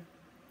for you.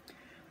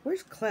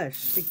 Where's Klesh?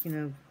 Speaking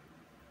of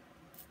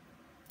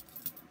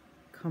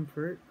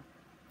comfort.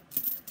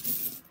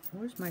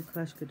 Where's my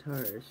Klesh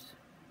guitars?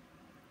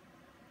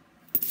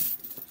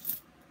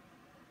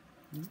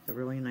 That's a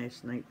really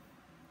nice night.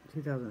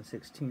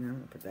 2016. I'm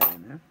going to put that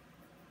in there.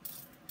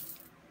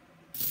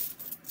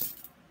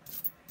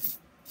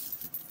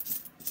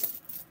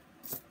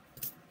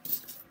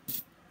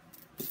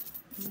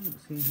 I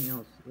don't see anything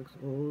else. It looks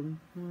old.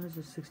 Oh, that's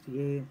a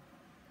 68.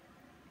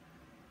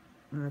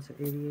 Oh, that's an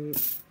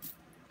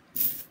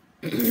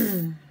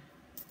 88.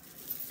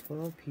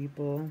 12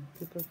 people.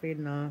 People are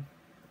fading off.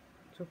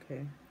 It's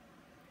okay.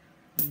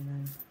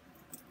 29.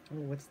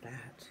 Oh, what's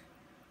that?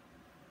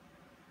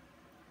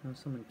 Oh,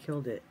 someone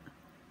killed it.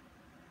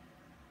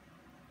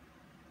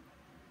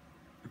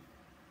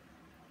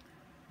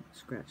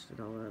 Scratched it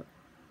all up.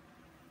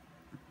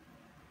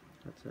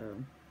 That's a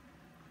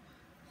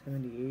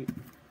 78.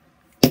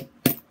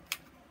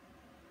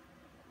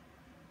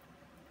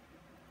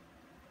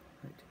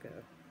 Right to go.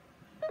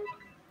 What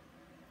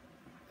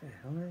the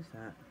hell is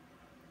that?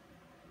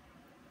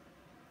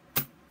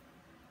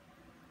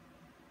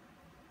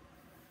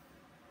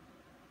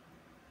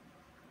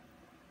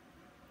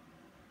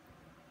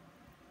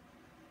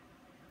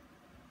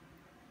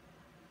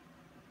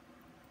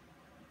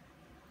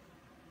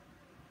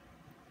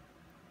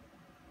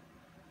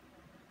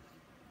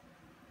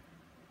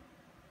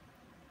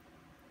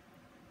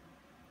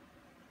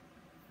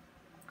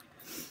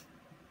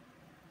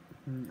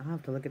 I'll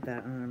have to look at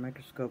that on a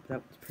microscope.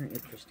 That was pretty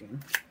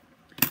interesting.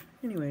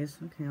 Anyways,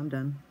 okay, I'm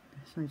done.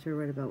 Just not sure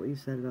right about what you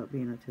said about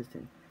being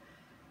autistic.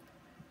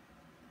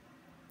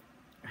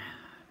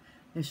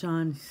 Hey,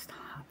 Sean,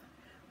 stop.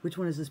 Which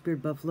one is the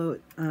Spirit Buffalo?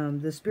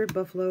 The Spirit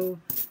Buffalo,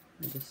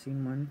 I just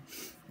seen one.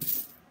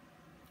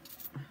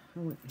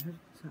 Oh, wait, here's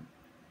that.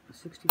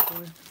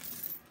 64.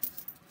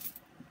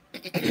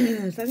 So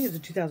I think it's a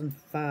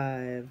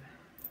 2005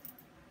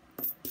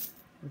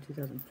 or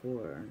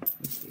 2004.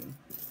 Let's see.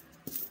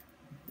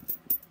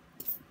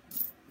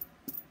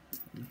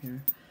 In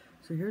here.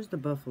 So here's the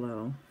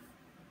Buffalo.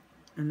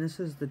 And this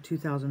is the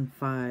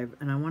 2005.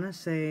 And I want to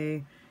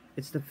say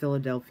it's the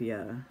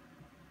Philadelphia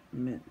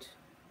mint.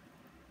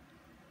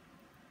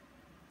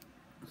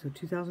 So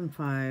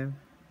 2005.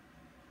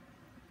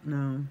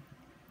 No.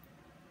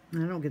 I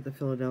don't get the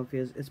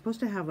Philadelphia's. It's supposed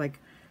to have like,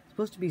 it's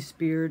supposed to be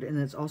speared, and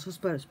it's also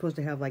supposed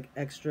to have like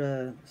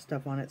extra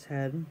stuff on its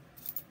head.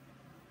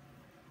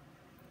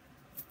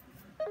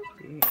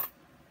 Sorry.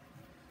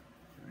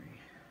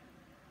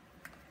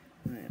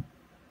 Alright.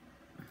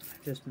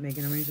 Just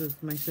making arrangements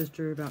with my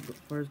sister about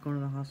before I was going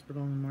to the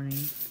hospital in the morning.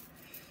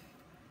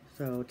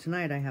 So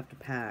tonight I have to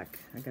pack.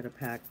 I gotta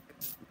pack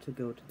to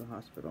go to the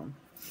hospital.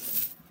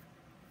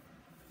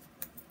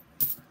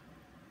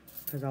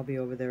 Because I'll be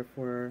over there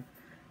for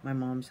my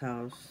mom's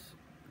house.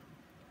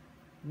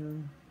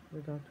 No, the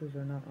doctors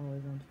are not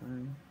always on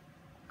time.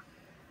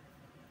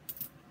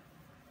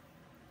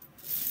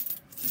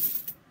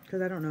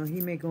 Because I don't know,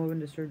 he may go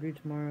into surgery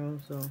tomorrow,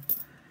 so.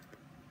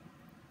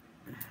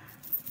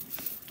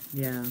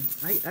 Yeah,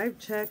 I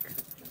check,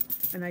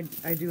 and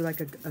I do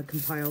like a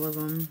compile of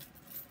them.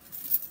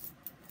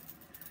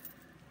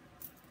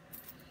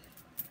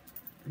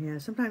 Yeah,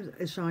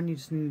 sometimes, Sean, you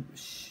just need,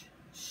 shh,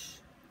 shh,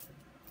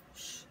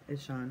 shh,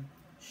 it's Sean,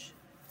 shh.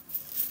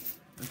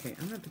 Okay,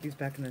 I'm gonna put these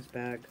back in this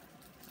bag.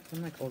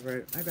 I'm like over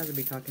it. I'd rather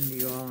be talking to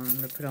you all, and I'm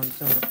gonna put on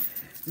some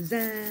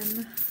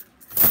Zen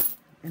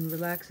and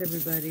relax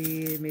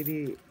everybody.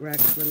 Maybe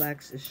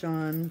relax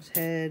Sean's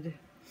head.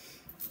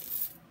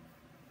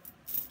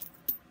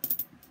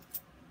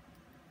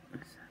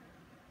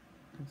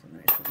 That's a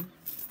nice one.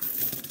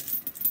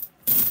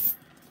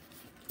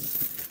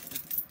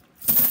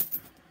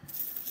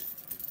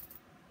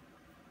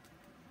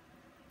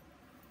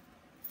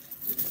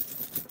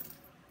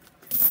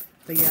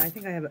 But yeah, I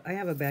think I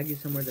have a baggie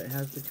somewhere that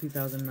has the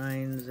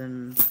 2009s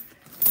and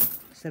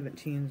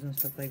 17s and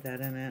stuff like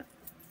that in it.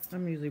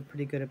 I'm usually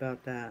pretty good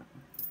about that.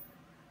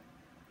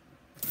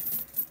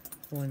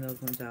 Pulling those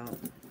ones out.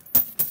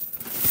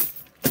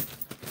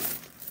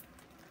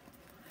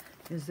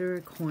 Is there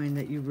a coin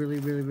that you really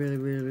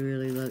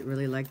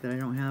like that I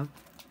don't have?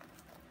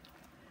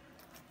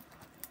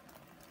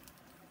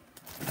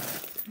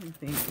 Let me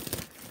think.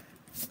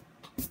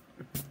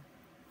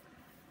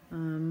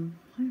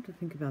 I have to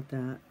think about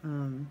that.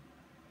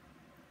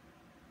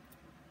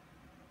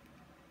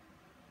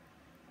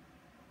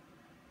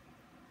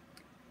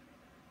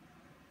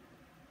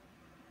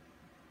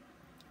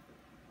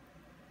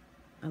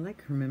 I like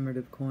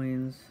commemorative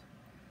coins.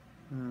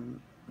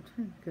 I'm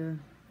trying to think of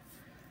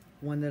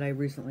one that I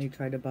recently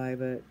tried to buy,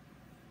 but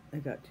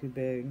it got too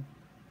big,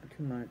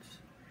 too much.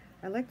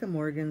 I like the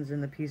Morgans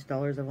and the Peace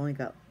Dollars. I've only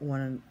got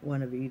one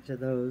of each of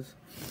those.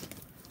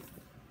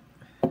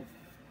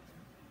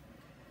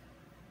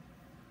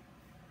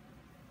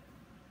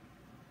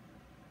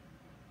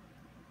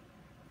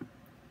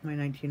 My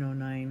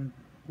 1909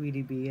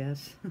 Weedy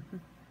BS.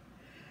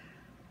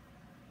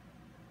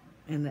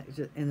 and the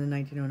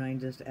 1909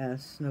 just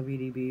S, no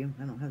VDB.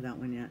 I don't have that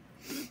one yet.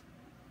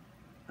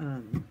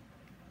 A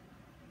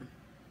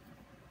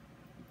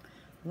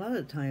lot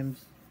of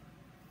times,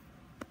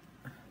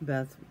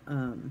 Beth,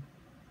 who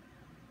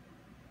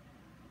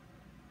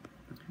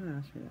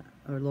asked me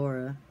that? Or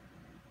Laura.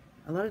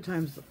 A lot of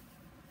times,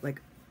 like,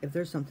 if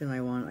there's something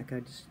I want, like,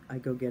 I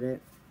go get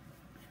it.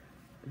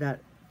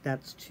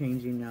 That's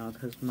changing now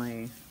because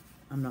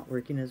I'm not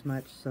working as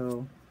much,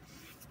 so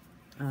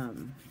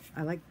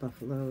I like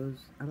buffaloes.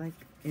 I like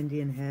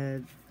Indian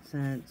head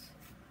scents.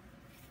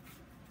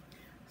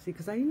 See,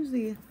 because I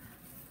usually,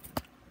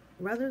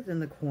 rather than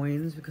the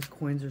coins, because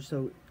coins are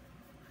so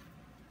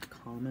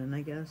common,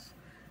 I guess,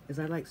 is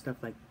I like stuff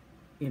like,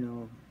 you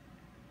know,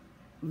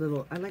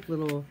 I like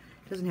little,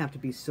 it doesn't have to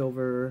be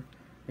silver,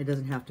 it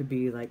doesn't have to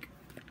be like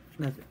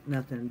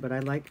nothing, but I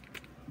like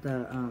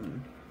the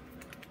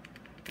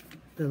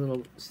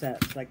little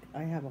sets. Like,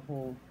 I have a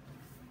whole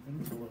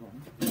thing full of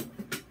them.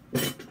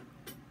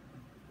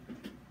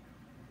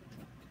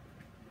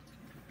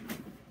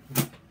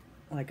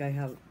 Like, I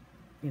have,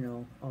 you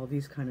know, all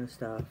these kind of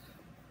stuff,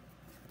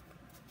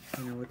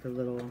 you know, with the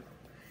little,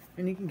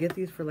 and you can get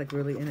these for like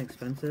really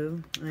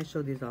inexpensive. And I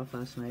showed these off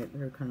last night.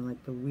 They're kind of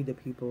like the We the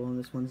People, and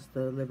this one's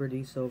the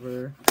Liberty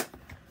Silver,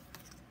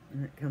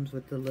 and it comes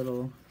with the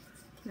little,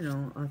 you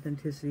know,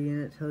 authenticity,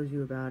 and it tells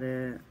you about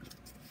it,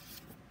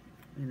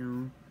 you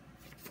know.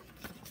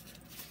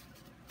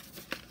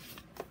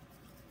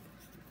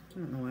 I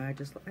don't know why, I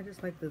just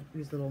like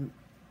these little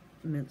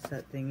mint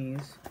set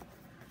thingies.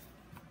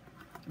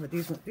 But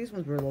these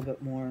ones were a little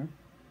bit more.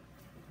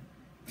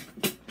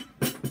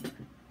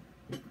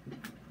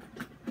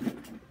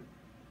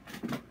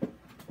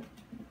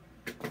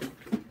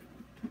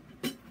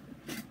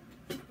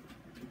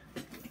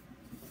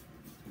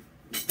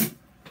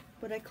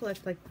 But I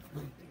collect like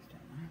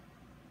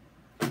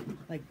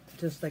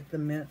just like the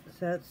mint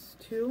sets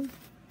too.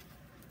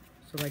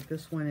 So like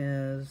this one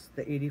is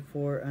the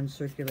 84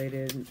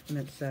 uncirculated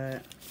mint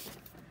set.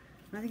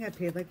 I think I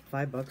paid like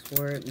 $5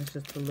 for it, and it's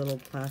just the little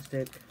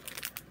plastic,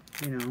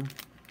 you know,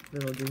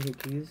 little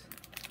doohickeys.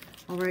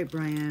 All right,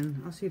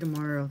 Brian, I'll see you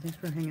tomorrow. Thanks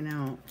for hanging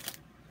out.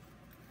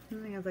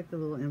 And they have like the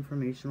little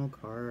informational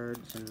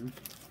cards, and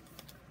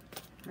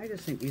I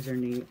just think these are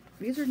neat.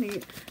 These are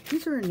neat.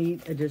 These are a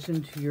neat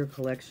addition to your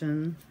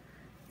collection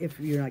if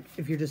you're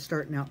just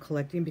starting out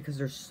collecting, because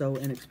they're so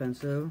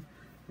inexpensive.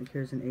 Like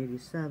here's an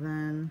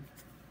 87,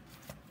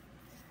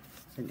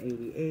 it's an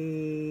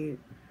 88.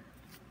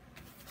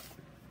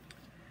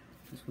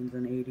 This one's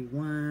an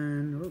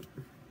 81. Oop.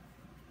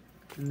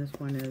 And this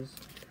one is,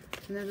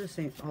 and they're the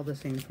same, all the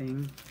same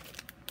thing.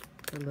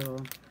 They're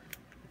little.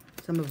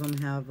 Some of them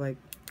have like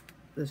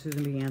the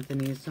Susan B.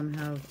 Anthony's. Some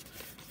have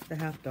the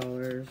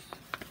 $50.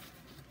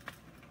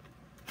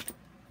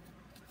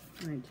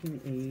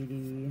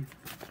 1980.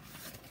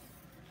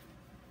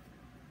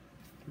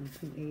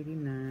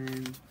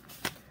 1989.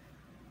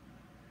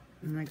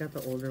 And I got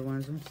the older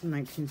ones. This is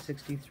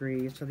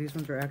 1963. So these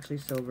ones are actually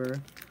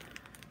silver.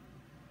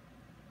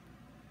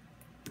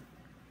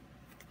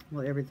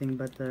 Well, everything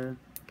but the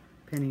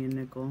penny and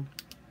nickel.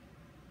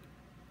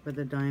 But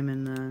the dime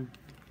and the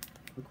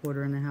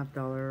quarter and the $50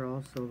 are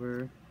all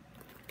silver.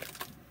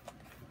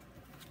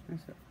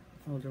 That's an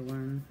older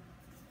one.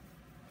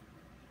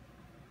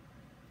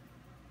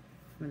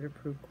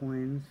 Weatherproof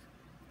coins.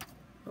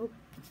 Oh.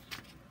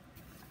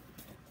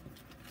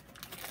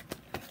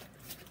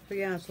 So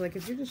yeah, so like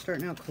if you're just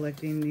starting out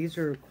collecting, these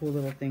are cool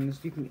little things.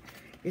 You can,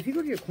 if you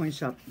go to your coin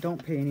shop,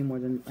 don't pay any more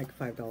than like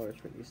 $5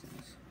 for these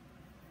things.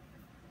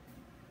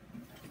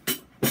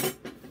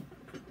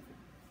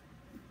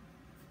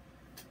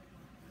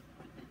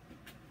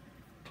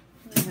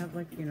 I have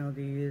like, you know,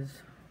 these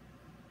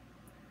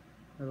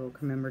little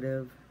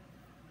commemorative,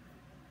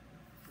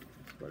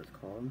 that's what it's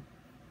called.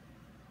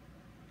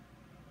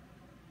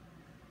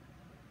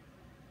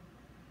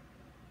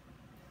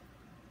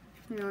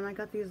 You know, and I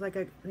got these, like,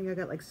 I think I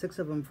got like 6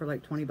 of them for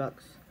like $20.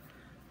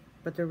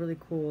 But they're really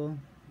cool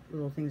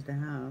little things to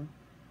have.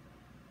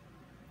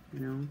 You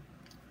know, and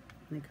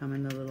they come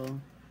in the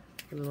little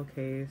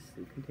case.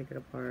 You can take it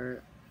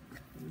apart.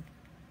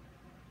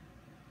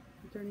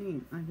 They're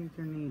neat. I think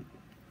they're neat.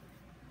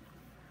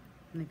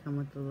 And they come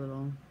with the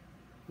little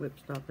whip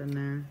stop in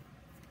there.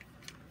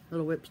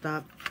 Little whip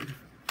stop.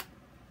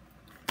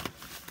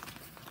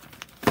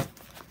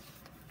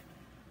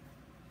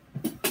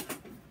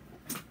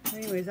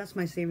 Anyways, that's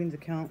my savings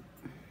account.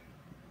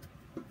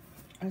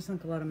 I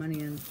sunk a lot of money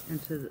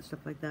into stuff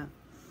like that.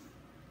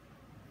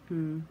 What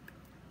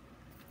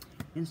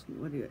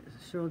do you,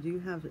 Cheryl, do you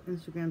have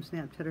Instagram,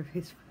 Snapchat, or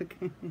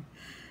Facebook?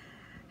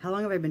 How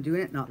long have I been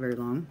doing it? Not very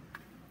long.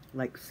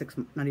 Like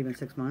not even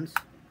 6 months.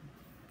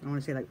 I want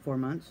to say like 4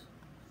 months.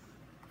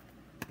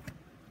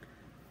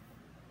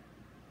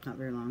 Not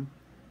very long.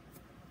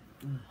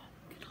 Oh,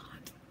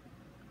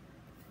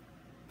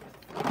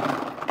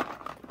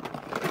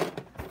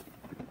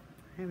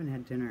 I haven't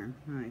had dinner.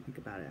 Now I think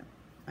about it.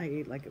 I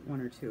ate like at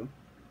 1 or 2.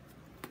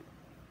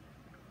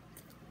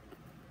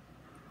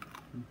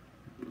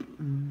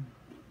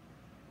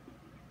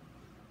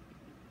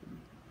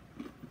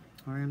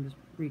 Alright, I'm just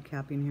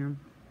recapping here.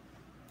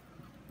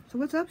 So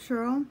what's up,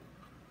 Cheryl?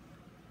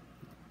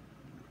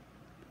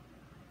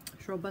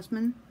 Cheryl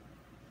Busman?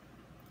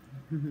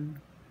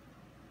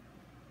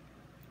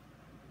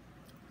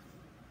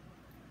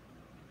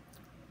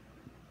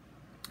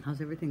 How's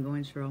everything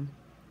going, Cheryl?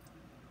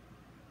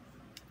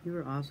 You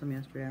were awesome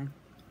yesterday.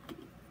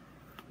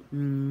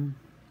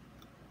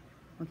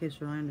 Okay,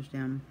 Cheryl, I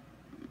understand.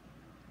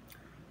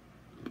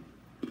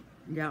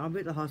 Yeah, I'll be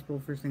at the hospital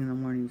first thing in the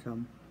morning, so.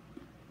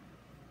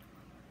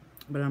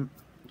 But I'm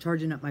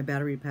charging up my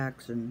battery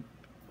packs, and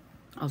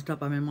I'll stop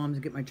by my mom's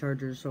to get my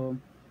chargers, so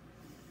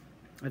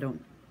I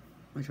don't,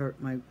 my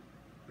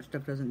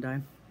stuff doesn't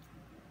die.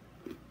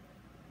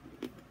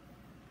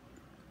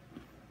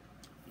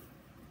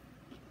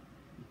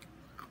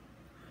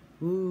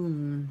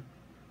 Ooh.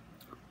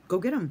 Go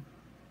get them.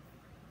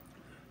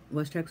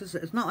 West Texas,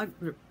 it's not like,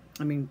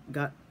 I mean,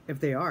 if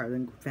they are,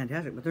 then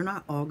fantastic, but they're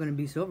not all going to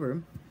be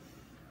silver.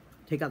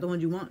 Take out the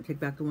ones you want, take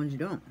back the ones you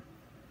don't.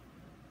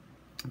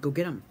 Go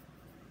get them.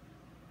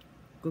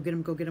 Go get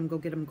them, go get them, go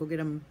get them, go get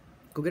them.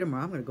 Go get them, or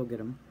I'm going to go get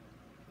them.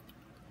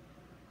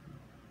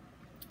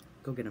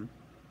 Go get them.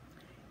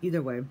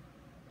 Either way,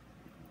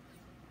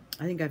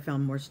 I think I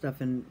found more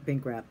stuff in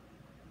bank wrap.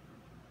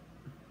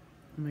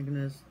 Oh my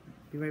goodness.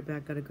 Be right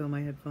back. Gotta go.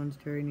 My headphones.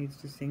 Terry needs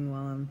to sing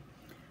while I'm...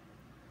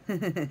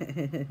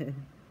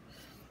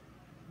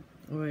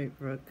 All right,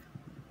 Brooke.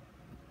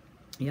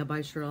 Yeah,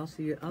 bye, sure. I'll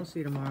see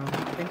you tomorrow.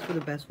 Thanks for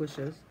the best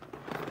wishes.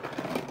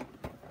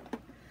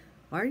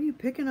 Why are you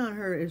picking on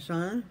her,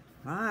 Ishan?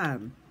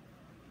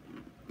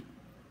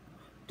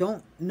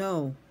 Don't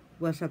know,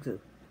 West Texas.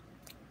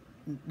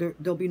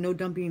 There'll be no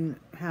dumping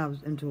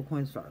halves into a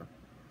Coinstar.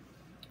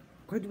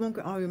 Because you won't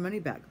get all your money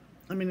back.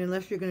 I mean,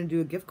 unless you're going to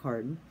do a gift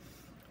card.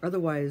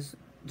 Otherwise,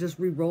 just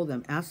re-roll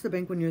them. Ask the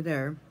bank when you're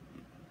there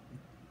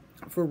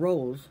for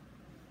rolls.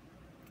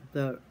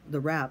 the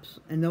wraps,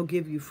 and they'll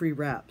give you free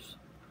wraps,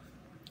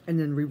 and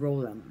then re-roll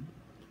them,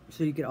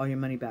 so you get all your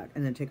money back,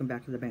 and then take them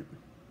back to the bank.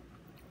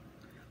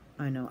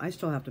 I know. I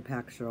still have to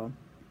pack, Cheryl.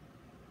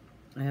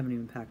 I haven't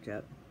even packed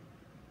yet.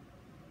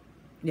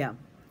 Yeah.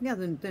 Yeah,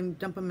 then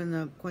dump them in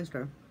the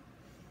Coinstar.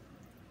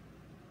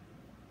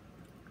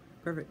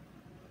 Perfect.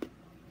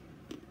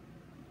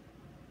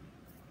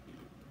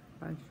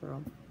 Bye,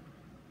 Cheryl.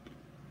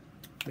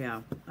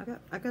 Yeah,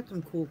 I got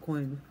some cool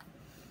coins.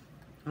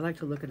 I like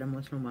to look at them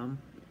once in a while.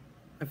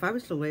 If I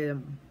was to lay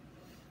them,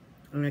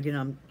 and again,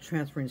 I'm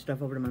transferring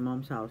stuff over to my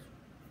mom's house.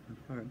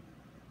 Sorry.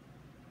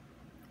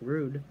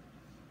 Rude.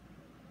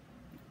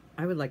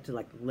 I would like to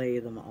like lay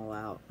them all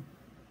out.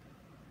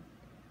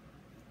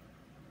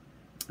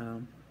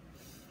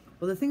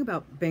 Well, the thing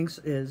about banks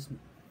is,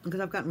 because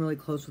I've gotten really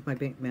close with my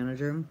bank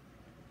manager.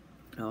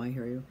 Oh, I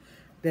hear you.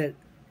 That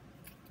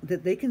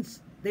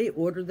they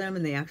order them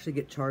and they actually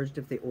get charged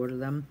if they order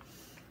them.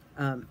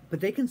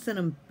 But they can send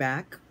them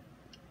back,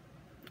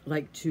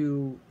 like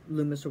to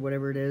Loomis or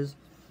whatever it is,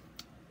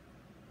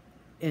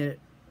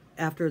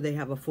 after they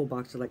have a full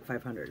box of like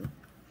 500.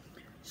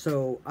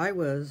 So I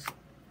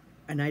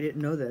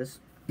didn't know this,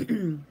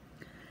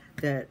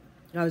 that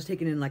I was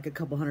taking in like a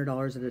couple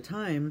 $100s at a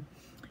time.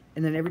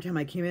 And then every time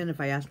I came in,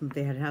 if I asked them if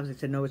they had halves, they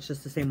said, no, it's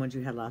just the same ones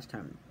you had last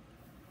time.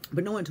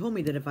 But no one told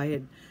me that if I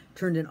had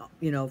turned in,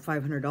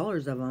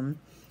 $500 of them,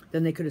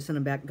 then they could have sent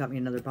them back and got me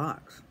another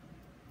box.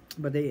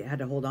 But they had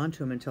to hold on to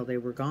them until they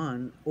were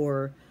gone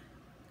or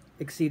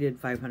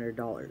exceeded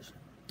 $500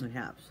 in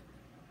halves.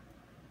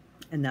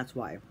 And that's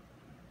why.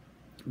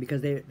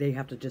 Because they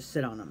have to just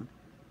sit on them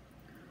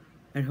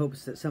in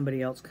hopes that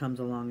somebody else comes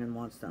along and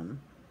wants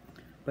them.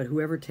 But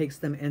whoever takes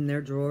them in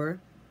their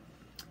drawer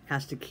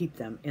has to keep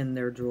them in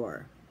their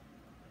drawer.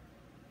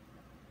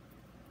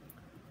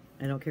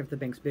 I don't care if the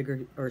bank's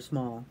big or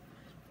small.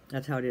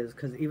 That's how it is.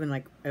 Because even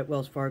like at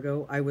Wells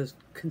Fargo, I was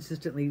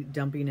consistently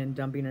dumping and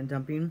dumping and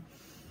dumping.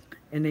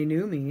 And they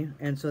knew me.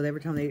 And so every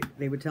time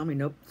they would tell me,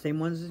 nope, same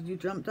ones as you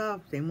dumped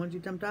off. Same ones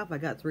you dumped off. I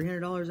got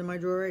 $300 in my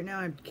drawer right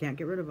now. I can't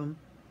get rid of them.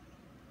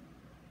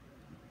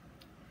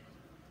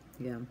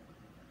 Yeah.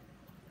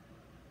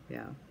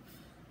 Yeah.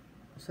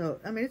 So,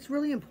 I mean, it's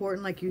really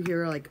important, like you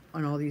hear, like,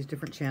 on all these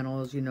different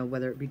channels,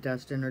 whether it be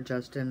Dustin or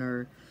Justin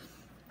or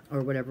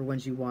whatever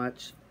ones you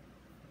watch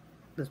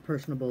that's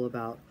personable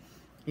about,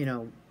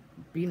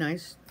 be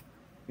nice,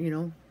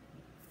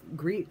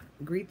 greet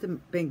the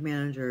bank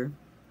manager.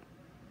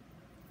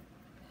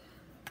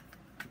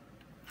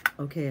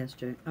 Okay,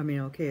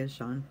 okay,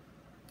 Sean.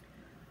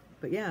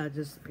 But yeah,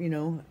 just,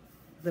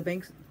 the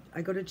banks,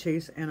 I go to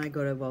Chase and I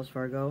go to Wells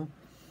Fargo,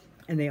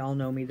 and they all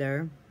know me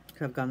there,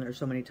 because I've gone there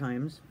so many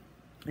times.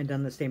 And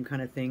done the same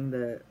kind of thing.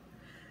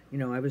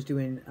 I was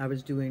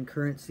doing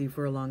currency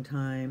for a long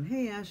time.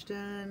 Hey,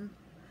 Ashton.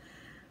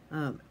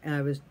 And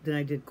then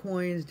I did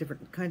coins,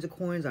 different kinds of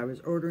coins. I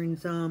was ordering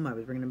some. I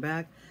was bringing them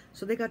back.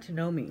 So they got to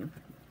know me,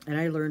 and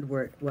I learned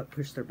what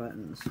pushed their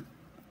buttons.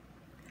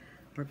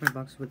 Mark my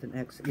box with an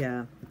X.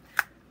 Yeah,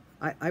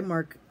 I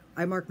mark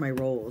my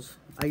rolls.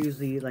 I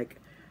usually, like,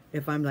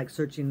 if I'm like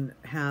searching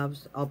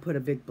halves, I'll put a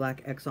big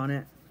black X on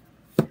it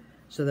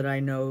so that I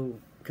know,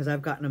 because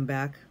I've gotten them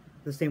back.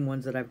 The same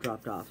ones that I've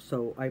dropped off.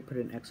 So I put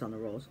an X on the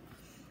rolls.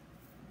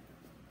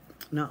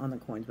 Not on the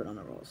coins, but on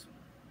the rolls.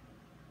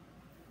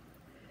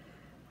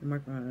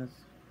 Mark my this.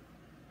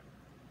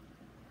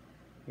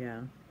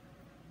 Yeah.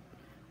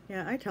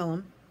 Yeah, I tell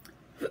them.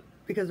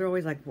 Because they're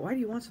always like, why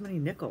do you want so many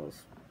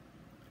nickels?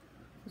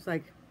 It's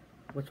like,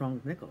 what's wrong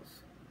with nickels?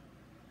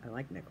 I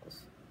like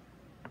nickels.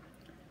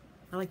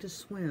 I like to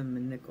swim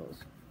in nickels.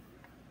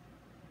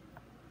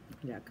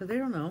 Yeah, because they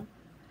don't know.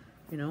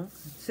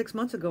 6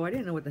 months ago, I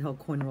didn't know what the hell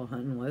coin roll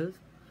hunting was.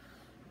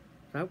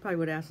 So I probably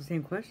would ask the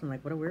same question,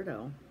 like, what a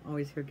weirdo.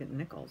 Always here getting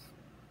nickels.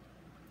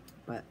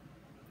 But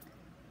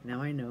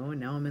now I know,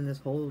 and now I'm in this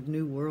whole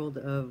new world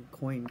of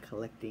coin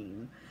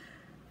collecting.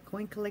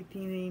 Coin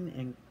collecting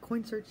and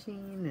coin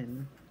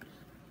searching,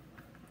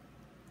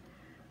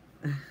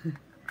 and...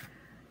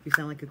 You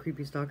sound like a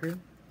creepy stalker.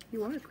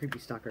 You are a creepy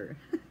stalker.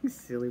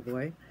 Silly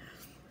boy.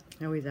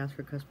 I always ask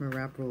for customer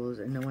wrap rules,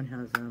 and no one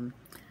has them.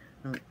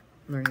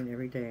 Learning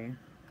every day.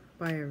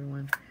 Bye,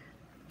 everyone.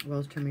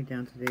 Wells turned me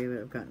down today,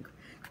 but I've gotten...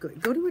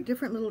 Go to a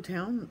different little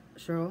town,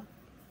 Cheryl.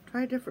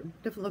 Try a different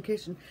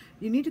location.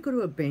 You need to go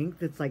to a bank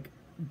that's, like,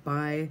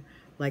 by,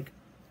 like,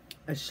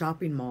 a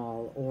shopping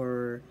mall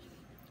or,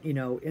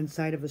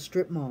 inside of a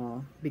strip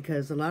mall,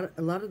 because a lot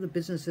of the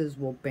businesses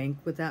will bank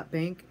with that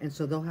bank, and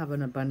so they'll have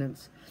an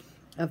abundance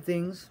of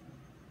things.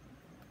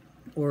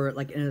 Or,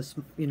 like, in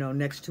a,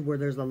 next to where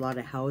there's a lot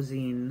of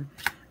housing,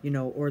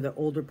 or the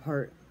older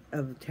part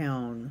of the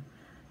town,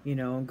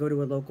 go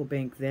to a local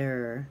bank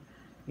there.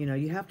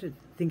 You have to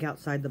think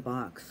outside the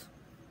box.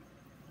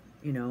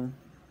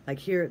 Like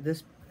here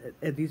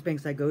at these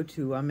banks I go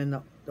to, I'm in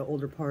the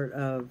older part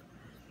of,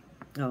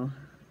 I don't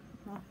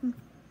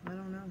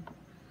know.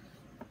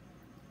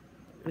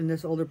 In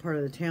this older part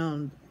of the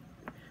town,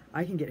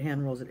 I can get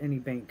hand rolls at any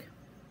bank.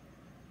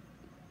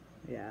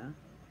 Yeah.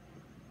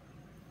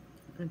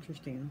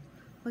 Interesting.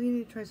 Well, you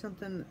need to try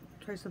something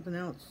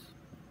else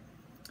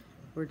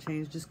for a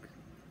change. Just,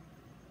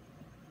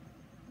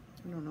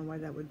 I don't know why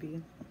that would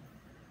be.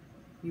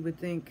 You would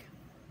think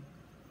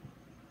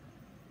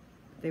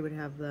they would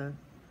have the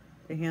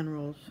hand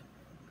rolls.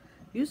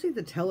 Usually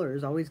the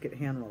tellers always get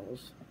hand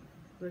rolls.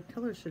 The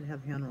tellers should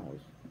have hand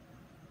rolls.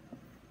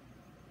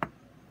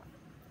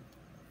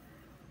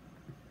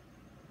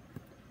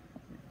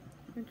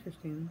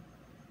 Interesting.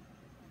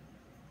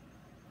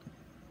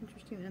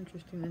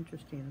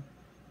 Interesting.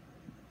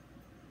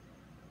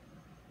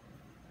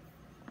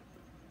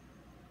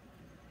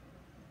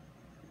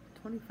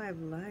 25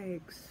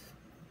 likes.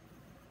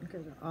 You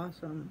guys are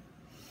awesome.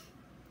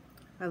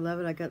 I love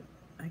it. I got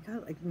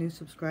like new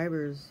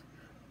subscribers.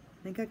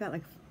 I think I got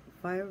like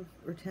 5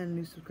 or 10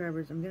 new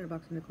subscribers. I'm getting a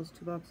box of nickels,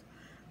 2 box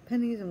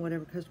pennies, and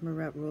whatever customer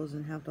wrap rolls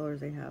and $half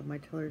they have. My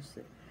tellers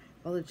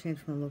all the change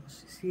from the local.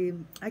 See,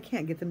 I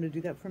can't get them to do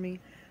that for me.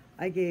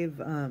 I gave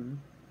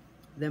them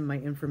my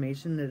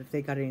information that if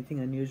they got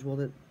anything unusual,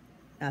 that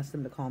ask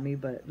them to call me,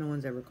 but no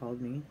one's ever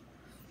called me.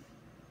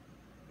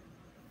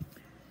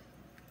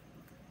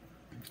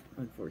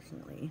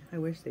 Unfortunately, I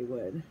wish they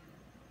would.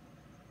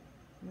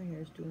 My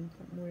hair's doing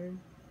something weird.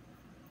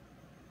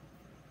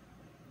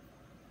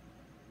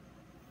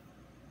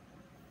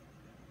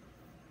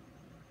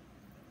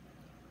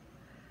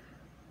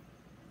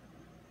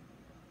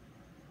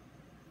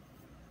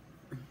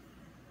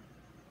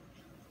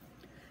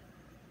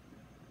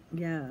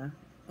 Yeah.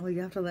 Well,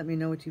 you have to let me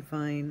know what you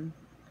find.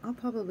 I'll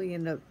probably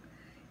end up,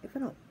 if I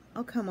don't,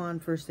 I'll come on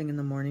first thing in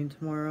the morning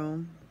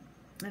tomorrow.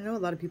 I know a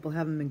lot of people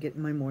haven't been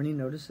getting my morning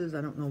notices.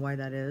 I don't know why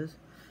that is.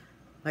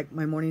 Like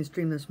my morning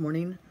stream this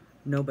morning,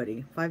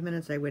 nobody. 5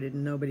 minutes I waited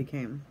and nobody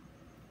came.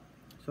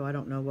 So I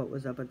don't know what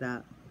was up with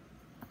that.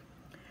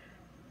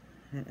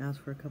 And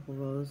ask for a couple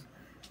rolls.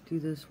 Do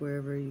this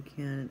wherever you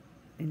can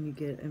and you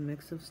get a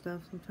mix of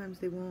stuff. Sometimes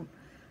they won't,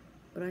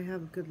 but I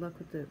have good luck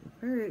with it.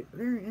 Very,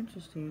 very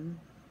interesting.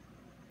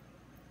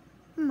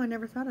 I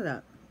never thought of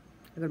that.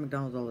 I go to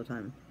McDonald's all the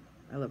time.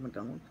 I love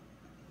McDonald's.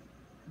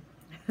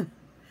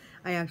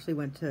 I actually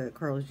went to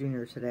Carl's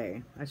Jr.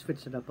 today. I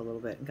switched it up a little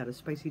bit and got a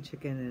spicy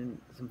chicken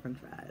and some french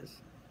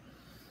fries.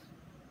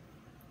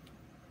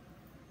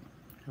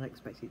 I like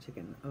spicy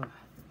chicken. Oh.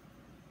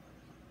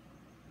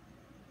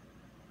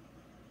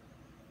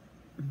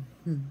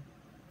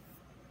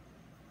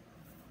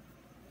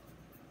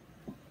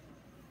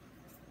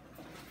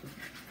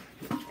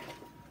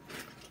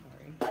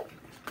 Sorry.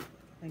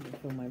 I can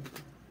feel my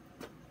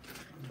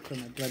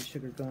blood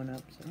sugar going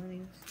up. So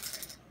anyways.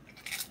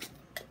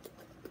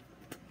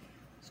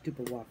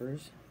 Stupid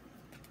Whoppers.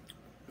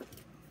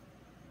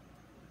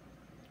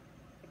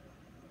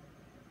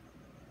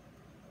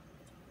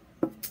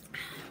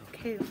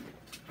 Okay. Did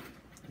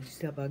you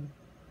see that bug?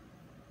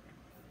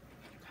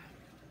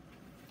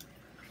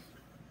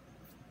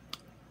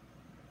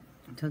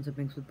 Tons of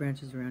banks with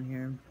branches around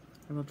here.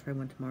 I will try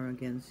one tomorrow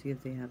again, see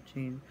if they have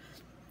changed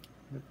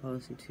their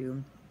policy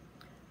too.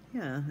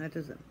 Yeah, that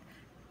doesn't.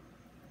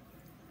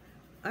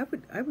 I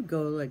would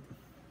go like,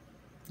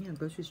 yeah,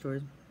 grocery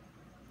stores.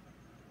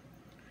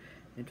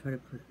 And try to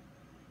put,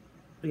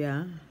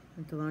 yeah,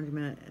 like the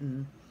laundromat,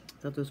 and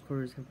thought those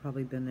quarters have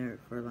probably been there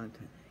for a long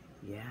time.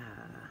 Yeah.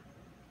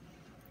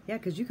 Yeah,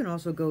 because you can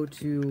also go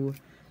to,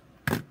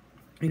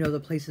 you know, the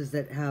places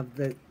that have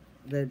the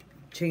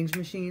change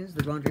machines,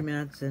 the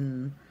laundromats,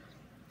 and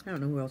I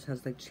don't know who else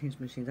has like change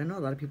machines. I know a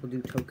lot of people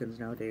do tokens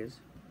nowadays.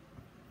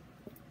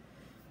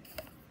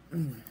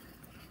 Oh.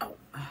 Okay. Oh,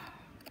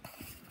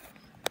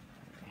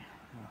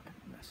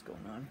 mess going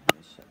on. Let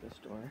me shut this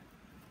door.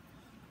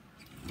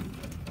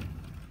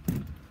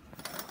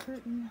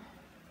 Curtain.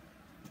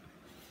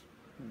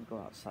 I'm gonna go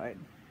outside.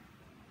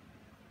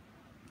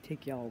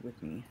 Take y'all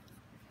with me.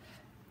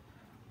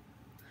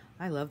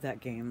 I love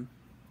that game.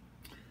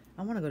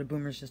 I want to go to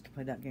Boomers just to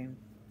play that game.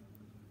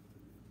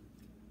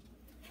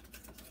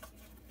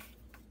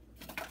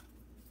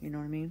 You know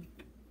what I mean?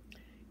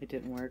 It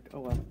didn't work.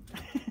 Oh well.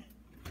 It's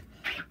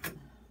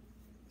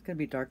gonna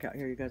be dark out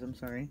here, you guys. I'm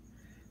sorry.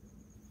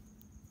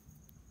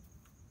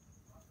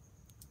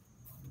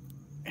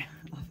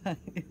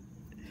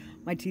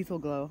 My teeth will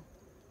glow.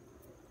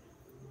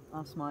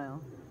 I'll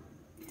smile.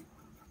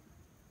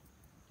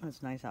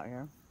 It's nice out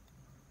here.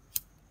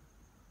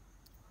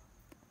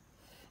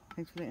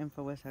 Thanks for the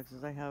info, West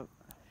Texas. I have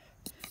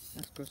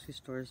grocery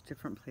stores,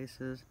 different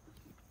places.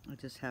 I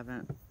just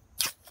haven't.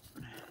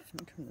 Let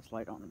me turn this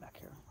light on back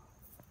here.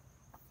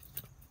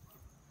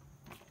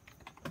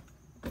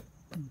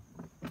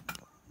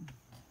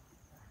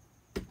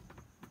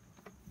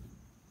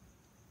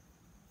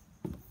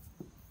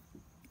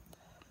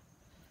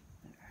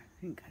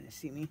 You can kind of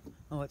see me.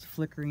 Oh, it's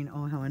flickering.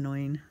 Oh, how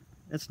annoying.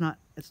 It's not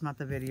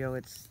the video,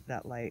 it's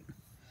that light.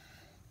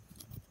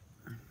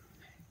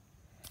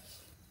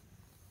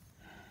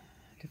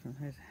 Different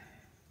place.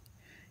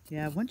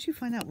 Yeah, once you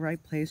find that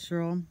right place,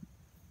 girl,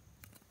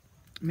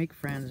 make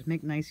friends,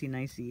 make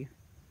nicey.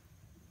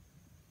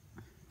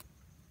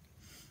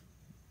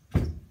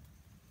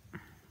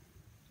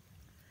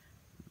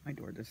 My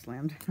door just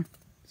slammed.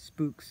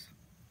 Spooks.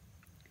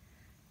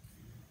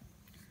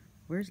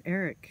 Where's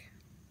Eric?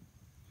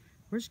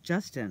 Where's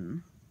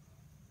Justin?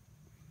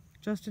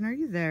 Justin, are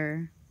you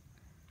there?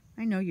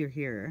 I know you're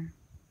here.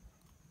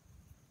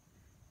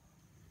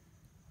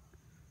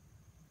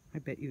 I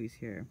bet you he's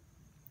here.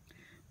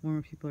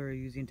 More people are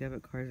using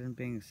debit cards and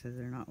banks, so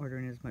they're not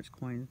ordering as much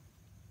coin.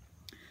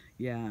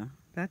 Yeah,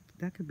 that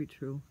could be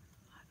true.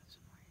 That's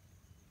annoying.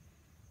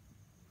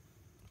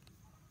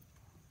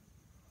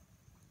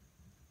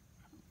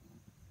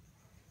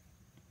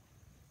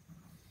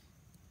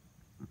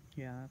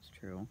 Yeah, that's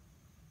true.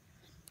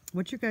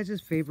 What's your guys'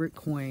 favorite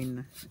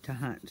coin to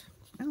hunt?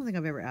 I don't think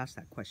I've ever asked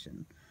that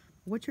question.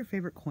 What's your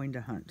favorite coin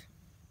to hunt?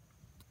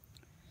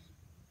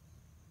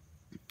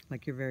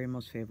 Like your very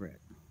most favorite.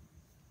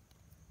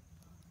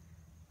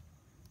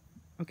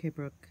 Okay,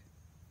 Brooke.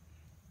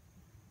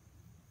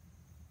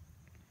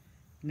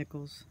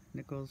 Nickels,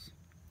 nickels.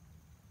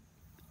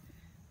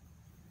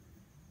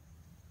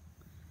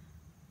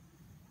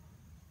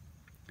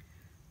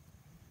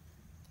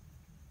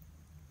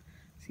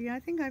 See,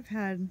 I think I've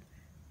had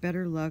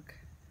better luck.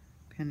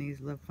 Pennies,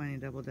 love finding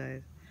double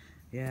dice.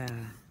 Yeah.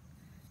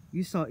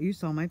 You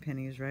saw my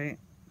pennies, right,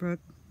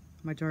 Brooke?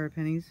 My jar of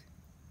pennies.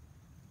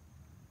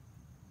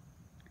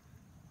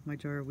 My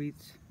jar of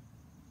wheats.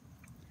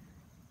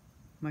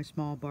 My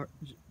small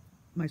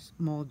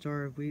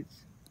jar of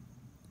wheats.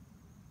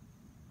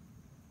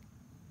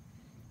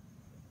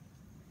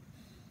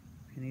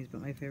 Pennies,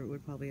 but my favorite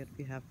would probably have to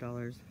be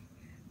 $50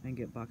 and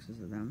get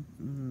boxes of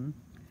them.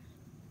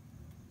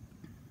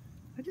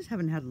 I just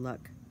haven't had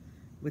luck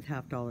with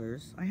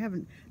 $50. I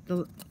haven't.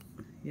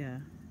 Yeah.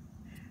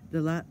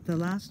 The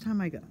last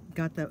time I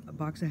got that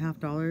box of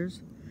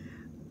 $50,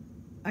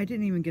 I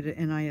didn't even get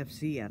an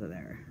NIFC out of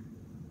there.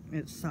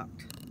 It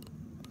sucked.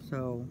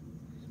 So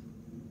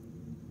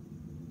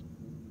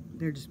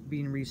they're just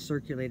being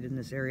recirculated in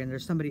this area, and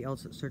there's somebody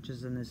else that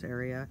searches in this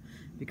area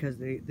because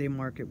they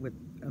mark it with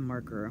a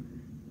marker.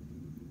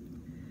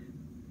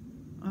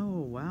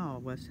 Oh wow,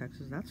 West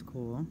Texas, that's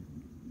cool.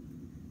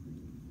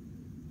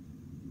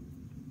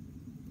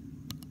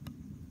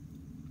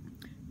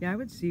 Yeah, I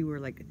would see where,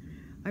 like,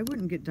 I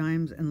wouldn't get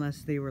dimes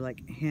unless they were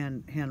like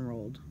hand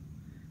rolled.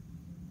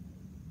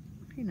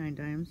 Okay, 9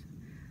 dimes.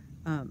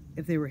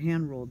 If they were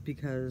hand rolled,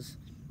 because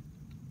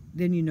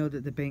then you know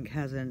that the bank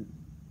hasn't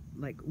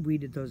like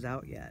weeded those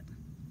out yet.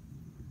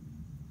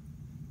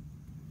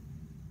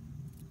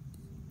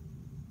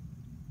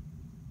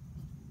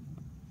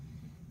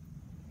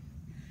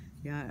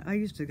 Yeah, I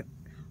used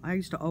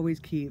to always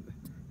keep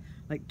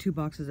like 2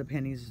 boxes of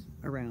pennies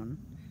around.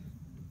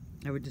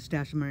 I would just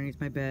stash them underneath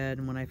my bed,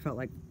 and when I felt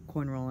like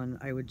coin rolling,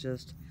 I would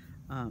just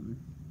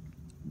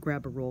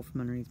grab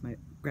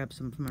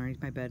some from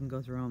underneath my bed and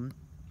go through them,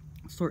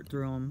 sort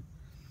through them.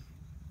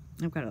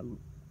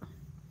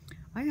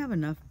 I have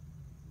enough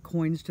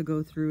coins to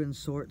go through and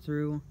sort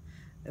through.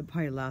 It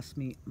probably lasts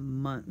me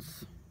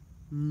months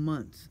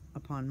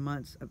upon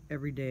months of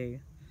every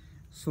day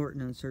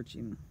sorting and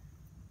searching.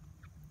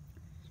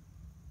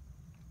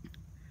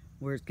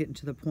 Where it's getting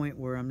to the point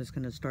where I'm just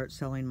going to start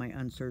selling my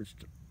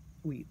unsearched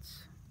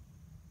wheats,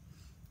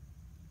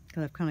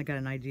 because I've kind of got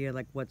an idea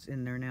like what's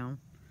in there now.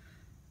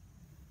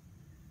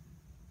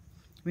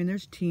 I mean,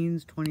 there's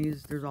teens,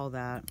 20s, there's all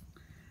that,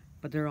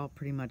 but they're all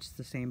pretty much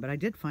the same. But I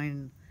did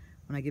find,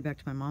 when I get back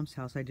to my mom's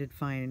house, I did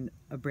find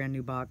a brand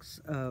new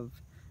box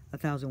of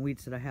 1,000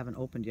 wheats that I haven't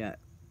opened yet.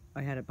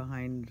 I had it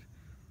behind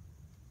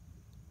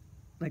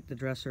like the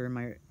dresser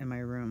in my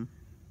room.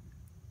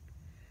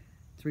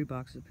 3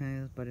 boxes of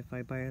pennies, but if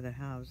I buy the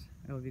halves,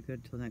 that would be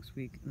good till next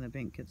week, and the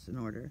bank gets an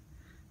order.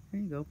 There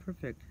you go,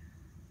 perfect.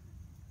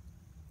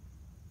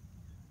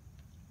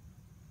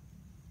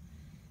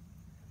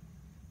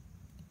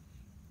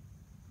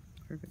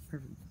 Perfect,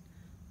 perfect.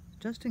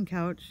 Justin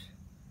Couch,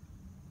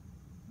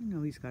 I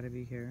know he's got to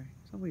be here.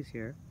 He's always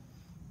here.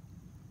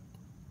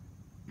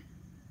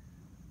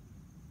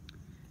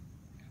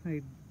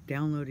 Try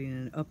downloading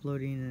and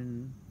uploading,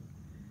 and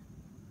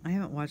I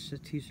haven't watched the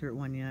t-shirt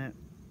one yet.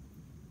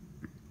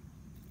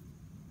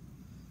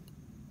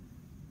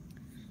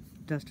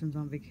 Dustin's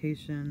on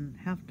vacation.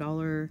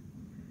 $50.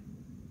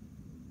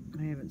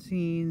 I haven't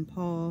seen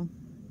Paul.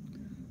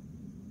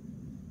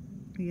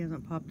 He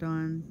hasn't popped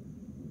on.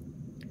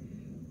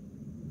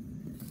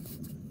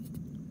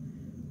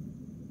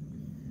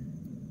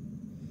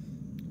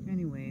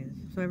 Anyways,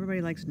 so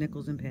everybody likes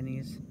nickels and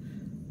pennies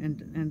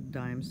and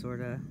dimes,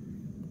 sorta.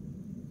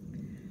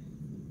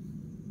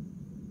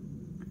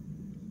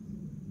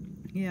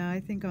 Yeah, I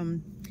think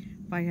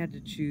if I had to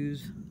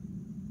choose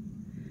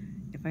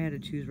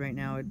right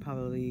now, it'd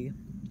probably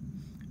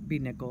be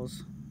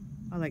nickels.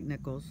 I like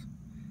nickels.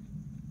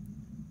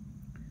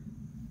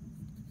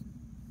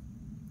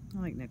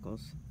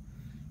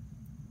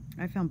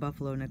 I found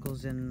buffalo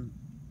nickels in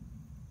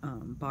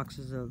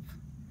boxes of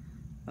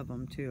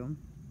them too.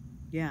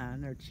 Yeah,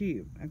 and they're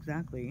cheap.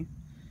 Exactly.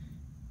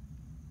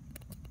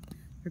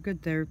 They're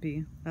good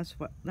therapy. That's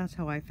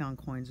how I found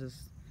coins.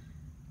 Is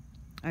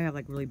I have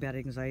like really bad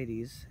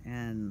anxieties,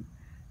 and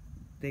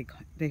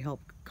they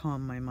help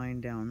calm my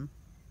mind down.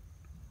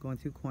 Going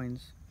through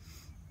coins.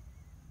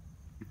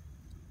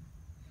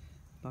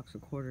 Box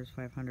of quarters,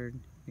 500.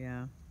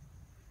 Yeah.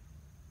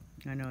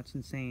 I know, it's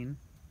insane.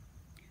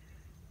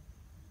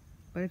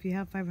 But if you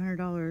have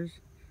 $500,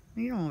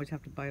 you don't always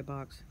have to buy a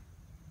box.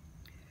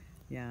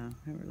 Yeah,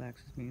 that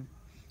relaxes me.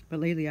 But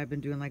lately I've been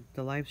doing like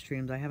the live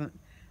streams. I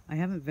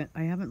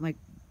haven't like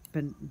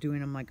been doing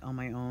them like on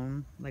my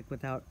own, like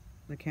without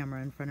the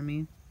camera in front of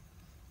me.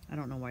 I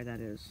don't know why that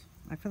is.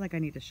 I feel like I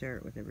need to share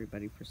it with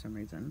everybody for some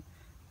reason.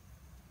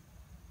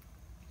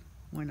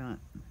 Why not?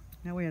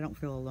 That way I don't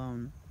feel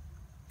alone.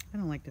 I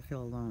don't like to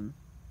feel alone.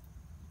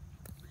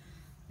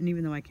 And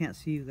even though I can't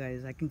see you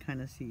guys, I can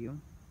kind of see you.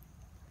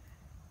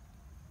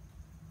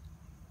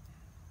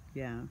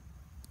 Yeah.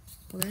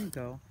 Well, there you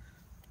go.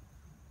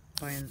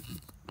 Buying,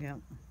 yeah.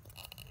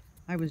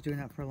 I was doing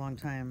that for a long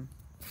time.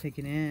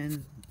 Taking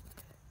in,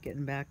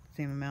 getting back the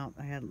same amount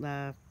I had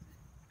left.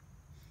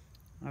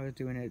 I was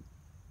doing it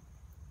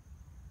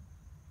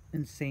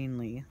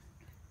insanely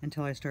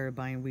until I started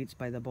buying wheats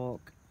by the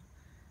bulk.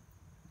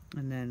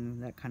 And then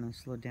that kind of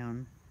slowed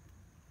down.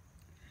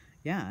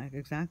 Yeah,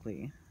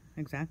 exactly.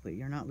 Exactly.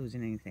 You're not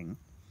losing anything.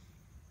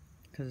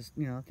 Because,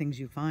 you know, things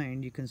you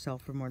find, you can sell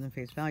for more than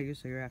face value,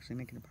 so you're actually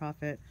making a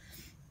profit.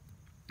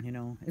 You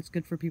know, it's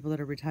good for people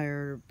that are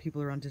retired, people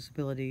who are on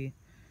disability,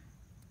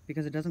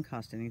 because it doesn't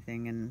cost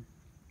anything, and,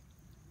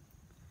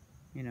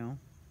 you know,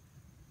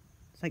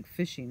 it's like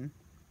fishing.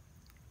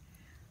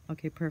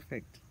 Okay,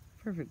 perfect.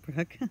 Perfect,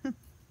 Brooke.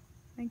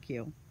 Thank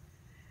you.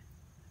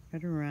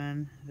 Better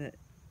run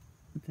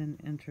than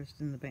interest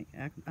in the bank.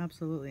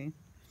 Absolutely.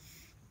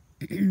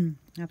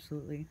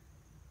 Absolutely.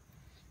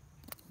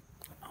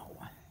 Oh.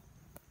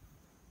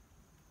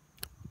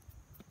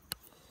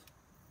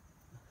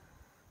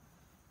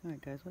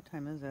 Alright guys, what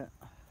time is it?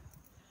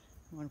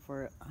 I'm going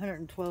for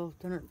 112,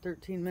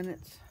 113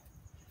 minutes.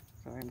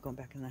 Sorry, I'm going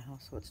back in the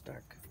house so it's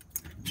dark.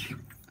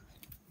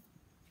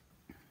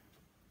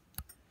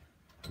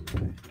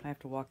 I have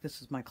to walk.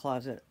 This is my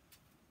closet.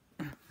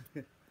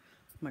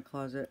 My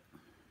closet.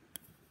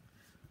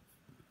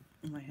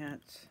 My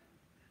hats.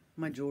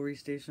 My jewelry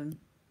station.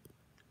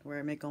 Where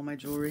I make all my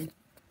jewelry.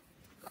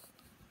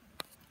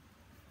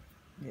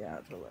 Yeah,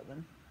 it's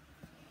 11.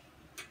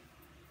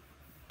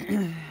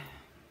 You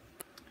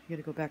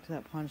gotta go back to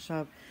that pawn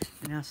shop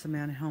and ask the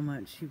man how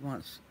much he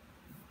wants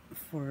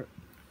for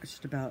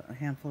just about a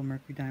handful of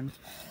mercury dimes.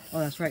 Oh,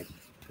 that's right.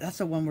 That's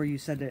the one where you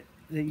said that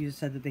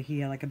he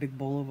had like a big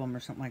bowl of them or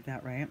something like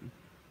that, right?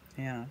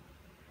 Yeah,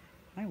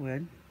 I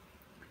would.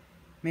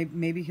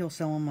 Maybe he'll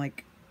sell them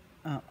like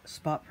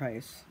spot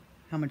price,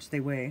 how much they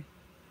weigh.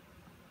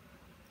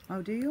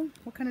 Oh, do you?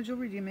 What kind of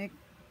jewelry do you make?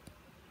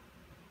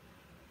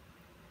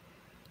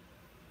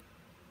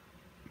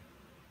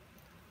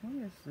 What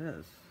is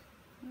this?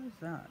 What is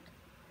that?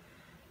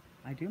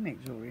 I do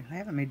make jewelry. I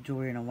haven't made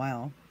jewelry in a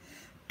while.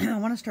 I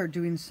want to start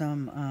doing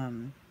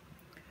some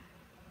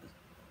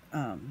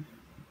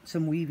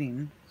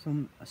weaving,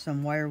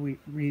 some wire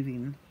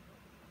weaving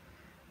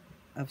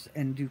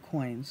and do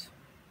coins.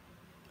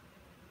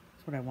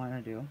 That's what I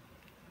want to do.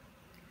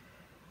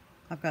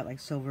 I've got like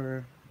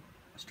sterling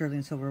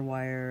silver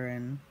wire,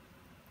 and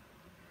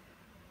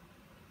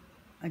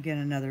again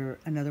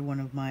another one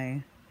of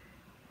my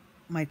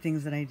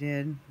things that I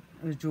did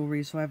was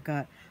jewelry. So I've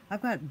got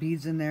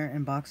beads in there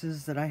in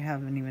boxes that I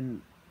haven't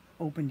even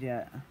opened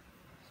yet.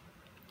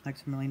 Like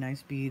some really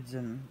nice beads,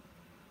 and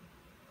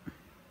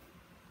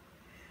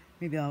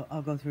maybe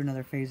I'll go through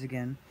another phase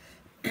again.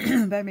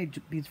 But I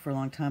made beads for a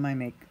long time. I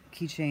make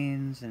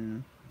keychains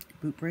and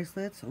boot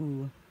bracelets.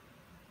 Ooh.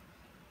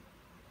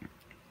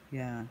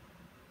 Yeah.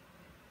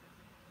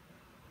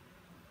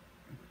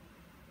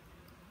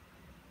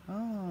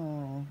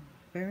 Oh,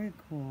 very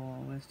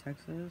cool. West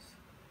Texas.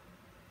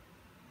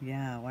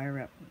 Yeah, wire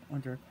wrap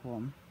ones are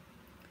cool.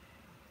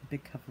 A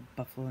big cup of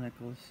buffalo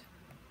nickels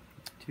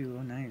too.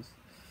 Oh, nice.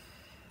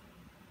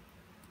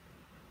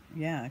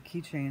 Yeah,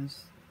 keychains.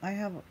 I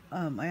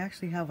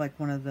actually have like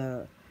one of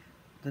the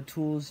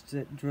tools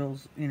that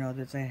drills, you know,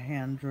 that's a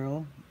hand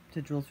drill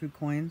to drill through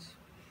coins.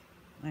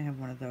 I have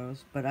one of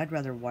those, but I'd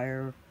rather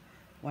wire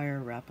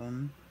wrap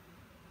them.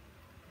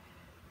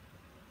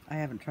 I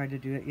haven't tried to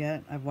do it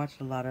yet. I've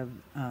watched a lot of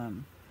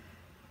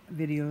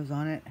videos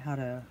on it, how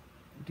to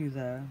do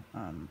the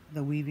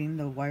weaving,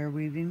 the wire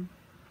weaving.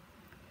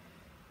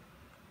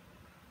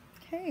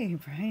 Hey,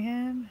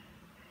 Brian.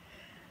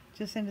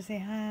 Just in to say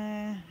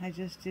hi. I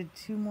just did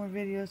 2 more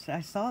videos.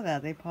 I saw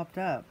that. They popped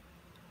up.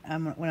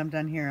 When I'm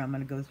done here, I'm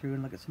going to go through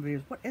and look at some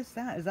videos. What is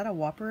that? Is that a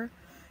Whopper?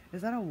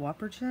 Is that a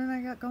Whopper chin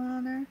I got going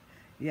on there?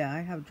 Yeah,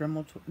 I have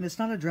Dremel tool. It's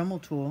not a Dremel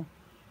tool.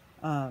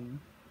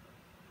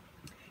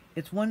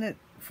 It's one that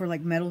for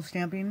like metal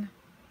stamping.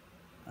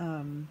 I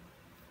don't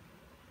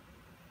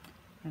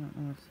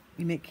know.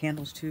 You make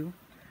candles too?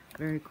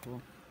 Very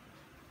cool.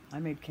 I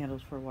made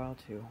candles for a while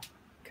too.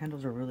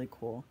 Candles are really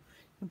cool.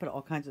 You can put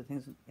all kinds of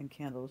things in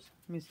candles.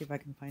 Let me see if I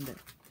can find it.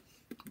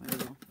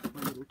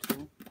 My little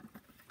tool.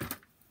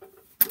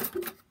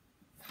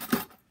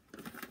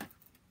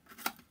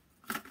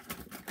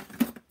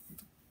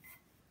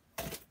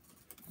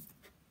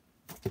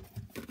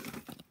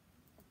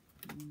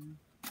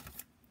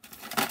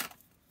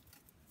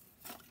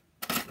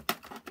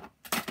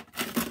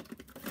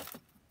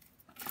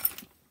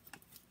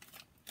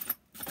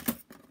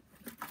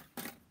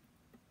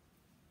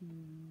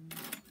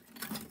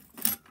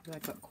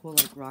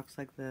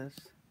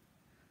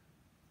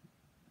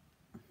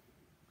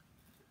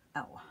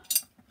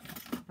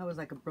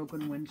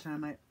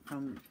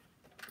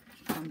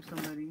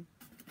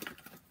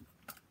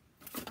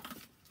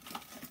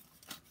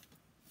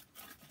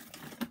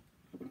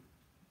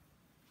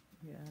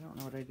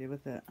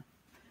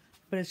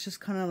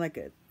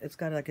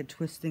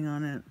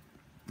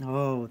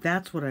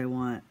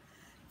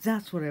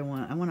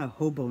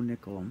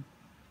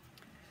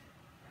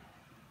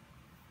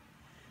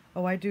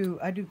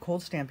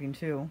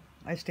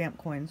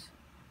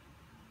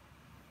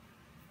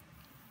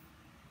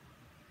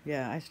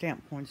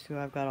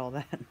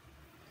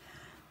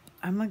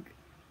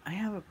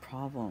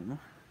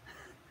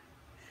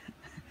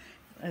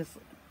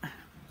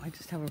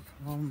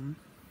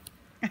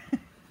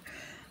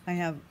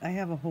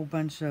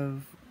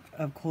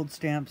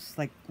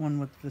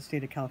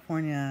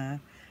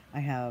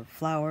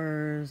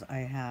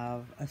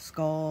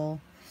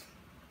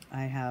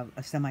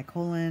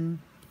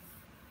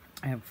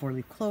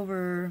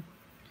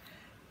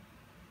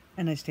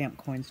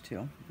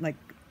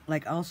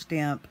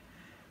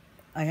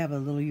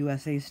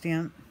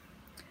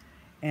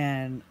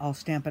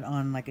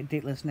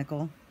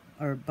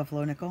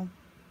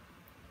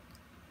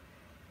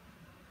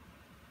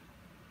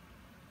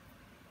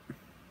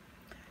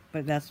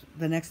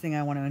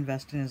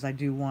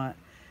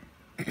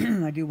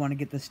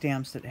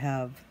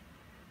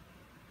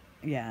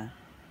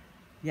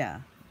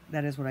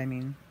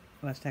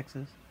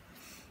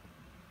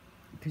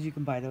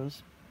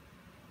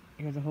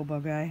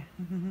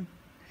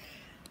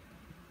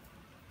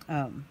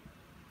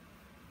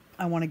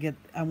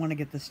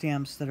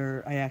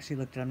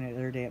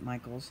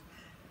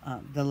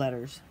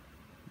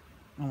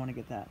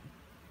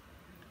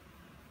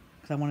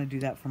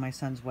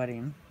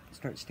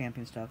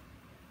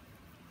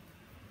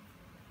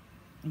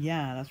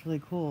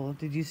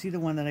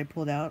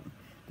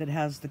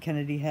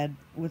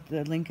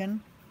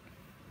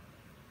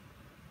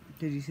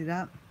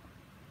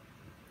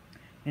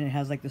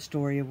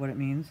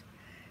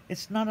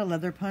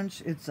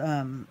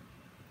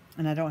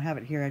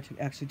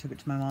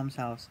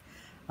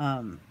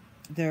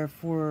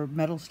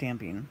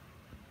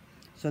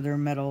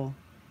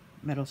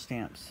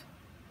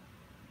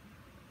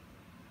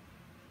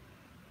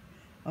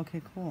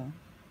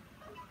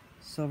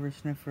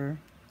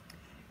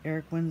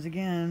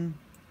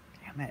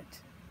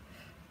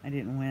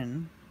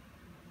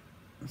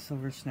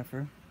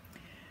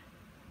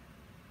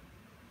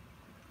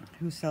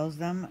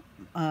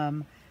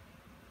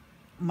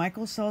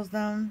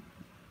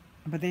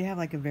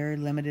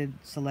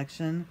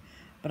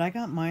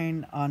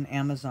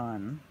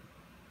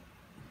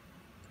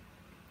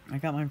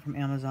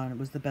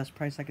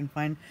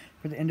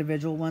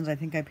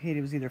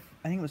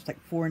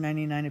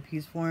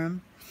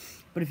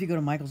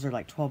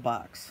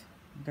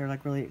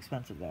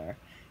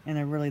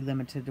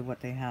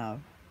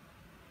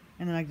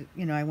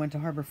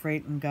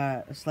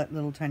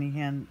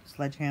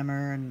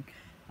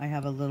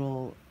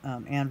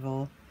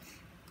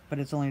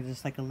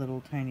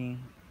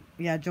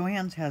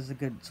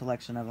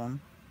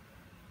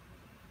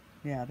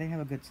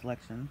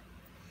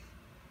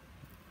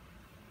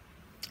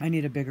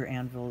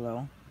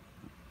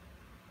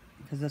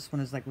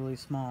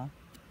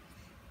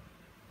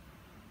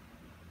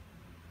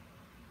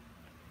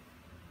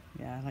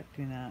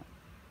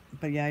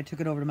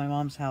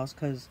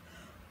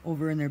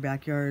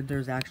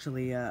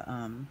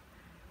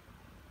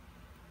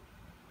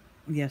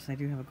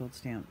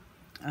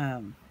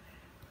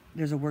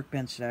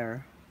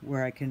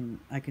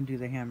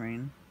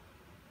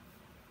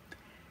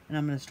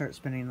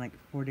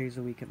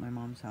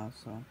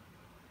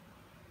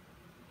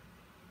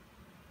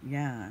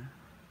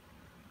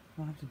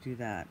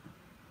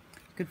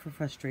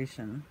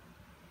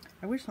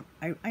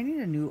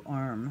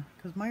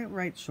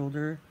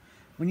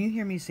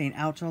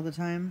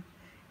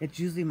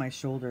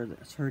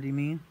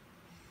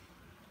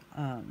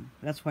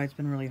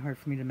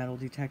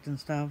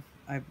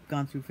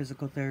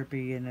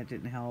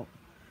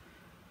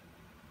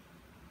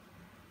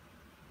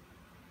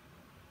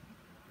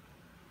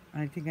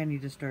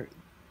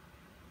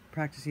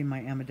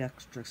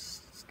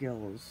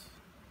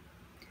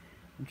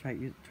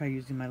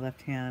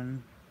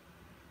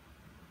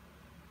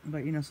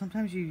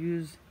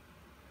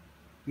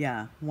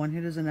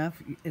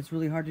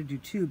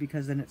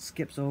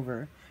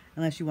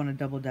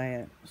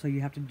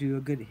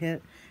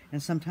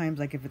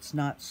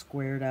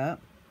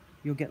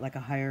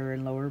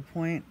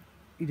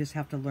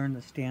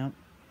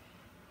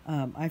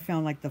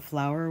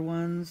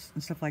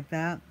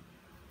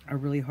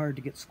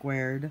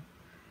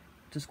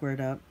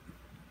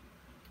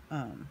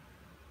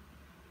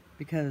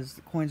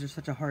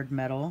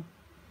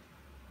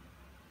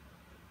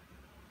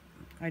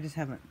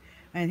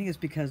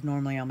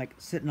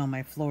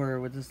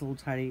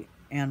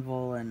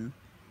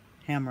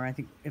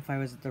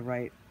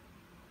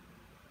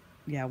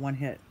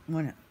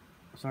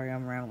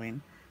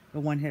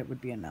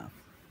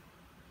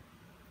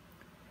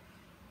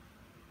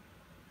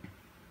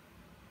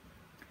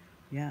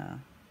 Yeah.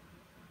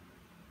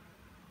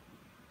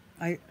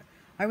 I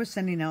I was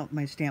sending out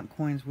my stamp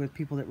coins with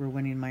people that were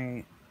winning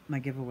my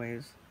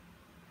giveaways.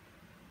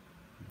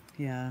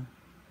 Yeah.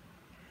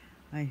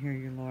 I hear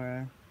you,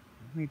 Laura.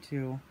 Me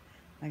too.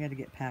 I got to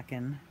get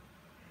packing.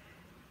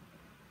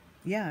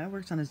 Yeah, it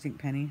works on a zinc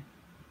penny.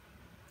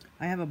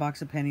 I have a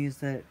box of pennies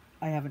that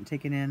I haven't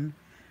taken in,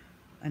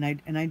 and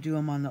I do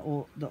them on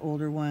the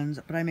older ones,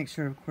 but I make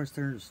sure, of course,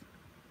 there's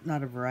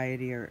not a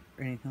variety or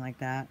anything like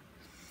that.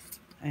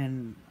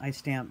 And I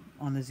stamp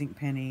on the zinc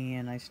penny,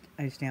 and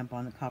I stamp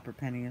on the copper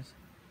pennies.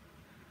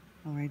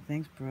 All right,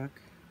 thanks, Brooke.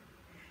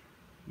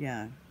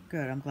 Yeah,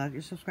 good. I'm glad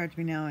you're subscribed to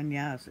me now, and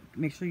yeah, so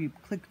make sure you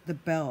click the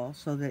bell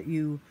so that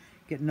you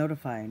get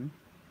notified.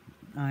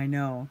 I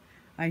know.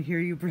 I hear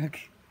you, Brooke.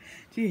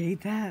 Do you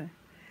hate that?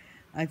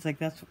 It's like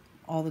that's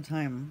all the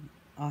time.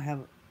 I'll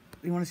have.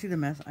 You want to see the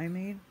mess I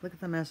made? Look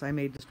at the mess I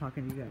made just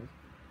talking to you guys.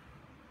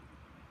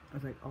 I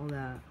was like all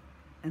that,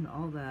 and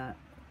all that,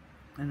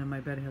 and then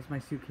my bed has my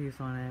suitcase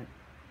on it,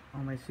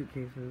 all my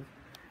suitcases,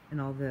 and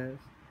all this,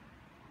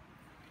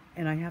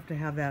 and I have to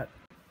have that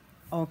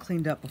all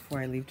cleaned up before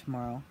I leave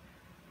tomorrow.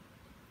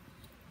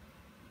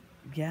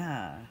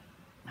 Yeah,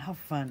 how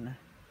fun.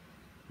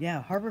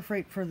 Yeah, Harbor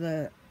Freight for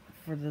the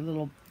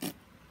little.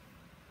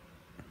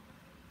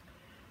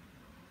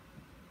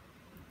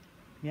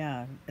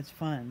 Yeah, it's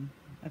fun.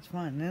 It's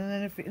fun. And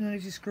then if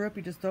you screw up,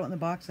 you just throw it in the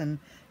box, and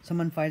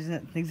someone finds it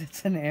and thinks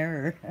it's an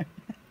error.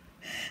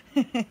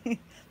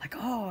 Like,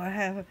 oh, I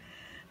have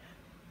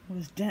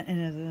was dent in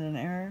it. Is it an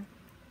error?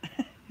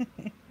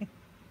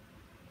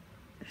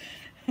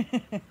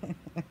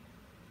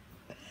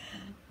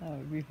 That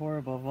would be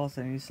horrible if all of a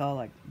sudden you saw,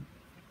 like,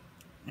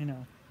 you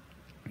know,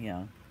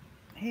 yeah.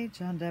 Hey,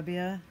 John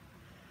W.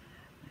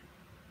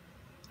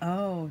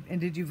 Oh,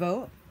 and did you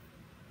vote?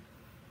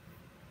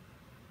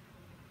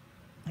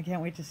 I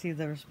can't wait to see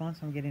the response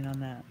I'm getting on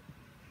that.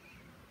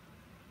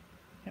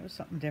 It was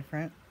something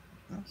different.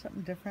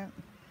 Something different.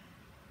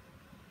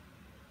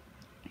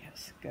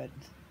 Yes, good.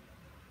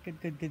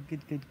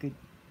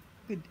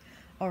 Good.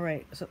 All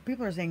right, so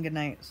people are saying good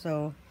night.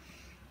 So,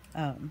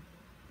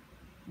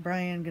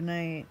 Brian, good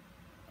night.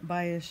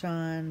 Bye,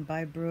 Sean.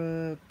 Bye,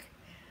 Brooke.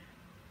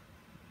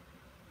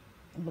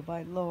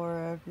 Bye,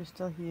 Laura, if you're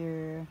still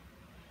here.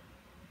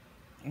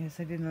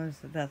 Yes, I did notice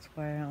that that's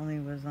why I only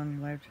was on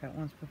your live chat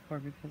once before,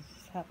 because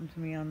this happened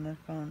to me on the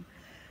phone.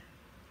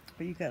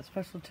 But you got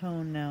special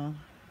tone now,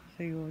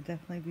 so you will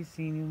definitely be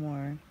seeing you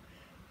more.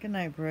 Good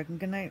night, Brooke, and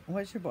good night.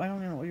 What's your I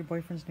don't know what your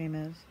boyfriend's name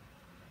is,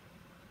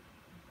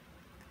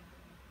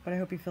 but I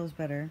hope he feels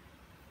better.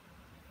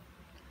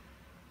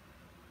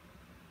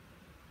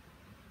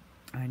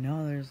 I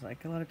know there's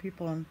like a lot of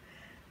people on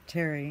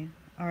Terry.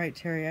 All right,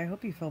 Terry, I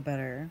hope you feel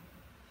better.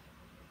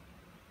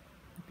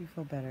 Hope you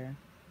feel better.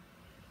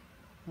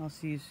 I'll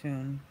see you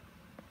soon.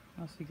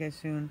 I'll see you guys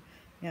soon.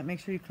 Yeah, make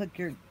sure you click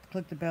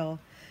the bell.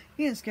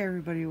 You didn't scare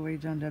everybody away,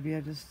 John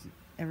W. Just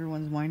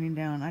everyone's winding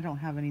down. I don't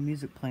have any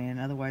music playing,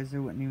 otherwise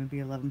there wouldn't even be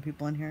 11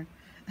 people in here.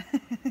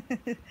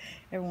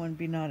 Everyone would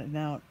be nodding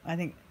out. I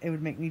think it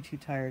would make me too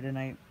tired, and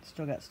I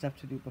still got stuff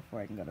to do before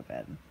I can go to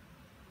bed.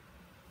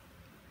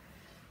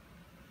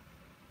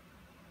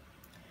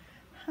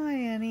 Hi,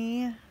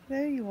 Annie.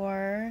 There you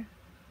are.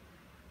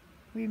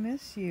 We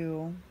miss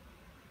you.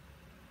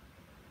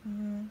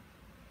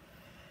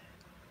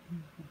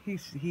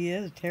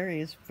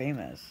 Terry is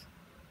famous.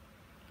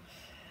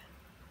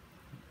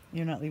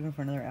 You're not leaving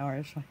for another hour.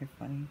 It's fucking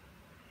funny.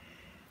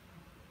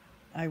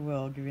 I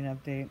will give you an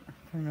update.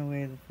 Putting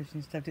away the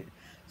fishing stuff.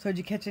 So did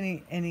you catch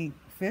any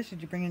fish?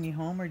 Did you bring any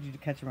home, or did you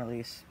catch them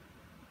release?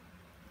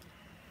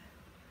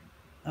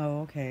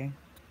 Oh, okay.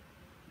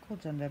 Cool,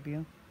 John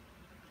W.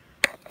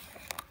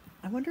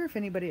 I wonder if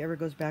anybody ever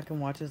goes back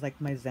and watches like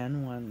my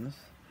Zen ones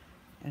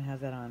and has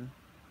that on.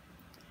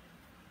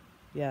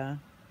 Yeah.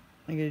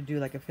 I'm gonna do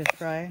like a fish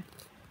fry.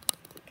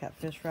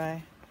 Catfish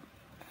fry.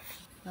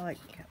 I like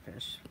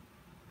catfish.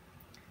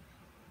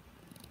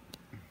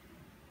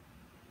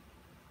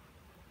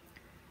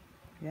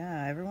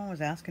 Yeah, everyone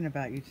was asking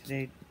about you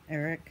today,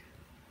 Eric.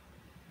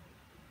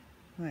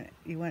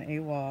 You went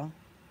AWOL.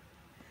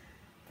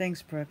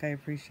 Thanks, Brooke. I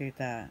appreciate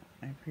that.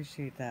 I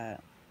appreciate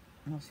that.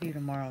 I'll see you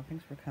tomorrow.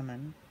 Thanks for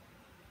coming.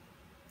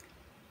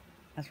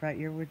 That's right,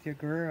 you're with your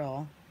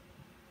girl,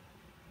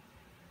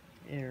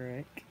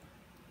 Eric.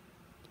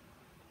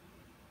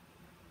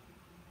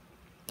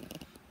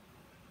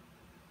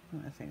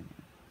 I'm not saying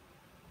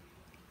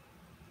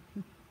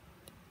anything.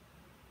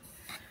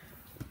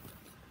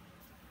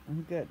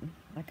 I'm good.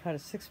 I caught a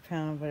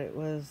 6-pound, but it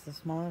was the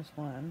smallest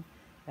one.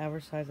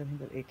 Average size, I think,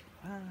 was 18.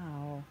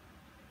 Wow.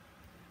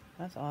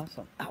 That's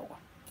awesome. Ow.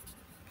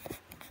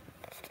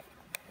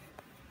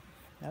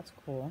 That's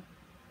cool.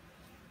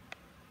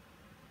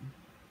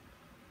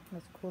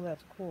 That's cool,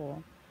 that's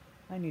cool.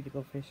 I need to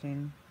go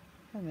fishing.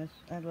 I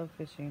love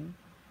fishing.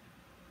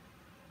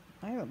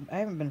 I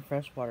haven't been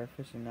freshwater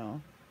fishing,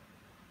 though.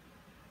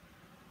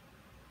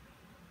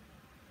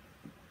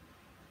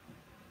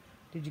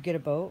 Did you get a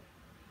boat,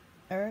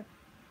 Eric?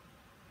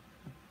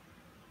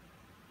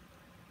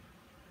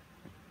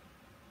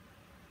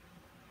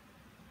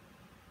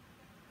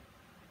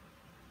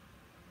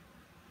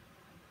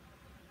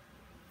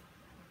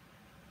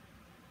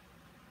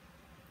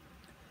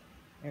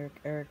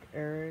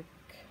 Eric.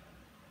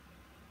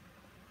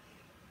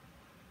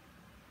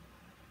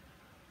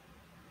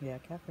 Yeah,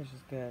 catfish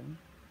is good.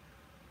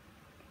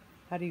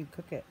 How do you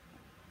cook it?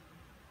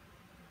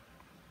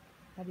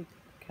 How do you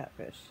cook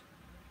catfish?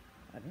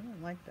 I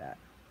don't like that.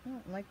 I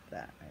don't like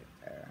that right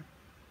there.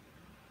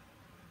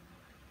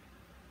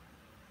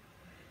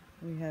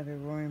 We have a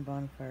roaring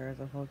bonfire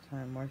the whole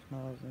time,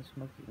 marshmallows and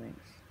smoky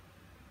links.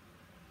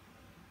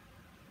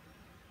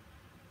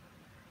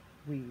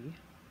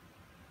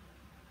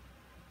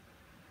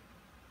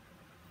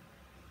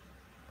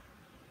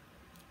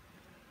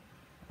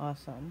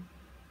 Awesome.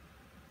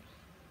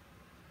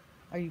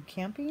 Are you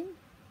camping?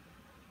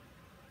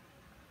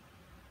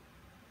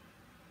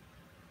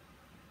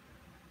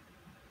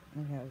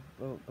 We have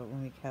a boat, but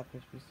when we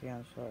catfish, we stay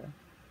on shore.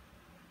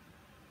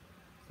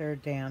 Is there a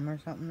dam or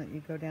something that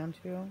you go down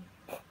to?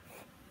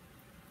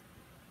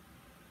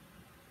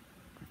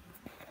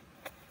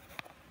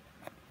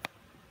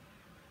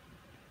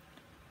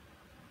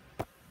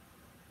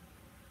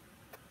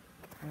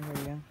 I hear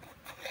you.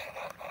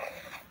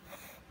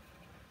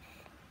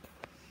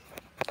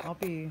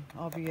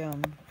 I'll be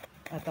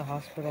at the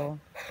hospital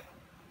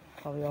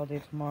probably all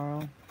day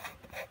tomorrow.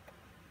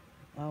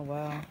 Oh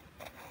wow.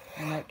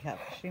 Night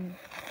catfishing.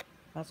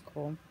 That's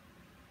cool.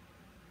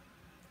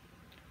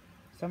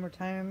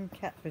 Summertime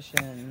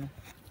catfishing.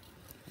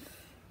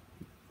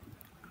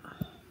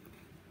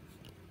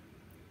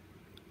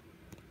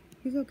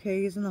 He's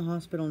okay. He's in the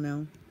hospital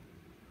now.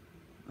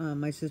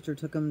 My sister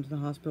took him to the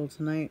hospital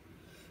tonight.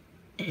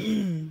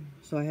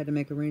 So I had to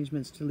make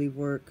arrangements to leave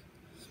work.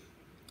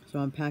 So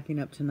I'm packing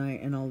up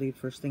tonight and I'll leave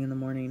first thing in the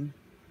morning.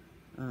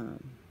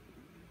 And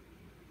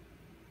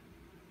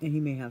he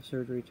may have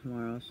surgery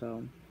tomorrow,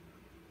 so.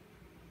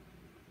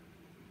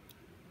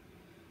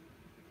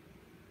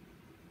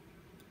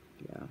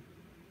 Yeah.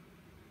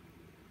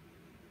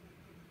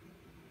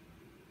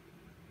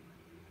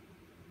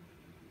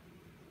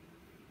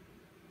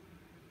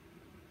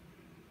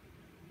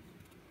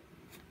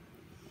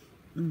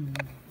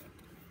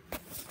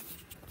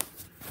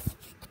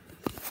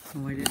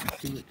 Oh, I didn't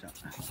see it.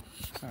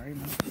 Sorry,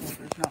 my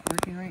shoulder's not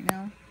working right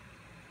now.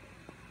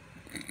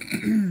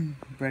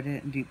 Bread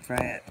it and deep fry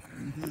it.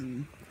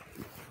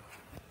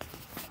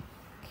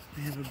 I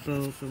have a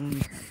bowl, so let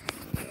me.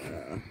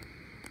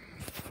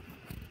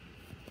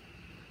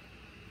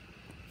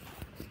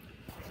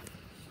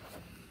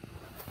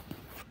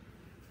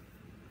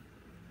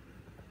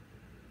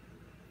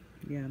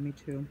 Yeah, me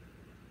too.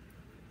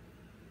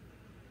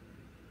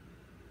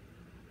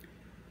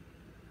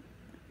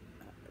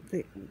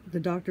 The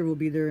doctor will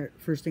be there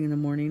first thing in the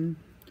morning.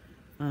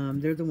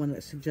 They're the one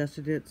that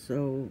suggested it,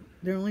 so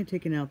they're only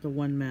taking out the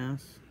one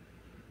mass.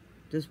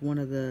 Just one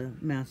of the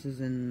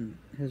masses in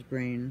his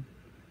brain.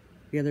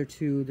 The other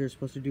two, they're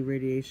supposed to do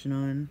radiation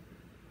on.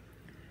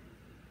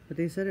 But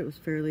they said it was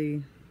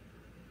fairly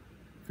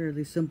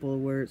simple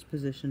where it's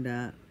positioned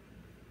at.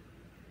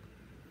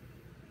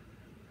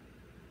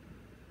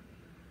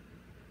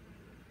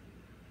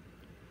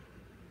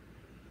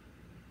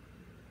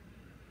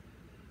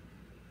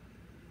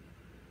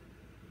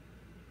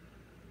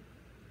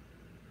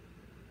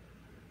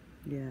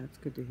 Yeah, it's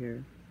good to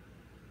hear.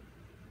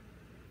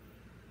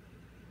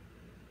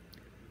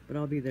 But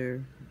I'll be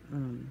there.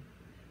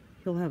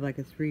 He'll have like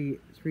a three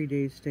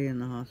day stay in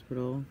the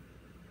hospital.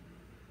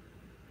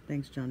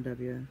 Thanks, John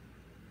W.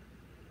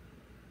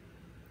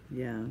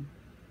 Yeah,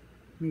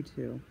 me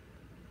too.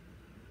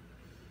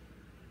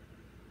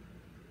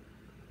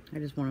 I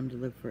just want him to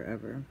live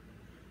forever.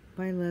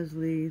 Bye,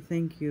 Leslie.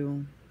 Thank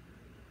you.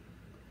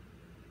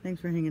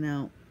 Thanks for hanging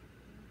out.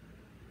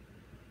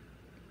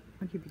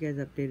 I'll keep you guys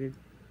updated.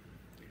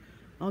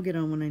 I'll get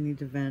on when I need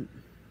to vent.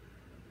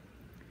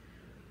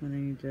 When I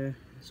need to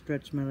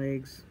stretch my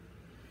legs.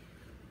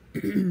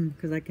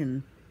 Because I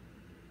can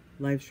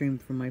live stream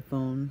from my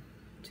phone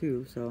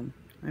too, so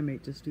I may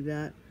just do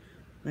that.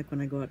 Like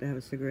when I go out to have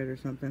a cigarette or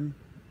something.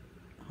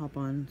 Hop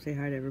on, say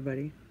hi to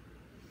everybody.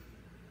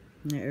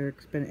 Yeah,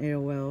 Eric's been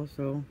AOL,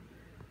 so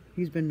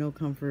he's been no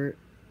comfort.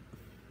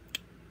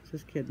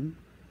 Just kidding.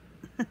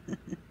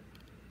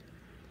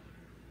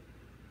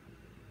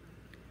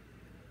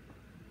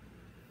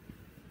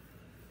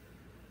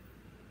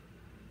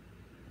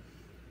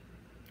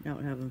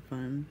 Out having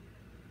fun.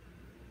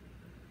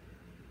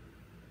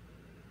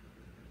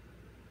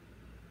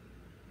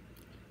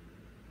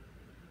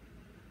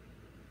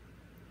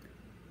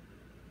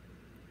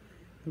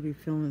 I'll be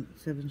filming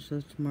 7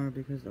 shows tomorrow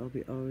because I'll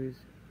be always...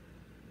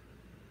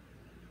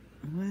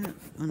 What?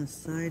 On a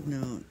side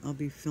note, I'll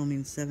be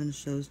filming 7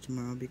 shows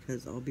tomorrow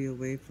because I'll be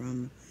away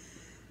from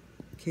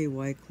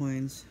KY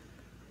Coins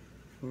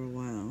for a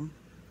while.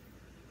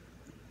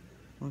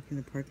 Walking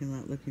the parking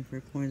lot looking for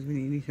coins when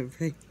you need a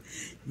break.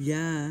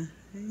 Yeah,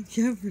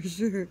 for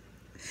sure.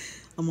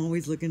 I'm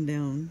always looking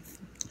down.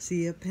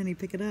 See a penny,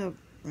 pick it up,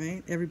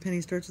 right? Every penny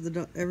starts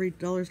with every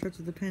dollar starts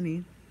with a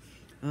penny.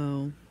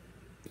 Oh.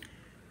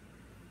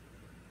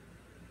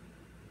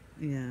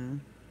 Yeah.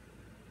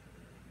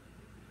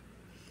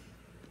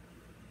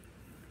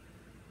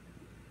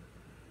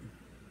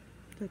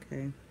 It's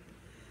okay.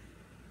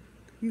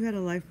 You had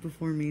a life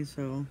before me,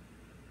 so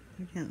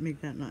I can't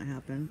make that not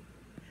happen.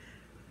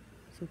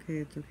 It's okay,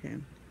 it's okay.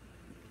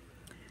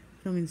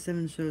 Filming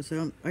 7 shows.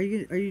 So are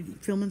you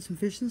filming some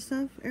fish and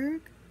stuff,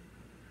 Eric?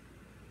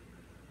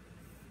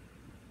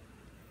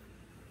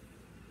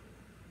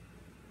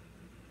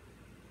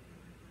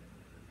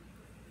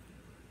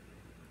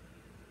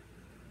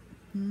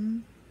 Hmm?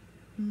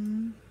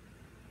 Hmm?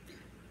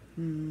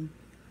 Hmm.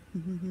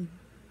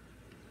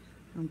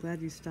 I'm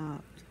glad you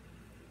stopped.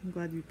 I'm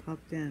glad you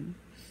popped in.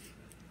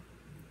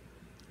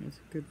 That's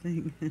a good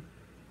thing.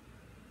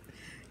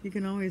 You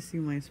can always see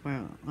my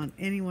smile on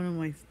any one of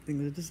my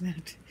things. It doesn't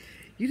have to.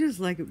 You just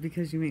like it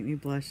because you make me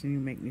blush and you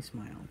make me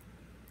smile.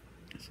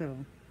 So,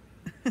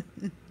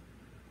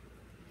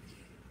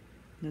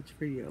 that's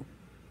for you.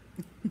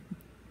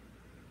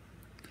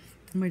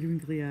 My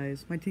twinkly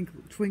eyes. My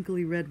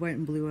twinkly red, white,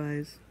 and blue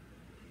eyes.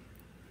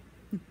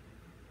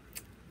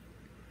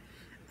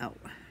 Ow.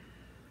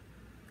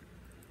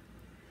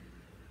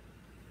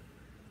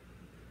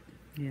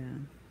 Yeah.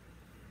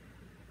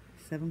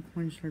 7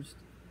 coin shards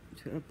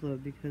to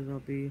upload because I'll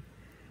be...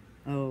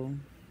 Oh.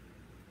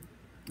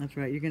 That's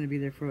right. You're going to be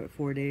there for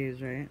 4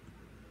 days, right?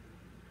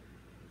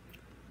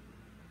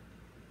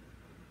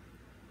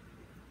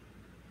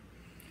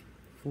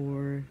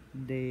 Four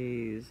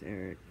days,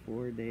 Eric.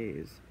 4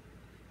 days.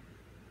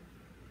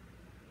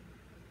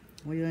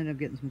 Well, you'll end up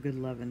getting some good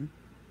loving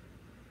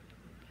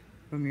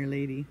from your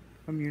lady.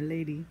 From your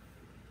lady.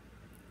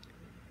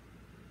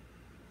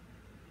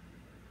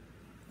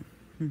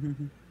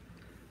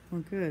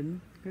 Well, good.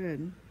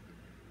 Good.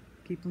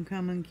 Keep them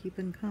coming. Keep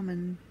them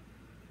coming.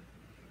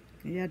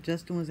 Yeah,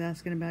 Justin was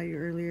asking about you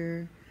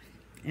earlier.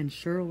 And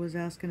Cheryl was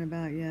asking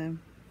about you.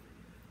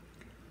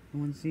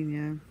 No one's seen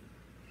you.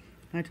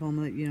 I told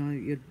him that, you know,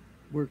 you'd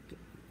worked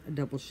a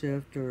double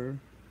shift or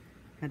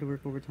had to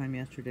work overtime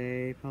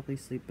yesterday, probably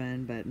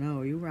sleeping, but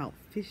no, you were out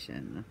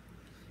fishing.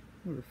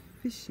 You were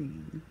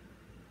fishing.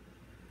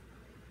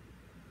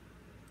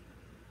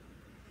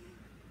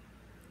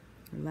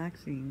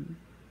 Relaxing.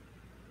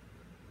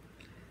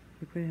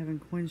 They quit having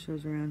coin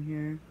shows around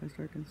here, West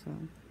Arkansas.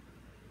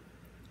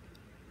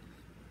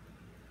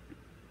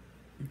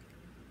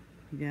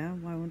 Yeah,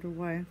 well, I wonder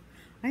why.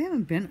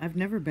 I've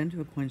never been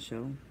to a coin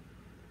show.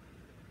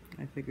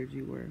 I figured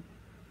you were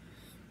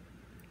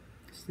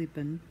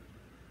sleeping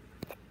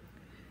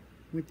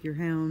with your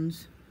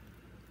hounds.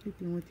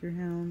 Sleeping with your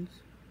hounds.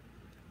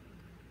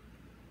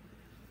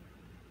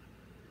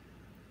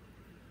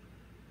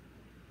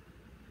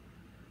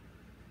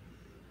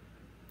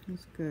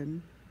 That's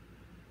good.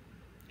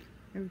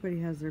 Everybody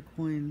has their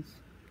coins.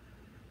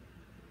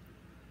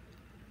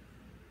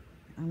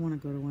 I want to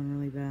go to one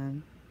really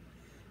bad.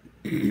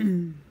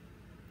 In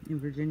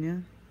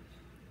Virginia.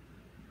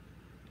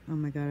 Oh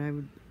my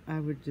god, I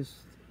would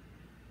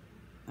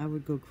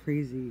go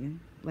crazy.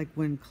 Like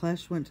when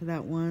Klesh went to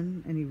that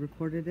one and he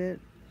recorded it,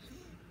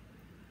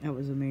 that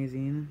was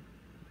amazing.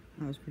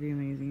 That was pretty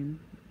amazing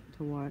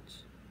to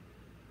watch.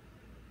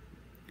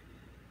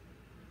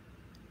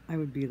 I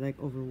would be like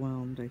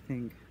overwhelmed, I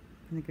think.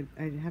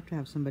 I'd have to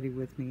have somebody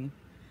with me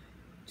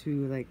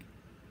to like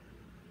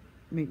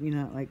make me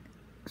not like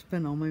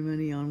spend all my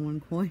money on one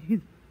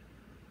coin.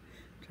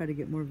 Try to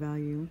get more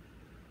value.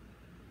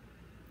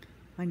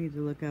 I need to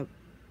look up.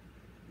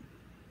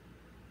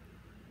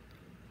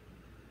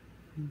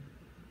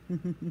 I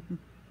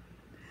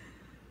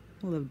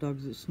love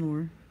dogs that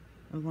snore,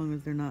 as long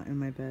as they're not in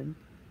my bed.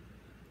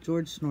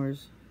 George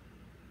snores.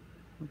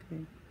 Okay.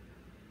 Can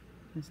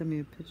you send me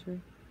a picture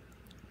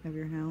of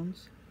your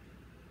hounds?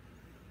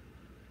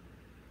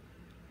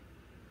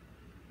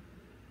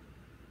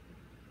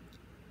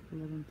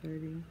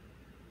 $11:30.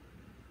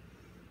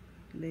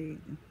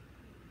 Late.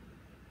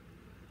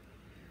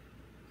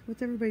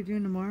 What's everybody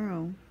doing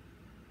tomorrow?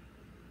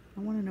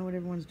 I want to know what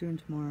everyone's doing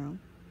tomorrow.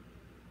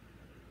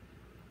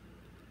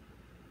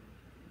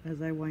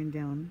 As I wind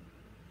down.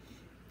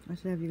 I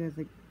should have you guys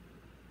like...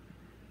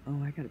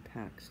 Oh, I gotta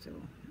pack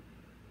still.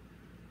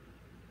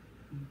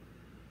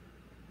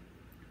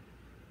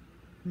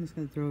 I'm just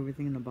gonna throw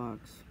everything in a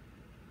box.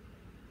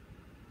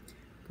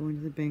 Going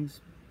to the banks.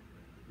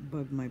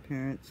 Bug my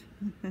parents.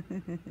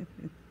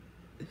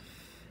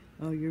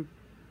 Oh, your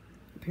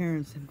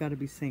parents have got to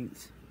be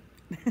saints.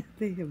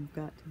 They have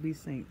got to be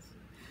saints.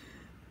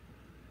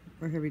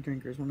 Or heavy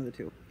drinkers, one of the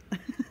two.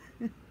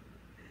 It's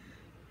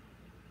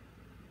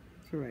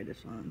alright,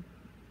 Sean.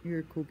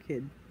 You're a cool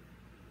kid.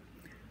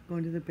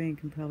 Going to the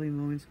bank and probably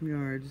mowing some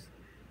yards.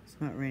 It's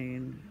not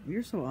raining.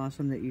 You're so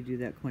awesome that you do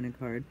that, Coin and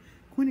Card.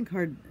 Coin and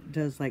Card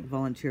does like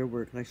volunteer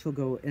work. Like she'll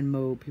go and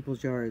mow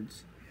people's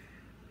yards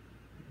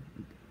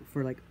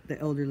for like the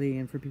elderly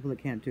and for people that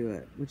can't do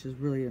it, which is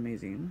really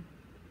amazing.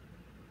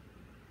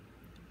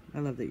 I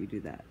love that you do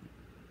that.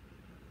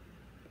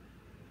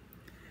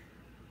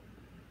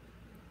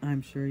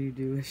 I'm sure you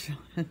do,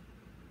 Sean.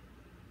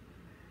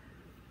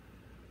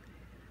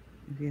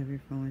 If you have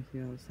your phone with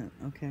you, I'll send.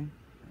 Okay.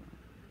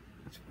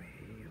 That's way.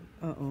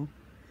 Uh-oh.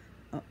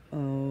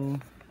 Uh-oh.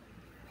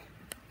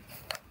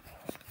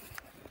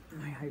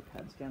 My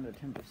iPad's down to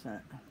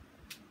 10%.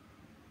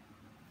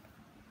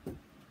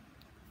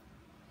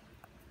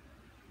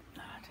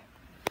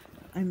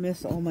 I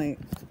miss all my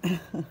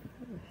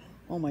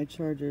all my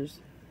chargers.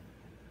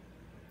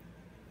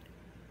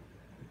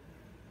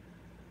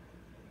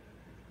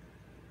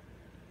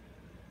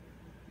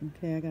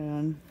 Okay, I got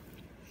on.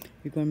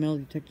 You're going metal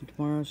detecting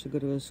tomorrow. Should go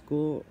to a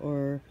school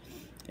or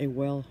a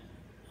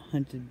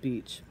well-hunted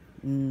beach.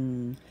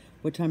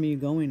 What time are you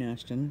going,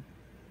 Ashton?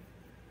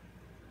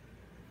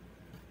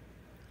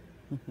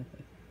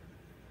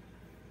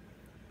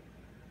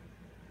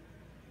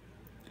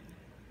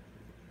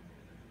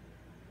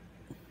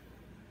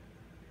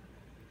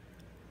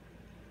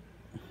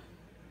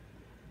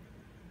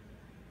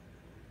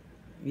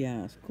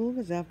 Yeah, school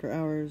is after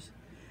hours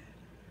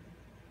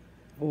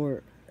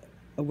or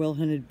a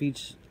well-hunted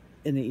beach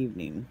in the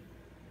evening.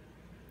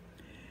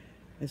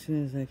 As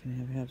soon as I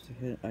can have to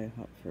hit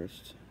IHOP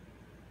first.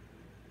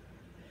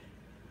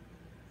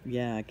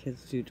 Yeah,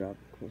 kids do drop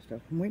cool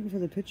stuff. I'm waiting for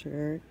the picture,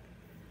 Eric.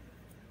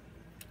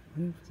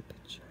 I'm waiting for the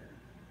picture.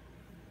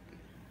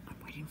 I'm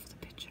waiting for the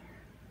picture.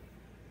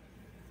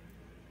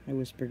 I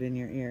whispered in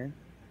your ear.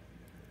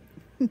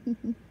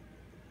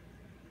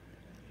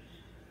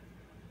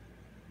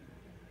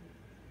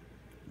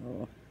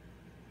 Oh.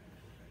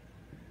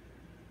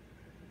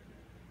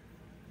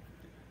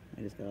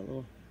 I just got a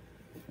little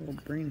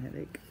brain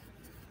headache.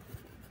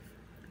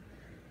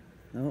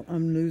 Oh,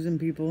 I'm losing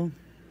people.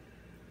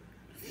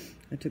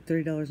 I took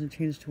 $30 and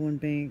change to one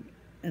bank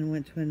and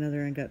went to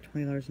another and got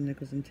 $20 in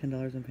nickels and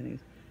 $10 in pennies.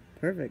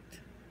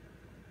 Perfect.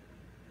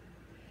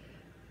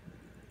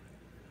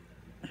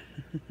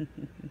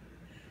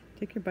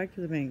 Take your bike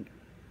to the bank.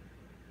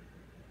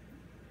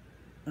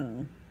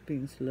 Oh,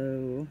 being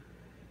slow.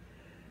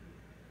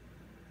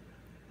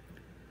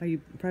 Are you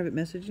private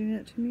messaging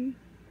it to me?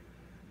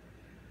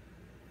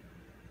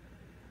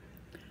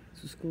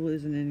 So school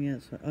isn't in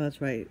yet. So, oh,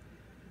 that's right.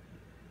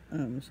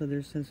 So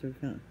there's sensitive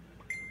account.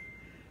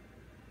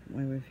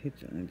 My wife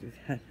hates when I do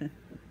that.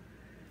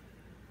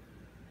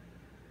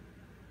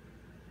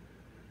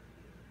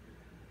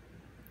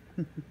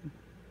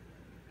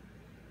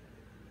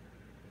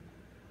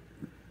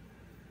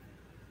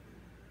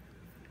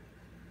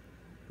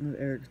 With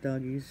Eric's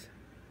doggies.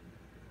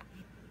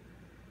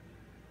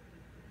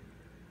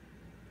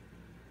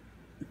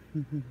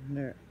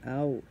 They're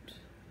out.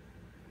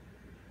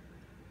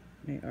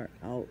 They are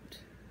out.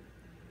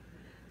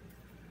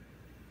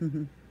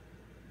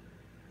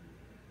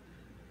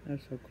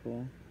 That's so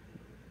cool.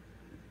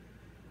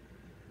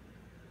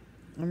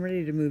 I'm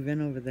ready to move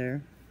in over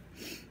there.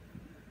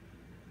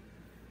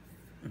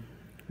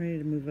 Ready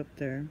to move up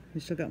there.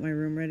 You still got my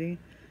room ready?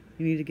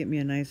 You need to get me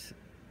a nice...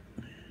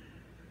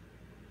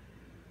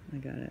 I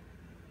got it.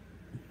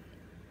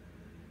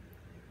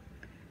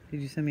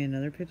 Did you send me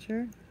another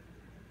picture?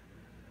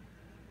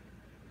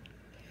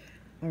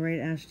 Alright,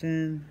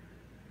 Ashton.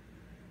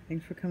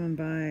 Thanks for coming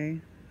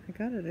by. I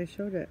got it. I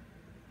showed it.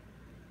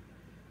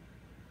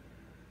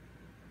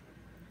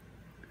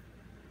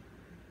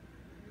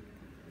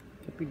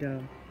 Puppy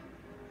dog.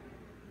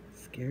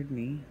 Scared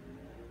me.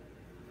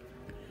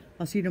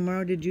 I'll see you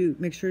tomorrow. Did you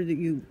make sure that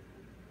you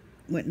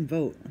went and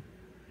vote?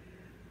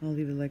 I'll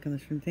leave a like on the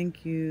stream.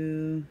 Thank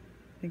you.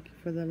 Thank you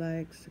for the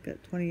likes. I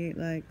got 28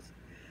 likes.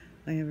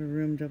 I have a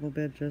room, double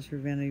bed, dresser,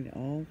 vanity,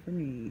 all for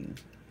me.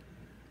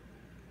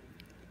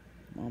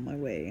 I'm on my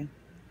way.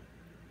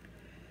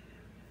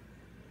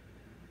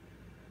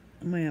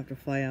 I might have to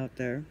fly out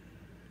there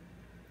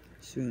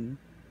soon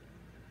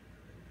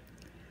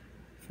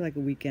for like a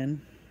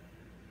weekend.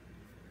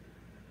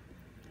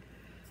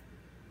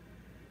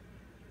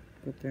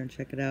 Go up there and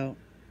check it out.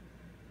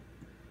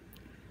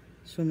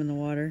 Swim in the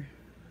water.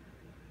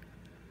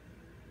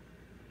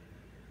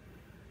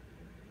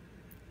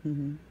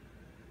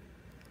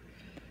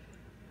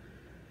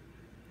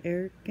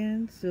 Eric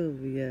and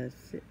Sylvia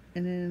sitting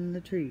in the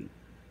tree.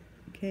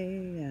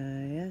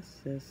 K-I-S-S-I-N-G.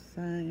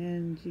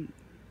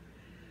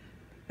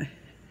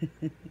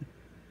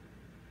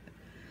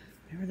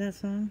 Remember that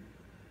song?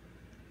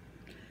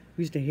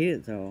 We used to hate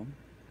it though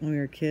when we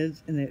were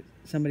kids, and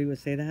somebody would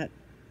say that,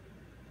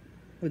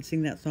 would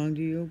sing that song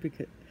to you,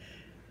 because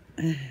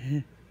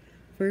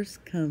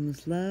first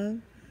comes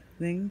love,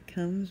 then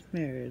comes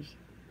marriage,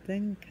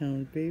 then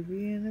comes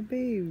baby in a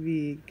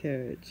baby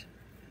carriage.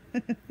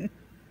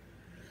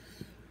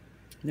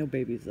 No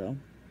babies though.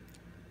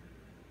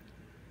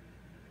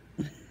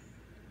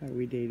 Are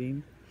we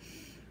dating?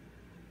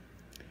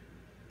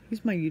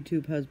 He's my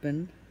YouTube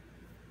husband.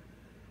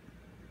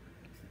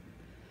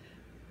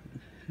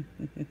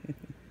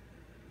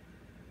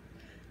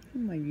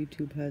 My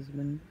YouTube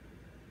husband.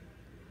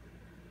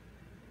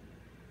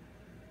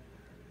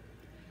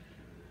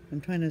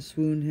 I'm trying to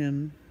swoon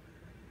him.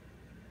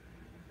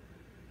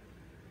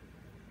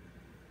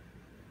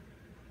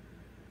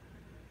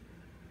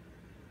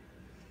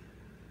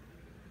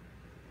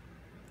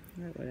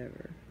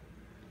 Whatever.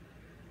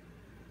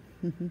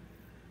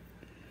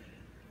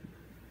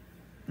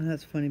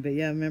 That's funny, but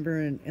yeah, I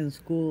remember in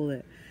school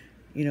that,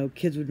 you know,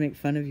 kids would make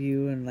fun of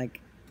you, and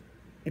like,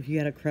 if you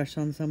had a crush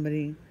on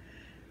somebody.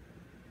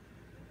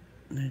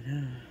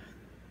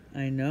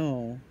 I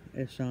know,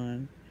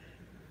 Ishan.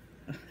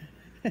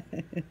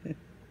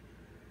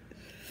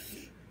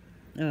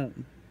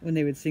 When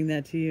they would sing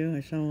that to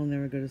you, Sean will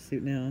never go to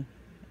sleep now.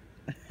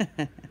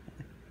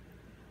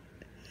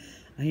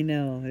 I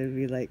know. It would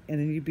be like, and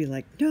then you'd be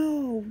like,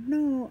 no,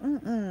 no,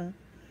 and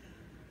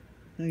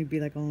you'd be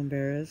like all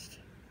embarrassed.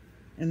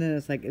 And then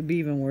it's like, it'd be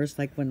even worse,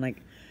 like when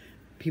like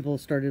people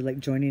started like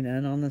joining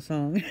in on the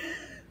song.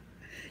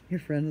 Your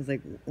friend was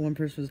like, one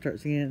person would start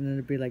singing it, and then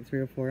it'd be like 3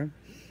 or 4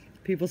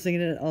 people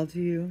singing it all to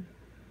you.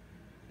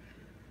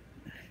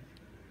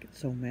 Get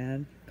so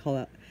mad. Call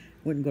out.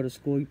 Wouldn't go to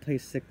school. You play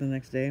sick the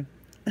next day.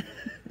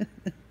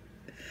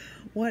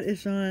 What is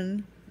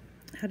Sean?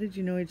 How did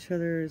you know each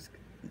other's?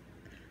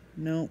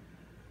 No.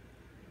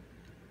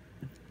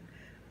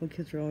 Well,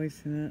 kids are always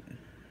saying that.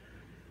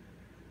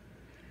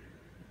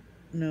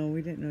 No,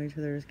 we didn't know each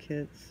other as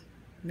kids.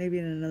 Maybe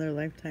in another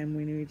lifetime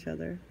we knew each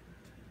other.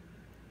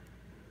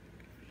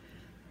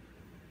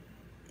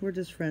 We're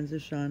just friends,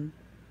 is Sean.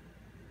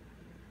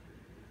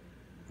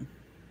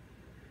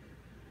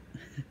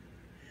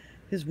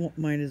 His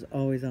mind is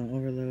always on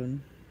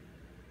overload.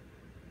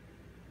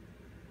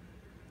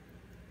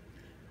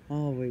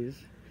 Always.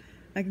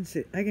 I can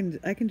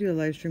do a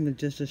live stream with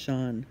just a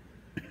Sean.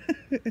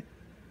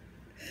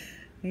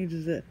 He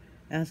just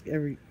ask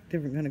every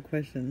different kind of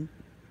question.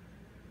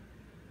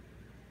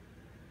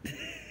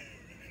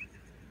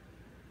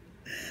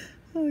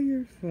 Oh,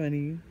 you're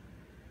funny.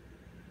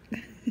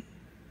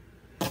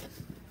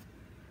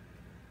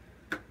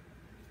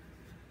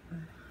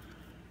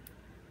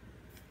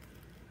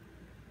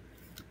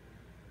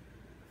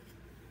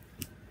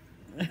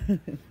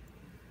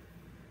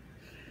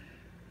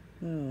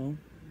 Oh.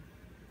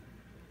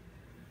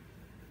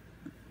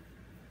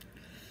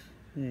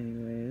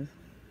 Anyways,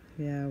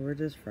 yeah, we're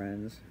just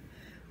friends.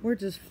 We're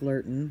just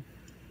flirting.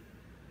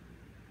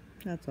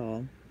 That's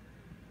all.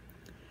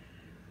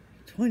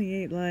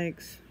 28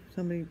 likes.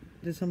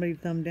 Did somebody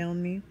thumb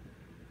down me?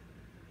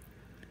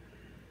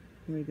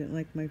 Somebody didn't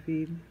like my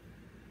feed.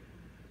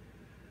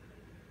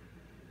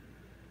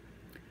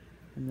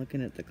 I'm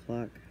looking at the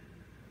clock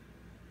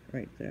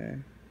right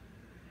there.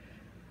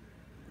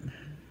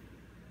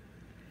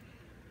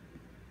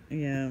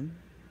 Yeah.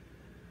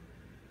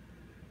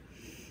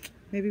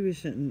 Maybe we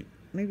shouldn't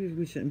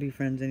be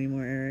friends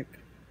anymore, Eric.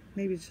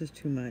 Maybe it's just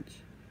too much.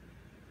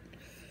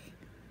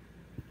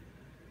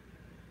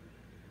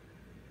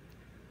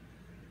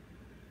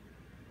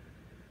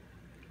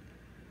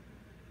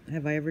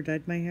 Have I ever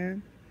dyed my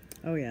hair?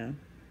 Oh, yeah.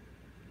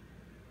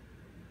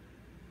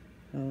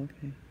 Oh,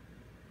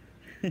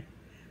 okay.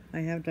 I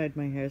have dyed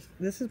my hair.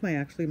 This is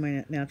actually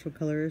my natural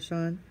color,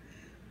 Sean.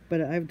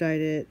 But I've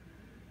dyed it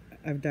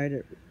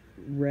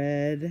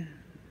red,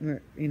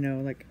 or, you know,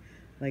 like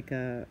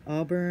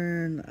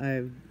auburn.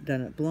 I've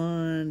done it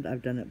blonde.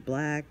 I've done it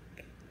black.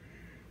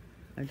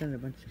 I've done a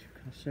bunch of,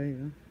 I'll show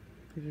you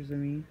pictures of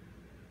me.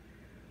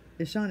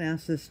 Sean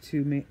asked this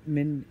to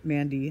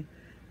Mandy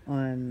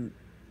on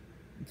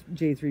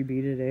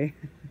J3B today.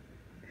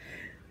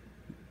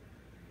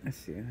 Let's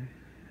see.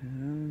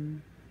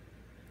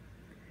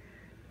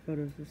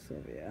 Photos of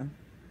Sylvia.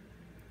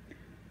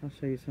 I'll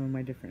show you some of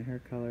my different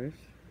hair colors.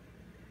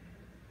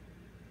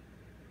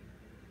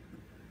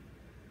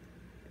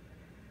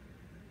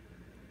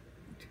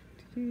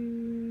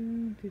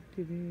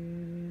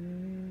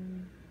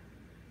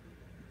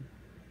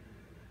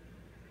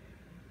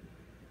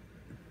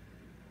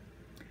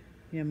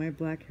 Yeah, my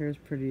black hair is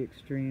pretty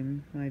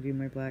extreme when I do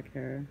my black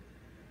hair.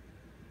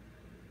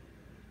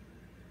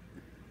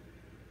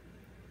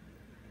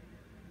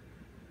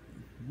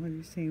 What are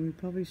you saying? We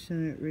probably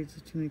shouldn't raise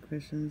too many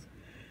questions.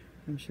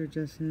 I'm sure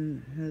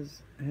Justin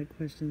has had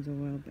questions a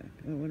while back.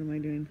 Oh, what am I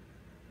doing?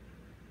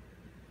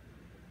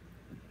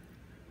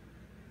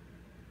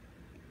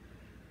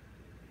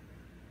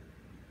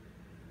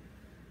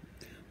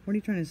 What are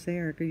you trying to say,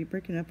 Eric? Are you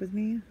breaking up with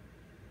me?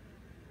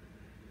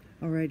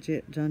 Alright,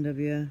 John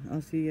W.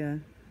 I'll see ya.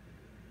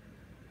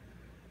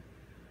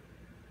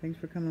 Thanks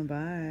for coming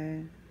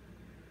by.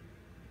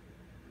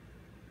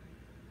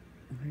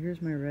 Oh,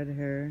 here's my red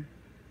hair.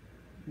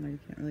 No, you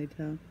can't really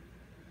tell.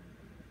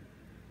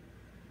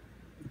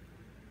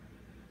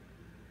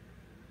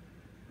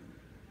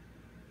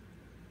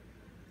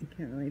 You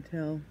can't really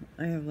tell.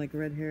 I have like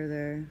red hair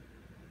there.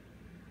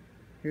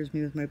 Here's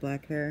me with my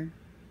black hair.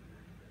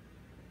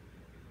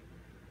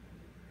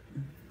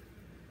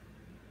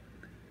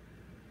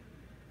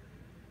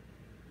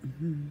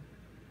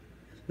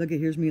 Look,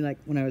 here's me like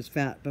when I was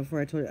fat. Before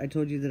I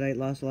told you that I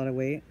lost a lot of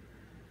weight.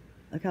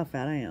 Look how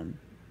fat I am.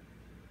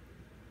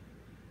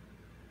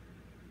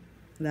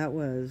 That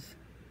was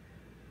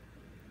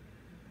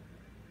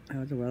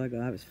a while ago.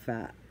 I was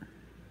fat.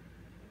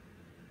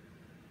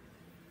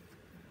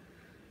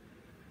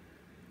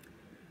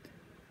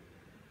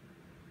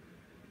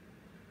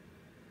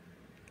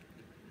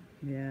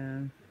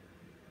 Yeah.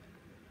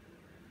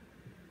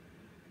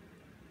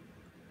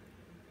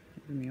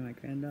 Me and my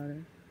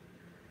granddaughter.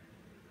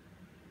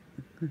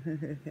 Oh,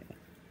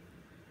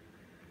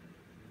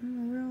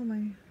 where am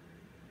I?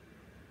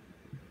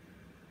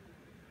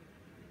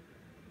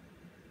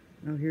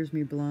 Oh, here's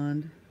me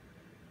blonde.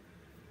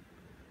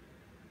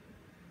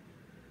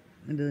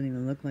 It doesn't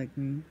even look like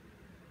me.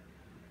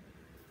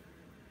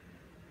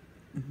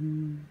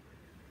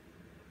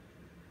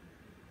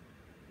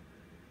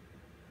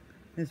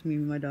 That's me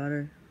and my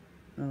daughter.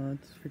 Oh,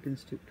 it's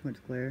freaking too much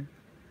glare.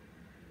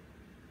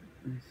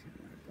 Let me see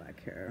my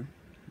black hair.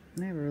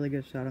 I have a really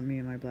good shot of me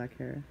and my black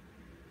hair.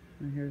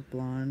 My hair's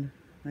blonde.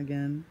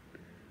 Again.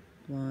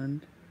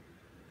 Blonde.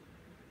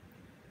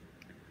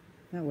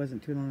 That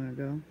wasn't too long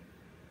ago.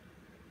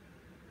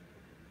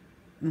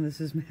 And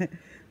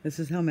this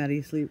is how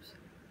Maddie sleeps.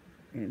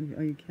 And,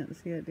 oh, you can't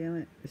see it, damn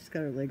it. She's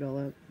got her leg all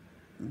up.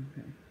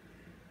 Okay.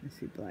 I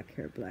see black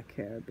hair, black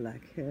hair,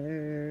 black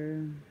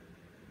hair.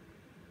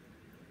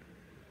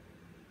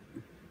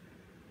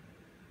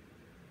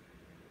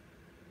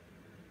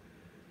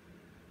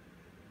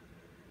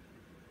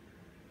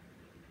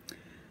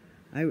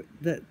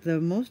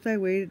 The most I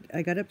weighed,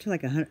 I got up to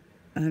like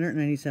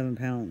 197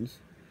 pounds,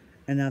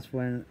 and that's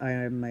when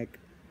I'm like,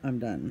 I'm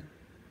done.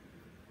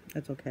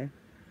 That's okay.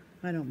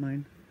 I don't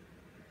mind.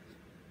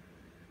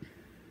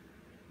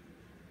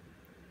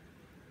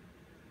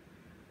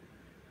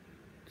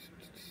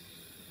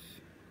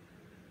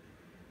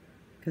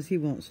 Because he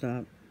won't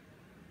stop.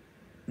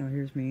 Oh,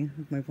 here's me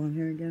with my blonde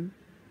hair again.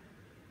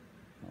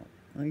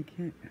 Oh, you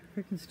can't.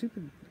 Freaking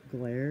stupid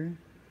glare.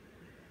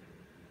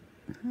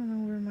 I don't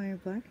know where my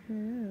black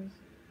hair is.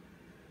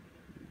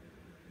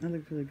 I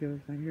look really good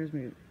with my hair. Here's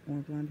me more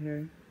blonde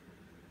hair.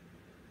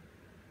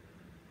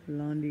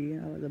 Blondie.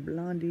 I was a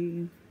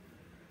blondie.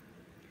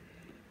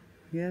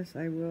 Yes,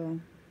 I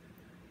will.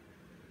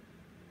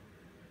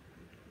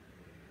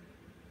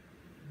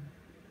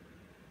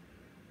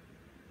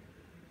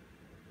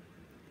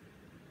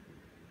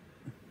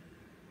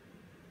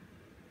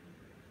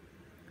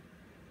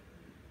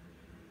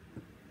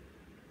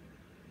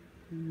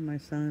 My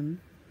son.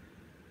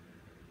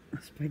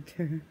 Spiked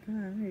hair.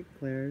 God, I hate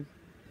glares.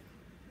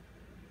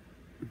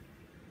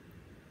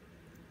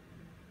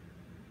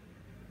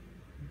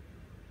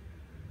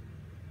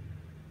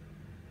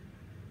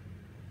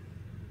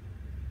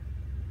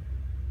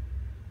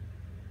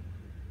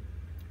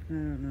 I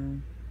don't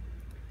know.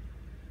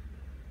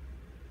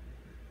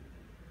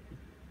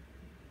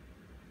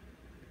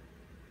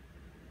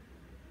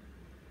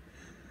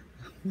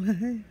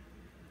 What?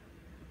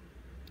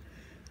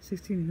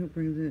 16 who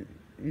brings it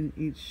in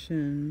each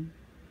shin.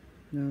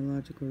 No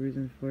logical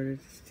reason for it.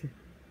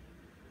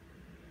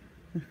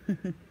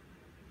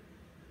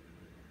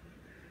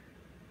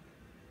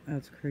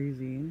 That's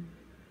crazy.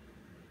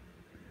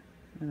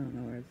 I don't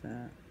know where it's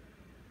at.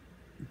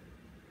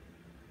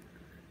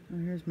 Oh,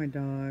 here's my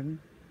dog.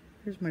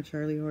 Here's my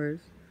Charlie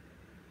horse.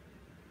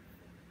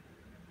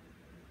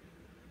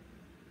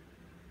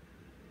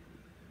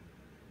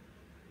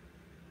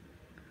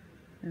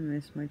 I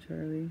miss my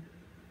Charlie.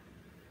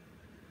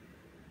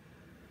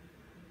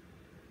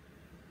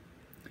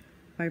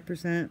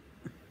 5%.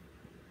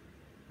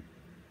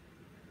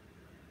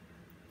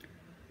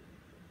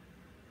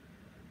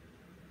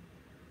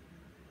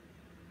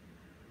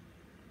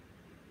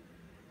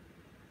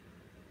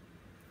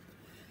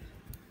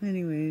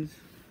 Anyways,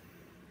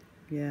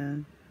 yeah.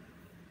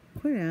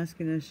 Quit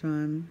asking us,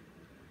 Sean.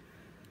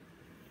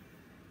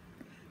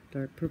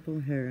 Dark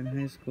purple hair in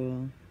high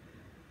school.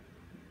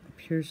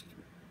 Pierced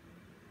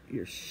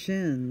your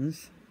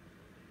shins.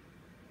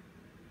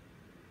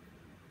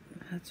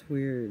 That's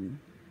weird.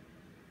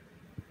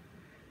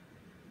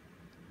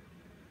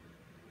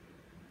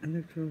 I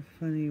looked real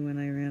funny when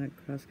I ran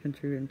across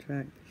country and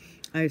track.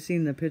 I've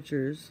seen the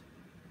pictures.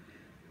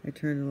 I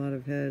turned a lot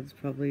of heads,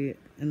 probably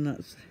in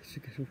not such a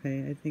good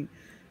way. I think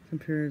some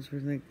parents were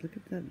like, look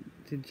at that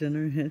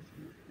degenerate.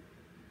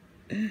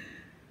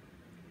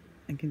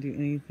 I can do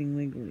anything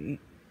legally.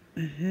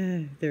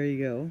 There you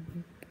go.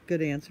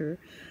 Good answer.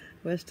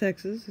 West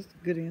Texas is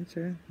a good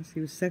answer. Let's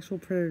see. Sexual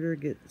predator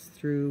gets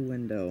through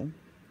window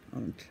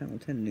on Channel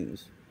 10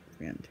 News.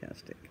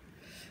 Fantastic.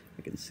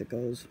 Freaking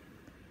sickos.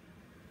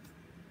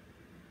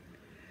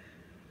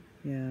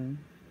 Yeah.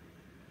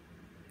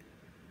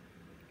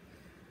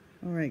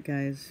 Alright,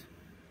 guys.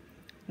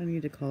 I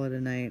need to call it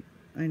a night.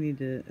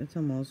 It's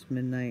almost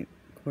midnight,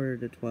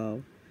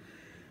 11:45.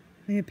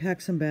 I need to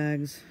pack some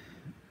bags.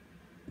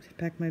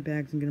 Pack my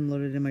bags and get them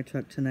loaded in my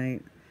truck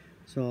tonight.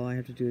 So all I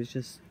have to do is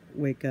just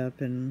wake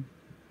up and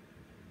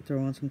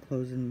throw on some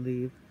clothes and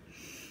leave.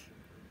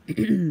 I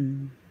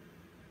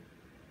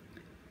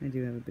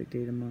do have a big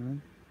day tomorrow.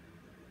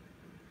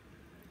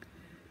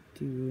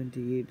 Do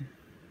indeed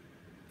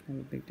have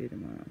a big day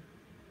tomorrow.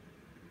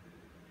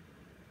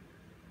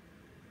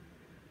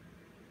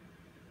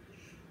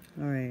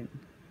 Alright.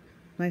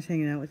 Nice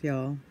hanging out with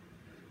y'all.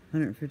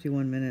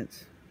 151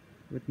 minutes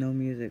with no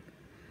music.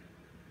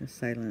 Just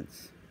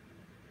silence.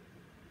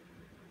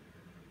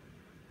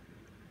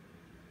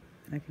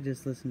 I could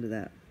just listen to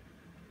that.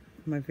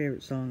 My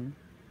favorite song.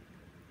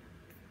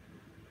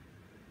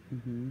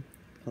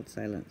 Called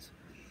Silence.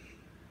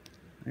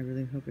 I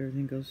really hope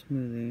everything goes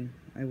smoothly.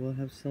 I will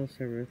have cell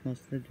service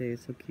most of the day,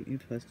 so keep me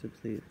posted,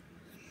 please.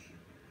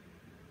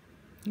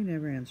 You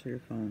never answer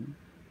your phone.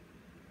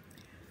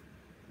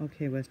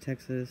 Okay, West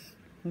Texas.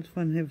 It was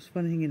fun. It was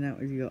fun hanging out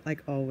with you,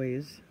 like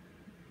always.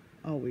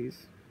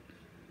 Always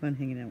fun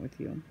hanging out with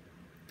you.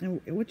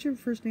 And what's your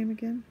first name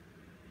again?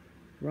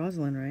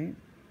 Rosalind, right?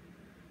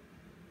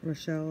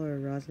 Rochelle or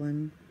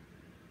Rosalind?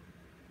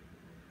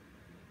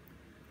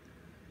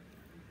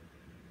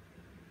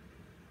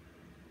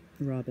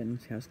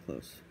 Robin's house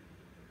close.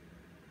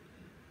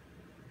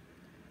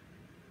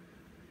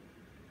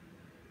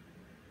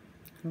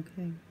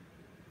 Okay.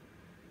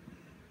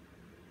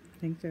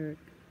 Thanks, Eric.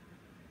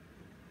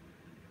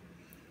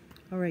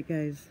 Alright,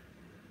 guys.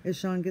 As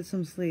Sean gets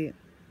some sleep,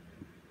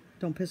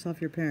 don't piss off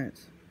your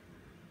parents.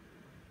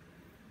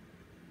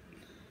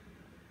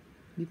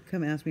 You can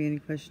come ask me any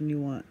question you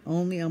want.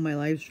 Only on my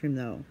live stream,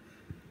 though.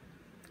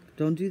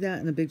 Don't do that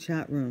in the big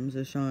chat rooms,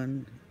 as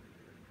Sean.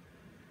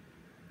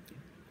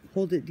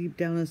 Hold it deep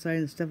down inside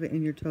and stuff it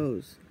in your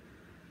toes.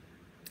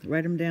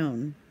 Write them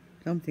down.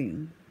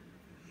 Something.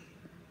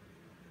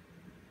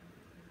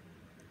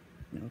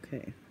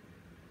 Okay.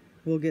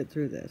 We'll get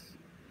through this.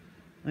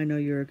 I know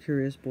you're a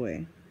curious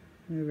boy.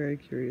 You're a very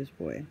curious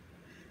boy.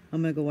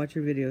 I'm gonna go watch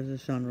your videos of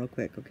Sean real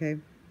quick, okay?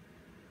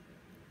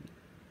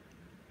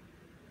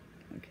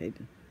 Okay.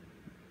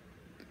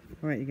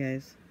 Alright, you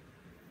guys.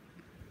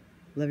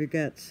 Love your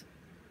guts.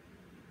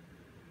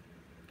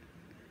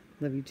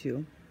 Love you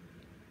too.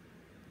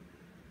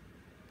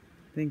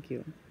 Thank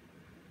you.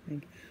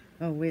 Thank you.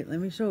 Oh, wait, let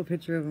me show a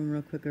picture of him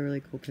real quick. A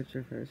really cool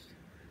picture first.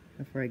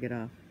 Before I get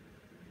off.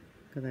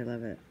 Because I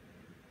love it.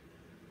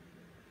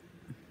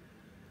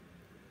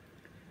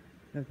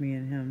 Of me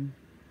and him.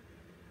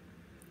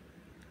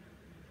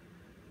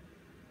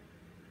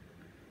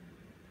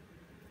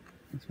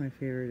 It's my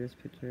favoriteest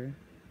picture.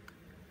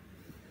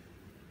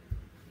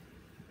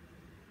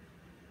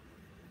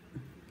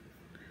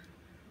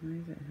 Why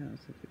is that house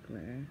such a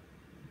glare?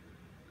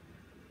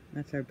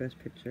 That's our best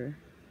picture.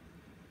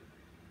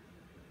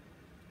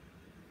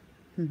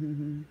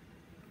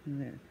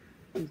 There.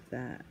 Who's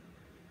that?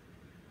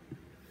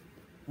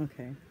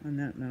 Okay, on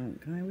that note,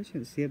 God, I wish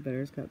you could see it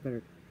better. It's got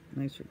better,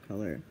 nicer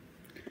color.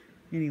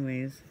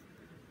 Anyways,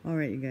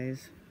 alright, you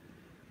guys.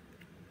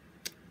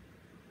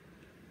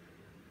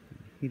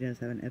 He does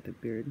have an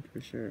epic beard, for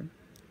sure.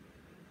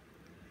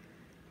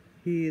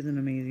 He is an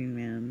amazing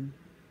man.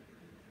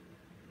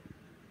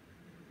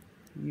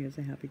 He is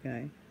a happy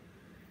guy.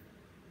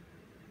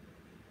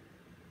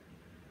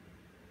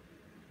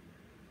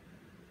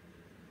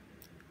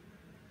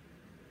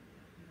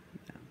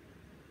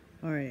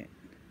 Yeah. Alright.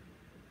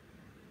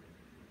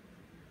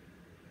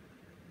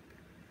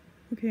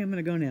 Okay, I'm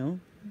gonna go now.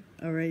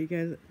 Alright, you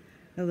guys.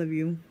 I love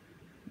you.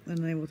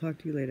 And I will talk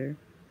to you later.